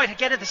she still might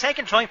get it the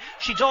second time.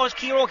 She does.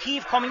 Ciara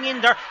O'Keefe coming in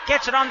there,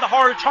 gets it on the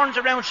hurl, turns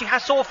around. She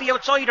has Sophie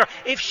outside her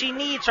if she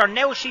needs her.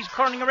 Now she's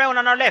curling around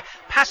on her left,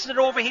 passes it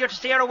over here to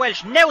Sarah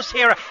Welsh. Now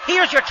Sarah,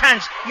 here's your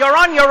chance. You're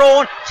on your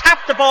own. Tap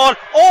the ball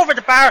over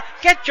the bar,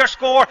 get your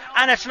score,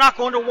 and it's not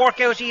going to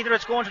work out either.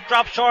 It's going to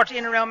drop short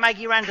in around.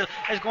 Maggie Randall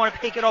is going to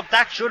pick it up.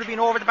 That should have been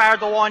over the bar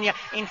though, Anya,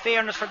 in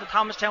fairness for the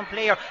Thomastown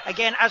player.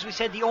 Again, as we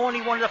said, the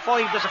only one of the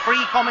 5. There's a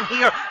free coming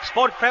here.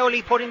 Spud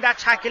Crowley putting that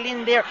tackle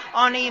in there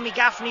on Amy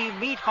Gaffney.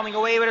 Meath coming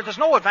away with it. There's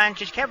no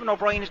advantage. Kevin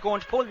O'Brien is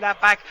going to pull that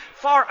back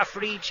for a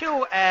free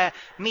to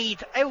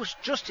Meath out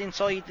just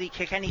inside the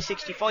Kilkenny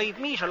 65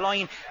 metre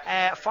line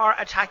for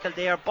a tackle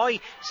there by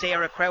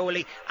Sarah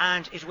Crowley,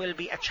 and it will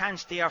be a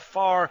chance there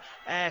for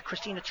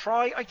Christina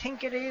Troy, I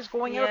think it is,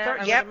 going out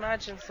there. I would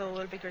imagine so.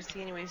 Will be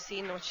Christina. We've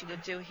seen what she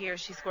could do here.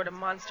 She scored a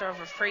monster of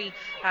a free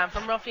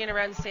from roughly and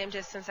around the same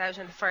distance out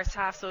in the first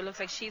half, so it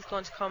looks like she's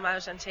going to come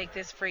out and take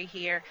this free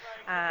here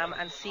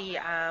and see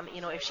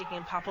if she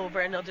can pop over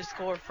another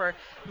score for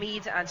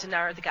Meath and to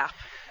narrow the gap.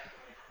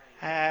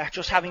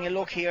 Just having a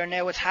look here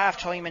now, it's half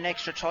time and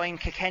extra time.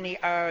 Kilkenny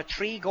are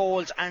 3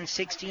 goals and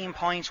 16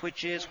 points,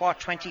 which is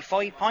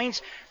 25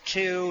 points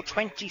to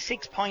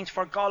 26 points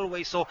for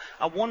Galway, so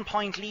a 1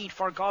 point lead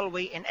for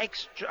Galway in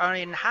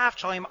half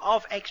time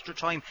of extra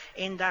time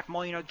in that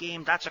minor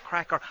game. That's a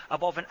cracker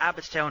above an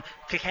Abbottstown.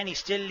 Kilkenny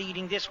still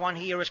leading this one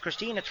here as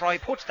Christina Troy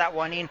puts that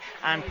one in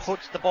and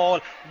puts the ball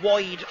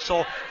wide,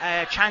 so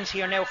chance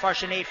here now for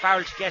Sinead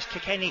Farrell to get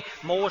Kilkenny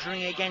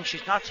motoring again.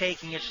 She's not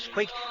taking it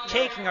quick,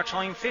 taking her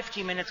time.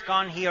 50 minutes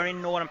gone here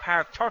in Nolan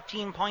Park.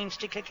 13 points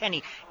to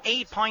Kilkenny,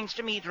 8 points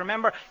to Meath.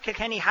 Remember,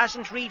 Kilkenny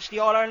hasn't reached the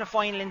All-Ireland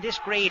final in this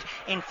grade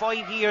in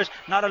 5 years.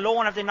 Not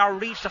alone have they not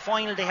reached the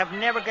final, they have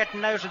never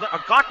gotten out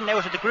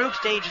of the group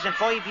stages in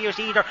 5 years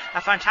either. A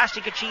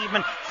fantastic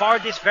achievement for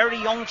this very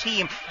young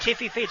team.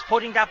 Tiffy Fitz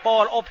putting that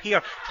ball up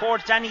here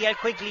towards Danielle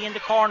Quigley in the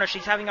corner.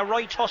 She's having a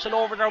right tussle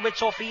over there with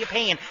Sophia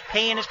Payne.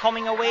 Payne is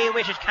coming away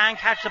with it, can't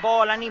catch the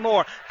ball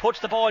anymore, puts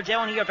the ball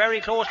down here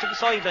very close to the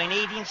sideline.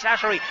 Aideen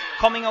Slattery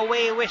coming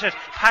away with it,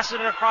 passes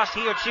it across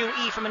here to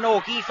Aoife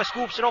Minogue. Aoife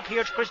scoops it up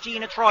here to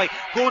Christina Troy.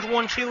 Good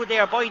 1-2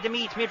 there by the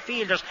Meath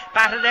midfielders,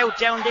 batted out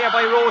down there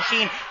by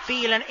Roisin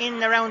Phelan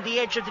in around the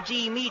edge of the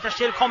D. Meath are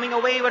still coming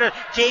away with it.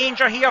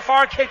 Danger here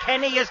for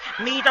Kilkenny as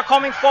Meath are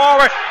coming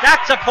forward.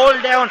 That's a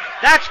pull down.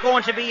 That's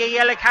going to be a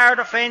yellow card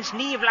offence.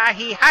 Niamh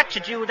Leahy had to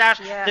do that.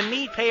 The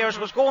Meath players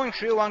was going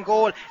through on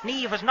goal.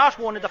 Niamh was not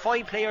one of the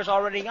 5 players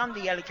already on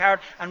the yellow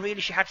card, and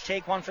really she had to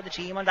take one for the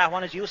team on that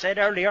one, as you said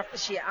earlier.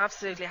 She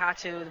absolutely had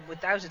to,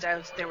 without a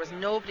doubt. There was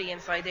nobody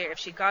inside there. If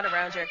she got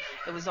around her,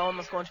 it was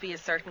almost going to be a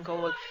certain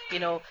goal.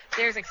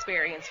 There's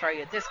experience for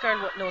you. This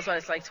girl knows what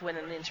it's like to win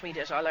an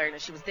intermediate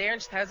All-Ireland. She was there in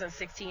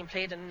 2016,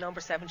 played in a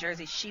number 7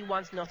 jersey. She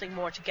wants nothing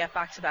more to get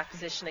back to that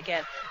position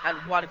again, and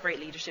what a great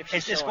leadership she's shown.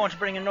 Is this going to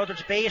bring another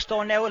debate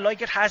though now,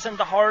 like it has in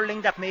the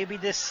hurling, that maybe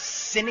this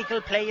cynical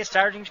play is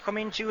starting to come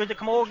into the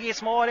Camogie a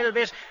small little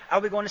bit?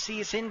 Are we going to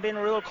see a sin bin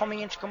rule coming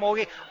into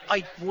Camogie?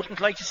 I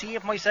wouldn't like to see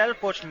it myself,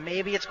 but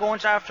maybe it's going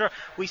to after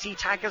we see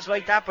tackles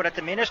like that. But at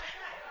the minute,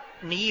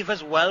 Niamh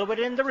is well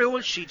within the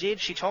rules. She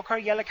took her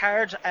yellow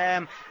card,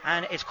 and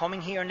it's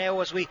coming here now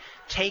as we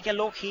take a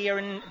look here,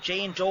 and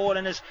Jane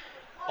Dolan is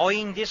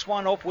eyeing this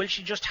one up. Will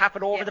she just tap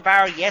it over the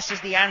bar? Yes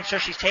is the answer.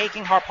 She's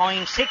taking her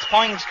point. 6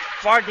 points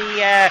for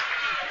the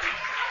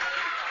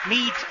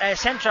Meath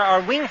centre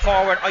or wing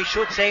forward, I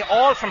should say,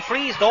 all from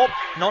frees though,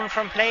 none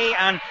from play,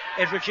 and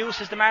It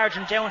reduces the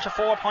margin down to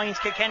 4 points.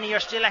 Kilkenny are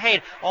still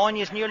ahead.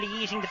 Anya's nearly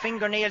eating the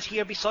fingernails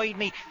here beside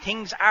me.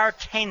 Things are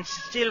tense.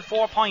 Still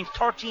 4 points.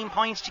 13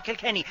 points to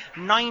Kilkenny.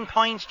 9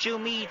 points to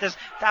Meath as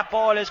that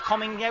ball is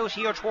coming out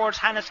here towards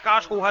Hannah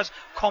Scott, who has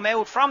come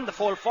out from the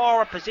full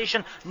forward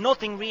position.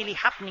 Nothing really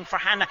happening for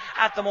Hannah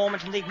at the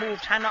moment, and they've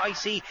moved Hannah, I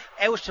see,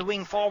 out to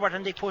wing forward,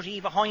 and they put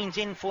Eva Hines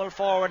in full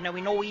forward. Now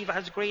we know Eva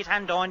has a great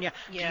hand on you.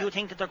 Do you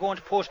think that they're going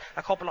to put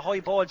a couple of high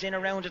balls in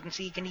around it and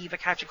see can Eva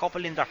catch a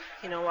couple in there?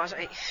 You know what,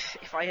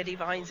 if I had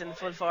Eva Hines in the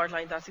full forward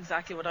line, that's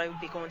exactly what I would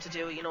be going to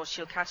do. You know,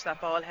 she'll catch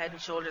that ball head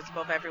and shoulders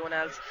above everyone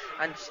else,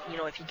 and you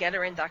know, if you get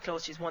her in that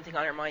close, she's one thing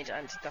on her mind,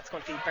 and that's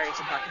going to be very to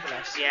the back of the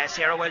net. Yeah,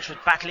 Sarah Welsh was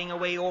battling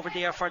away over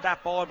there for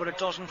that ball, but it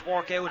doesn't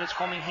work out. It's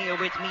coming here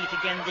with Meath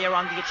again. They're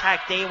on the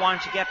attack. They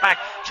want to get back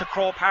to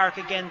Croke Park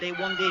again. They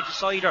won the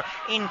decider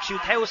in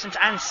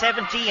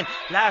 2017.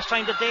 Last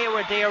time that they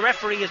were there,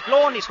 referee has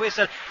blown his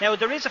whistle. Now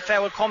there is a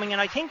foul coming,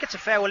 and I think it's a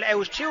foul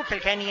out to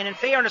Kilkenny, and in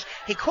fairness,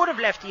 he could have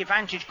left the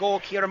advantage go.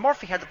 Ciara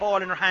Murphy had the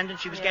ball in her hand and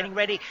she was getting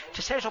ready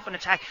to set up an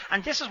attack,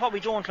 and this is what we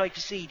don't like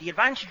to see. The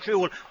advantage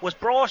rule was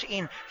brought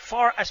in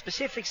for a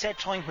specific set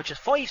time, which is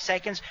 5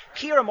 seconds.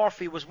 Ciara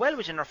Murphy was well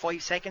within her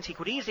 5 seconds. He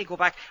could easily go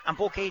back and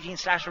book 18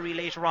 Slattery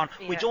later on.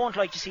 We don't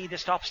like to see the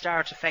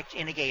stop-start effect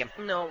in a game.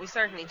 No, we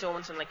certainly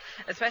don't, and like,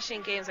 especially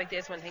in games like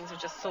this when things are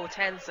just so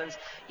tense, and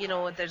you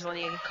know, there's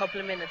only a couple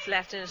of minutes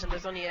left in it, and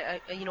there's only a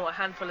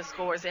handful of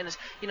scores in it.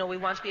 You know, we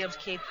want to be able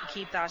to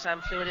keep that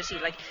fluidity.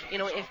 Like, you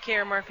know, if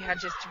Ciara Murphy had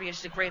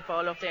distributed a great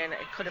ball up there and it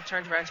could have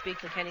turned around to beat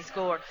Kilkenny's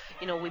score,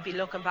 you know, we'd be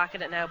looking back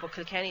at it now. But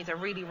Kilkenny, they're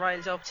really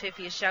riled up.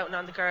 Tiffy is shouting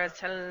on the girls,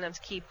 telling them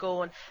to keep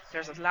going.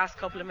 There's the last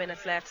couple of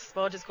minutes left.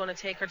 Spud is going to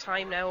take her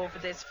time now over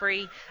this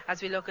free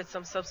as we look at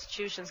some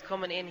substitutions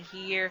coming in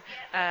here.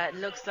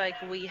 Looks like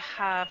we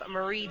have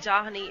Marie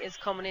Doheney is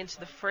coming into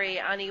the fray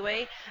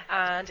anyway,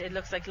 and it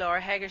looks like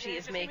Laura Hegarty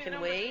is making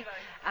way.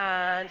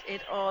 And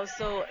it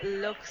also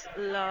looks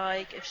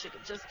like, if she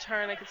could just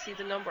turn, I could see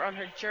the number on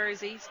her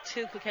jersey.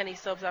 2 Kilkenny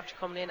subs after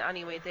coming in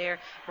anyway there.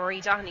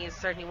 Marie Doheney is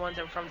certainly one of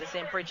them from the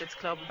St. Bridget's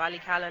Club in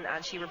Ballycallan,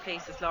 and she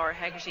replaces Laura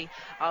Hegarty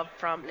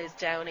from Liz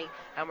Downey.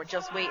 And we're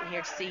just waiting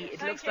here to see.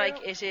 It looks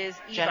like it is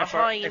Eva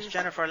Hines. It's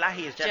Jennifer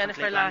Lahey is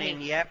definitely gone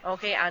in,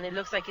 Okay, and it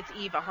looks like it's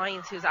Eva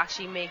Hines who's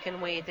actually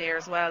making way there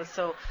as well.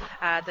 So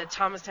the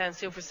Thomastown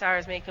superstar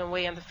is making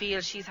way on the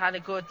field. She's had a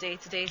good day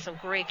today, some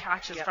great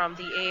catches from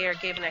the air,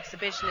 gave an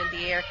exhibition in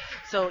the air.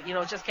 So, you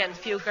know, just getting a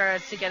few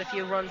girls to get a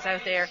few runs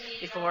out there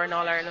before an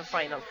All-Ireland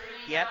final.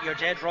 Yep, you're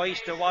dead right.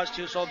 There was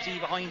 2 subs.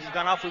 Eva Hines has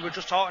gone off. We were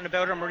just talking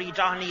about her. Marie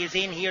Doheney is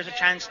in. Here's a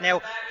chance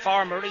now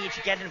for Marie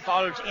to get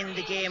involved in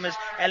the game as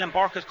Ellen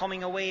Burke is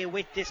coming away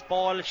with this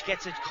ball. She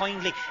gets it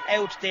kindly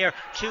out there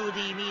to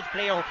the Meath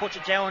player who puts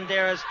it down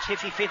there as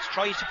Tiffy Fitz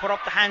tries to put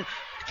up the hand.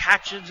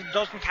 Catches,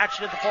 doesn't catch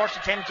it at the first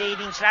attempt.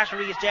 Aideen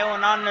Slattery is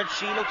down on it.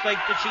 She looks like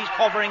that she's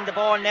covering the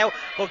ball now,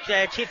 but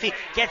Tiffy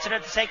gets it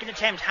at the second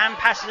attempt. Hand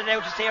passes it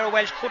out to Sarah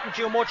Welsh. Couldn't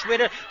do much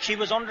with it. She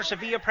was under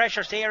severe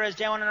pressure. Sarah is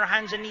down on her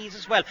hands and knees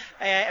as well.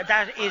 It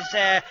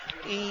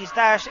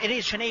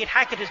is Sinead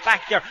Hackett is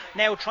back there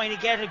now trying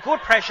to get a good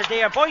pressure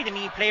there by the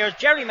Meath players.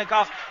 Jerry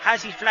McGough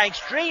has his flag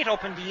straight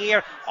up in the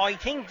air. I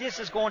think this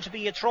is going to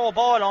be a throw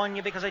ball on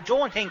you, because I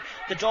don't think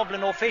the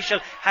Dublin official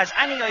has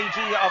any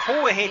idea of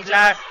who it hit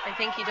last. I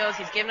think he does.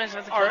 He's given it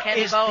as a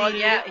Kilkenny ball.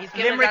 He's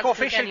given Limerick it as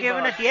official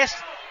giving it, yes.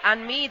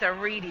 And Meath are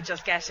really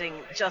just getting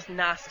just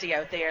nasty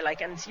out there.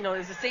 Like, and you know, it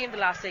was the same the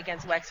last day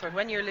against Wexford.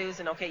 When you're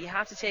losing, okay, you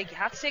have to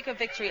take a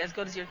victory as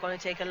good as you're going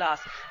to take a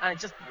loss. And I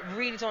just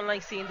really don't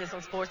like seeing this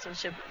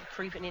unsportsmanship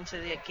creeping into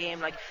the game.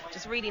 Like,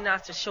 just really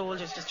nasty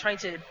shoulders, just trying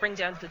to bring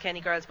down the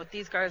Kilkenny girls. But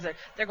these girls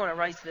they're going to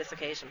rise to this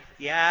occasion.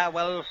 Yeah,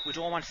 well, we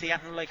don't want to see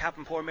anything like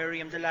happen poor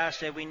Miriam the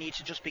last day. We need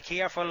to just be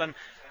careful and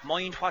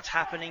mind what's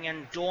happening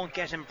and don't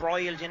get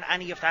embroiled in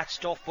any of that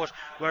stuff. But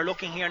we're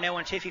looking here now,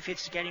 and Tiffy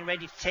Fitz is getting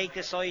ready to take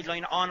the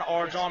sideline on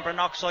our Dawn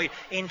Brannock side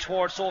in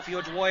towards Sophie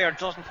O'Dwyer.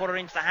 Doesn't put her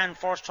into the hand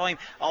first time.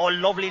 Oh,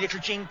 lovely little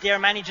jink there,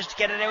 manages to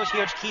get it out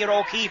here to Ciara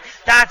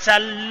O'Keefe. That's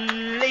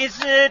is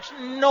it?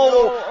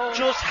 No,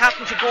 just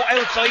happened to go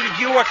outside.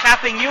 You were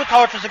clapping, you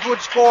thought it was a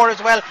good score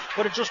as well,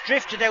 but it just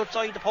drifted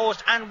outside the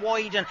post and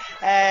wide.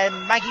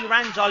 And Maggie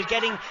Randall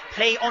getting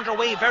play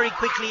underway very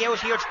quickly out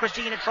here to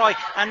Christina Troy.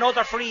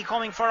 Another free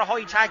coming for a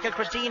high tackle.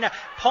 Christina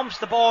pumps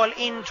the ball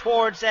in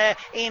towards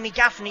Amy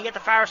Gaffney at the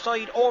far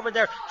side over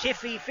there.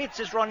 Tiffy Fitz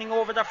is running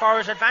over there for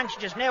his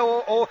advantages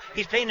now.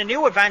 He's playing a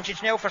new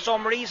advantage now for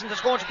some reason.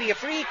 There's going to be a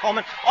free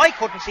coming. I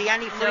couldn't see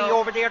any free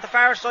over there at the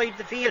far side of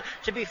the field.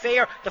 To be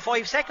fair, the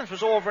 5 seconds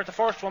was over at the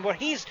first one, but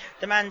he's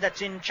the man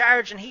that's in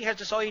charge, and he has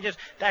decided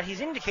that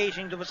he's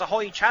indicating there was a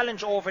high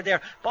challenge over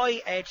there by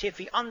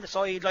Tiffy on the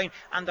sideline,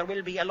 and there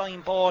will be a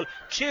line ball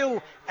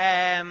to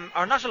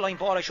or not a line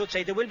ball, I should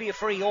say. There will be a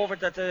free over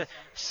the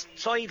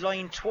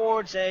sideline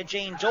towards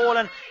Jane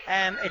Dolan.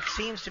 It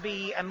seems to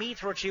be a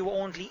metre or two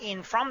only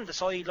in from the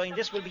sideline.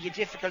 This will be a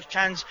difficult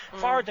chance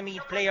for the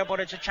Meath player, but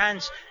it's a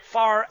chance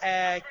for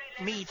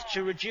Meath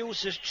to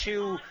reduce it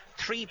to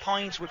 3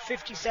 points with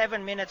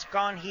 57 minutes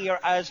gone here,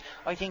 as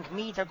I think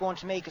Meath are going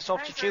to make a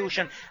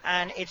substitution,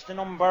 and it's the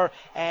number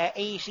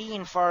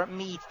 18 for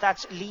Meath.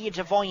 That's Leah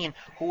Devine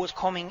who is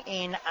coming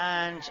in,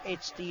 and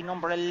it's the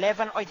number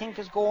 11 I think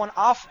is going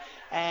off.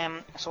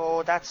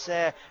 So that's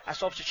a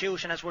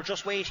substitution, as we're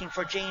just waiting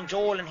for Jane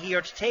Dolan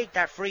here to take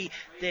that free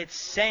that's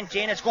sent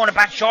in. It's going to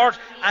back short,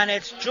 and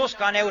it's just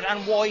gone out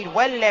and wide.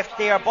 Well left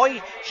there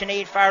by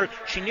Sinead Farrell.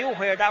 She knew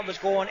where that was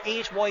going.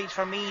 8 wide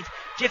for Meath.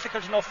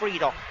 Difficult enough free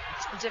though.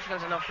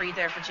 Difficult enough free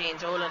there for Jane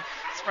Dolan.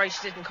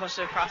 Surprised she didn't cut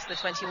it across the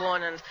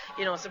 21,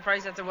 and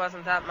surprised that there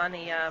wasn't that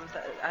many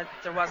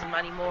there wasn't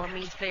many more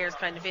Meath players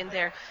kind of in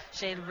there.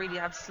 Sinead really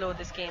have to slow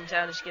this game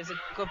down, and she gives a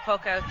good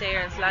puck out there,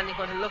 and it's landing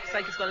going to looks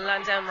like it's going to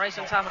land down right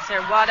on top of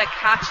Sarah. What a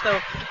catch though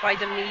by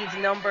the Meath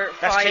number 5.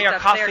 That's Claire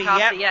Coffey.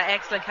 Yeah,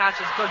 excellent catch.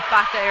 It's good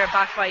back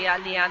by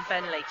Leanne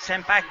Fennelly.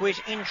 Sent back with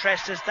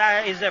interest, as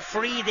there is a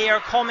free there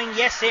coming.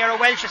 Yes, Sarah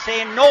Welsh is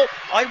saying no,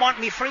 I want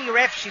me free,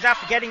 ref. She's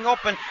after getting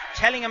up and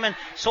telling him, and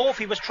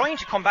Sophie was trying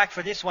to come back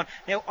for this one.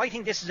 Now I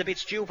think this is a bit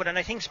stupid, and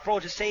I think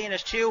Sprott is saying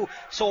it to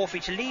Sophie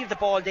to leave the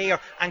ball there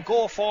and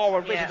go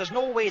forward with it. There's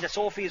no way that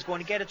Sophie is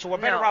going to get it, so we're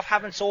better off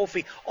having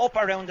Sophie up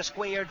around the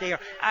square there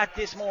at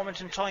this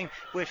moment in time.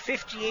 With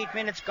 58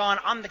 minutes gone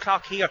on the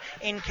clock here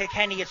in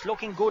Kilkenny, it's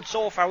looking good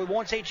so far. We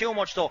won't say too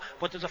much though,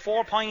 but there's a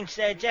 4 point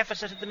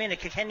deficit at the minute.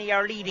 Kilkenny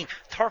are leading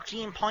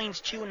 13 points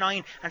to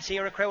 9, and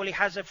Sarah Crowley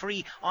has a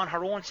free on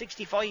her own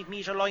 65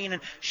 metre line,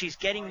 and she's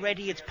getting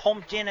ready. It's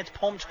pumped in, it's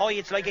pumped high.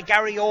 It's like a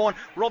Gary Owen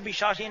rugby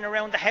shot in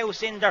around the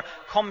house. In there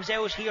comes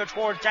out here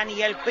towards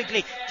Danielle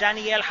quickly.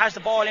 Danielle has the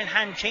ball in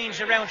hand,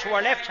 changed around to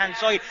her left hand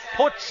side,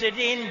 puts it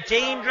in,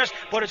 dangerous,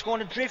 but it's going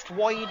to drift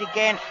wide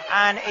again,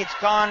 and it's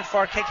gone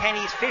for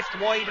Kilkenny's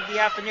 5th wide of the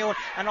afternoon.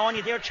 And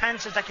only their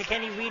chances that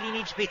Kilkenny really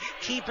need to be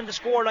keeping the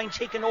scoreline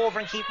ticking over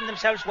and keeping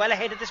themselves well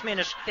ahead at this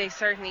minute. They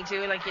certainly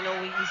do. We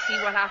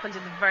see what happened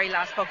in the very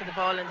last puck of the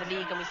ball in the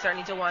league, and we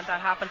certainly don't want that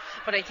to happen.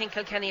 But I think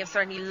Kilkenny have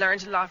certainly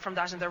learned a lot from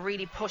that, and they're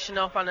really pushing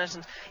up on it,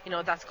 and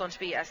that's going to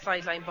be a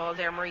sideline ball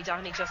there. Marie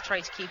Dohney just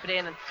trying to keep it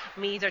in, and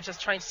Meath are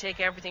just trying to take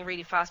everything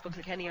really fast, but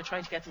Kilkenny are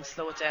trying to get them to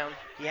slow it down.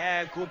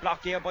 Yeah, good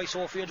block there by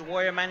Sophia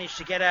Dwyer. Managed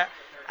to get a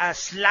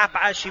slap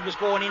as she was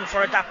going in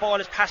for it. That ball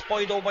is passed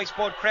by though by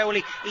Spud Crowley.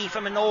 Aoife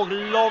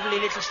Minogue,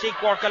 lovely little stick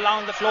work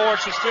along the floor.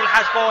 She still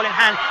has ball in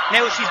hand.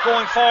 Now she's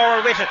going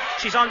forward with it.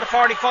 She's on the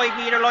 45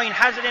 metre line,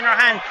 has it in her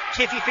hand.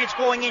 Tiffy Fitz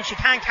going in. She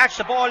can't catch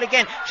the ball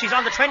again. She's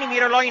on the 20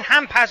 metre line,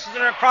 hand passes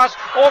it across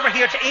over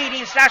here to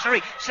Aideen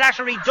Slattery.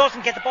 Slattery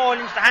doesn't get the ball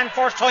into the hand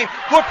first time.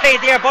 Good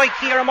play there by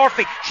Ciara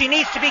Murphy. She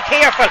needs to be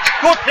careful.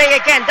 Good play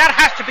again. That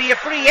has to be a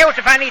free out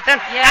if anything.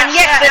 And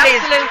yes, it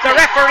is. The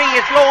referee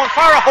is blowing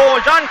for a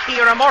hold on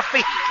Ciara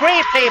Murphy.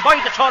 Great play by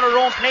the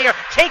Tullaroan player.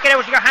 Take it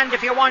out of your hand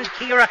if you want,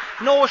 Ciara.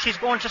 No, she's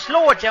going to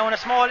slow it down a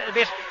small little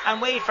bit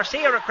and wait for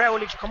Sarah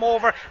Crowley to come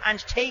over and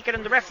take it,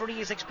 and the referee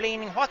is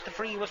explaining what the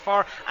free was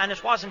for, and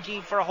it was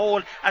indeed for a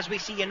hold, as we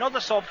see another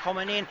sub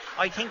coming in.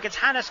 I think it's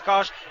Hannah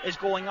Scott is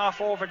going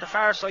off over the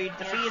far side,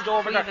 the field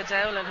over there. Quiva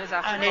Dowling who's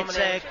after and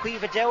it's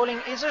Quiva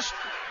Dowling, is it?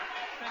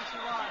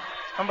 21.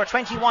 Number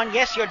 21,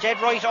 yes, you're dead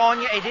right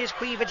on you. It is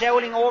Quiva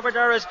Dowling over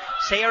there, as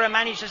Sarah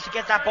manages to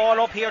get that ball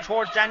up here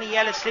towards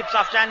Danielle. It slips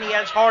off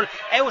Danielle's hurl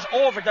out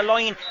over the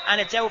line, and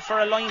it's out for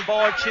a line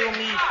ball to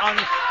Meath on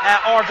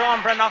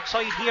Ardon Brannock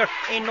side here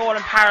in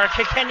Nolan Park.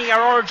 Kilkenny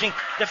are urging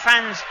the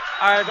fans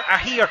are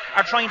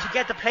trying to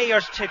get the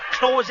players to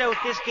close out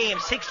this game.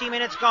 60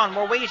 minutes gone.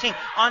 We're waiting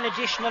on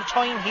additional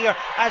time here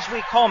as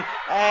we come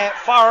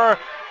for...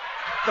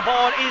 The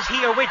ball is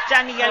here with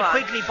Danielle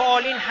Quigley. Ball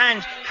in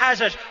hand, has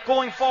it,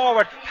 going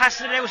forward,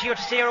 passes it out here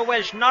to Sarah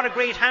Welsh. Not a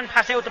great hand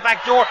pass out the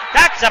back door.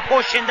 That's a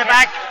push in the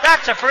back.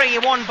 That's a free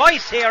one by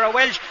Sarah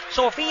Welsh.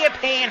 Sophia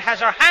Payne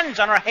has her hands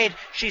on her head.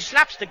 She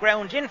slaps the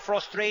ground in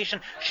frustration.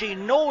 She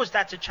knows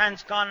that's a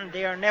chance gone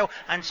there now,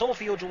 and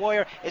Sophie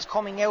O'Dwyer is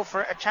coming out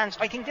for a chance.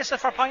 I think this is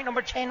for point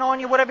number 10 on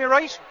you, would I be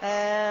right?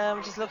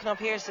 Just looking up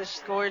here, so she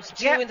scored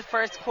 2 in the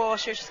first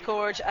quarter. She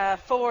scored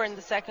 4 in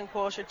the second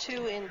quarter,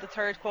 2 in the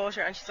third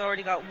quarter, and she's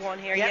already got 1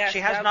 here. She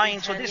has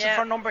 9, so this is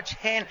for number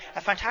 10.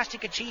 A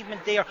fantastic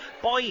achievement there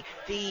by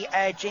the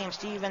James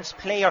Stevens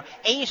player.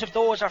 8 of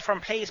those are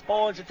from placed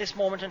balls at this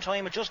moment in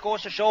time. It just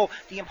goes to show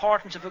the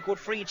importance of a good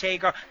free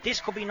taker.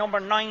 This could be number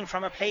 9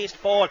 from a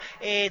placed ball.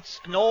 It's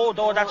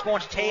that's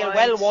going to tail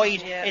well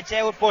wide. It's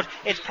out, but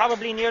it's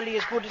probably nearly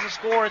as good as a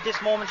score at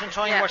this moment in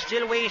time. We're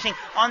still waiting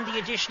on the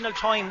additional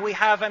time. We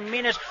have a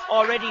minute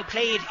already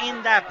played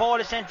in that.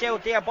 Ball is sent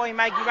out there by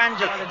Maggie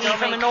Randall.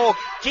 Aoife Minogue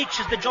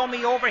ditches the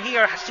dummy over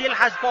here, still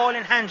has ball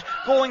in hand,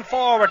 going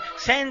forward,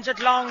 sends it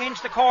long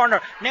into the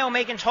corner. Now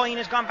Megan Tyne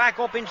has gone back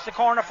up into the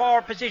corner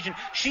forward position.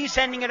 She's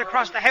sending it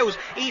across the house.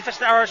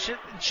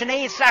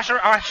 Sinead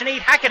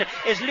Hackett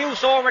is is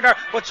loose over there,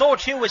 but so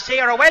too is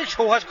Sarah Welch,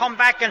 who has come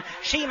back, and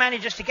she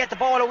manages to get the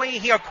ball away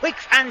here. Quick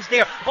hands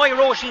there by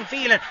Roisin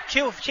Phelan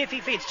to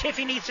Tiffy Fitz.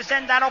 Tiffy needs to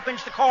send that up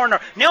into the corner.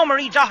 Now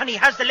Marie Doheny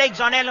has the legs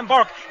on Ellen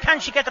Burke. Can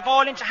she get the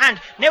ball into hand?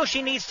 Now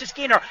she needs to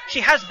Skinner.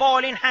 She has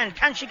ball in hand.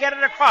 Can she get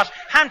it across?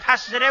 Hand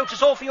passes it out to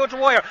Sophie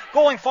O'Dwyer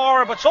going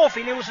forward, but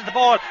Sophie loses the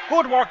ball.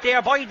 Good work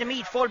there by the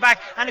Meath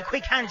fullback, and a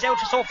quick hands out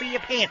to Sophia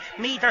Payne.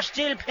 Meath are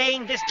still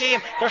playing this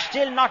game. They're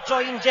still not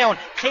dying down.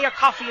 Claire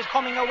Coffey is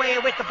coming away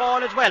with the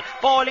ball as well.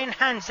 Ball in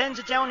hand, sends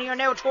it down here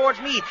now towards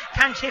Meath.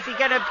 Can Tiffy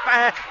get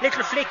a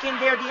little flick in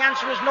there? The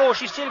answer is no.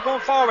 She's still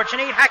going forward.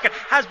 Sinead Hackett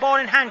has ball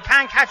in hand,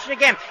 can't catch it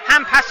again.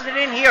 Hand passes it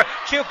in here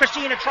to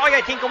Christina Troy,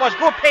 I think it was.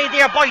 Good play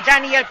there by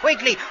Danielle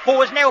Quigley,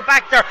 who is now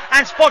back there,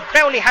 and Spud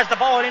Crowley has the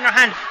ball in her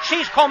hand.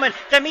 She's coming.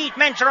 The Meath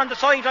mentor on the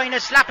sideline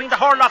is slapping the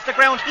hurl off the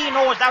ground. He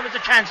knows that was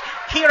a chance.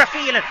 Ciara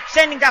Phelan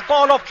sending that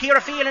ball up.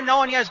 Ciara Phelan,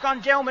 Anya has gone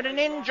down with an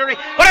injury,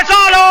 but it's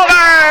all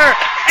over.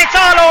 It's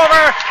all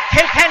over.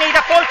 Kilkenny,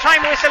 the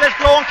full-time whistle is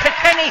blown.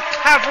 Kilkenny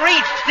have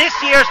reached this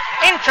year's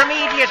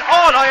Intermediate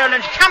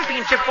All-Ireland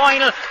Championship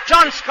final.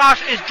 John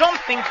Scott is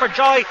jumping for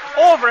joy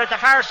over at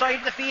the far side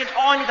of the field.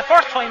 Only the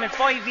first time in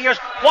 5 years.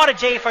 What a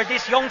day for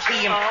this young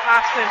team. Oh,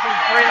 absolutely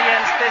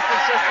brilliant. This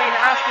has just been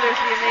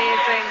absolutely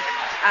amazing.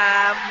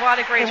 What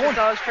a great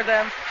result for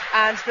them.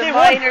 And the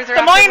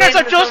Miners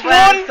are just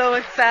won. So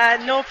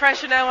it's no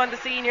pressure now on the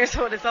seniors,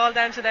 so it's all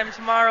down to them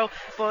tomorrow.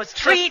 But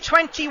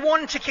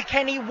 3-21 to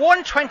Kilkenny,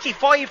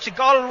 1-25 to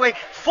Galway.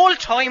 Full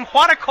time.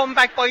 What a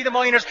comeback by the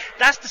Miners.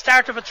 That's the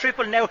start of a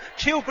triple now.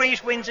 2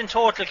 great wins in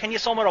total. Can you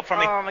sum it up for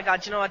me? Oh my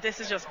God, you know what,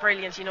 this is just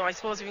brilliant. You know, I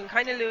suppose we've been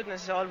kind of alluding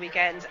it all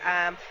weekend.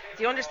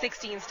 The under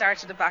 16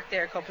 started it back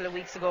there a couple of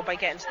weeks ago by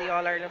getting to the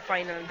All-Ireland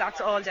final, and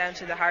that's all down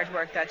to the hard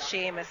work that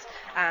Seamus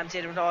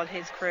did with all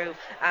his crew.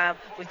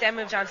 We've then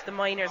moved on to the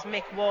Miners.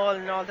 Mick Wall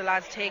and all the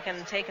lads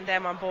taking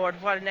them on board.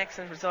 What an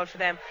excellent result for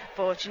them.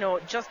 But you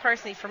know, just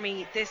personally for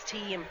me, this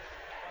team,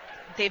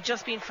 they've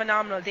just been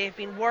phenomenal. They've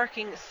been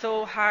working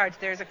so hard.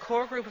 There's a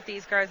core group of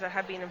these girls that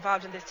have been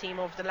involved in this team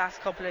over the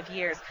last couple of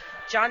years.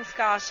 John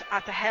Scott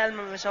at the helm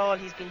of it all.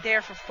 He's been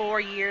there for 4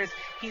 years.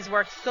 He's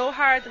worked so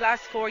hard the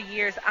last 4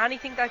 years.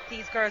 Anything that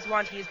these girls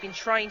want, he's been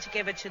trying to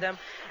give it to them.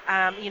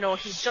 You know,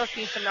 he's just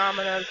been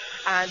phenomenal,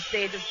 and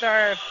they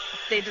deserve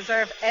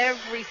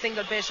every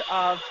single bit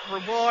of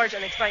reward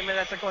and excitement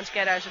that they're going to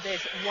get out of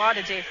this. What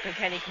a day for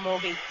Kilkenny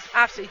Camogie.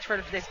 Absolutely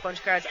thrilled for this bunch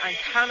of girls, and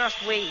cannot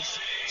wait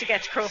to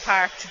get to Croke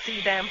Park to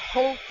see them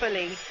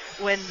hopefully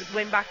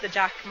win back the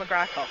Jack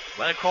McGrath Cup.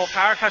 Well, Croke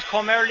Park has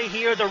come early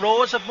here. The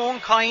Rose of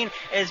Mooncoin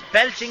is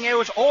belting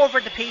out over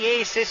the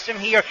PA system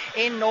here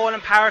in Nolan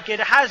Park. It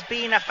has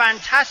been a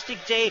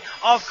fantastic day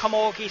of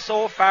camogie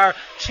so far.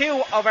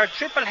 2 of our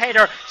triple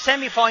header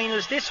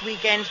semi-finals this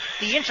weekend.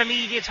 The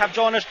intermediates have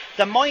done it.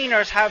 The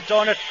minors have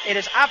done it. It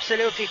is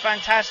absolutely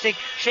fantastic.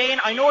 Shane,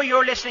 I know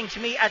you're listening to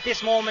me at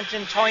this moment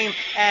in time.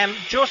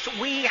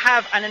 We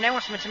have an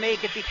announcement to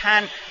make, if we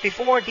can,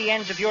 before the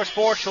end of your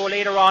sports show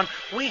later on.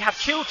 We have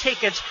 2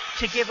 tickets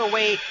to give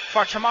away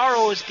for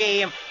tomorrow's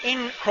game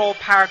in Croke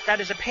Park. That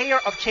is a pair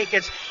of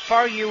tickets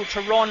for you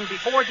to run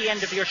before the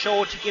end of your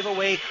show to give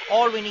away.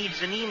 All we need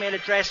is an email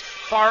address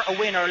for a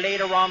winner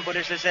later on, but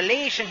there's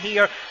elation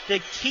here. The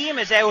team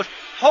is out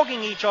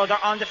hugging each other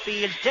on the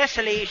field.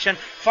 Desolation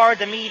for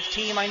the Meath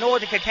team. I know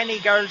the Kilkenny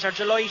girls are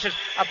delighted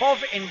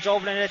above in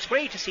Dublin. It's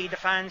great to see the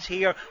fans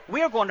here.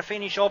 We're going to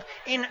finish up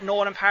in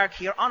Nolan Park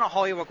here on a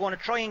high. We're going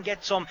to try and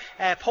get some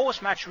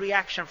post-match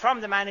reaction from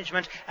the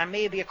management and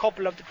maybe a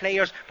couple of the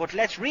players, but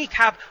let's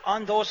recap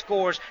on those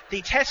scores.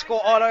 The Tesco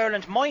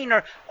All-Ireland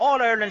Minor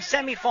All-Ireland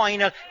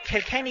semi-final,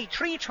 Kilkenny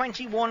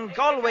 3-21,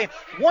 Galway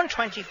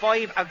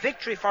 1-25, a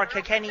victory for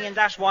Kilkenny in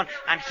that one.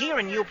 And here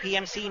in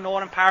UPMC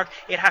Nolan Park,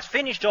 it has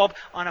finished up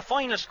on a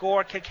final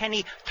score.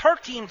 Kilkenny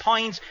 13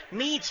 points,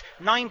 Meath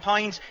 9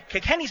 points.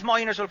 Kilkenny's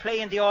minors will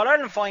play in the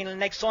All-Ireland final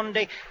next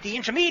Sunday. The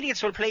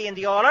intermediates will play in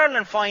the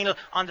All-Ireland final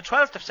on the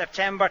 12th of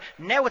September.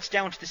 Now it's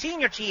down to the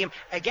senior team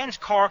against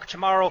Cork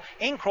tomorrow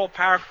in Croke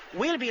Park.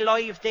 We'll be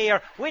live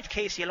there with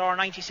KCLR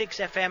 96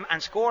 FM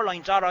and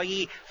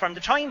scoreline.ie. From the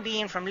time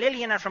being, from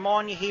Lillian and from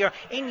Anya here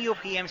in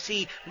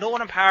UPMC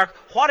Nolan Park,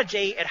 what a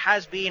day it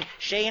has been.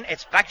 Shane,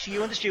 it's back to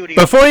you in the studio.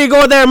 Before you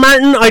go there,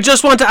 Martin, I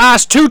just want to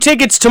ask, 2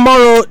 tickets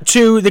tomorrow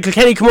to the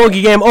Kilkenny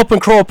Camogie game up in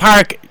Croke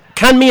Park.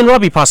 Can me and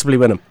Robbie possibly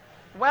win them?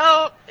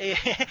 Well,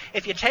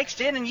 if you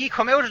text in and you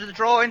come out of the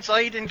draw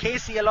inside in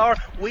KCLR,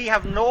 we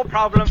have no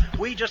problem.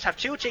 We just have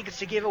 2 tickets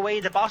to give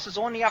away. The bosses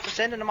only after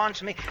sending them on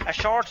to me a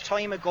short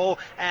time ago,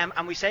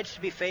 and we said,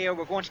 to be fair,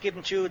 we're going to give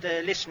them to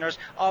the listeners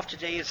of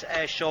today's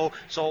show.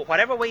 So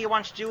whatever way you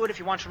want to do it, if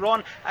you want to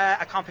run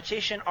a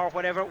competition or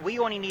whatever, we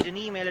only need an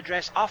email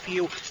address off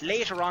you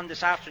later on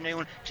this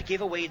afternoon to give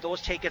away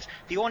those tickets.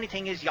 The only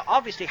thing is, you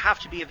obviously have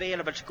to be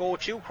available to go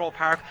to Croke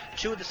Park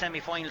to the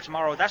semi-final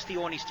tomorrow. That's the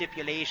only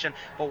stipulation.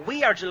 But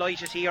we are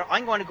delighted here here.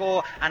 I'm going to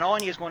go, and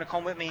Anya's going to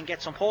come with me and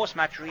get some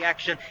post-match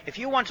reaction. If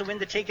you want to win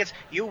the tickets,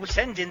 you will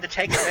send in the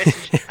text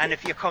message, and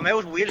if you come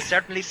out, we'll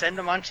certainly send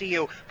them on to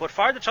you. But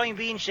for the time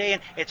being, Shane,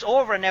 it's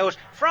over and out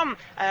from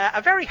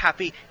a very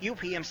happy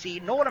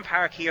UPMC Nolan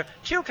Park here.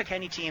 2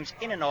 Kilkenny teams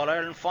in an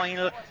All-Ireland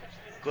final.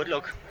 Good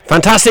luck.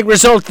 Fantastic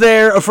result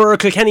there for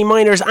Kilkenny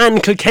Minors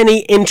and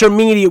Kilkenny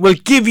Intermediate. Will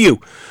give you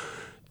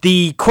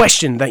the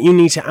question that you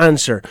need to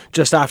answer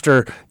just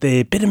after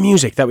the bit of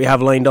music that we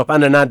have lined up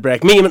and an ad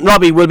break. Me and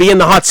Robbie will be in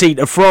the hot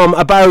seat from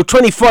about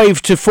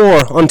 25 to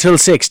 4 until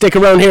 6. Stick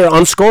around here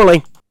on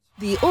Scoreline.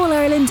 The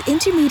All-Ireland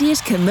Intermediate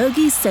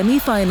Camogie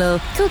semi-final,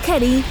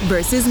 Kilkenny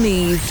versus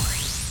Meath.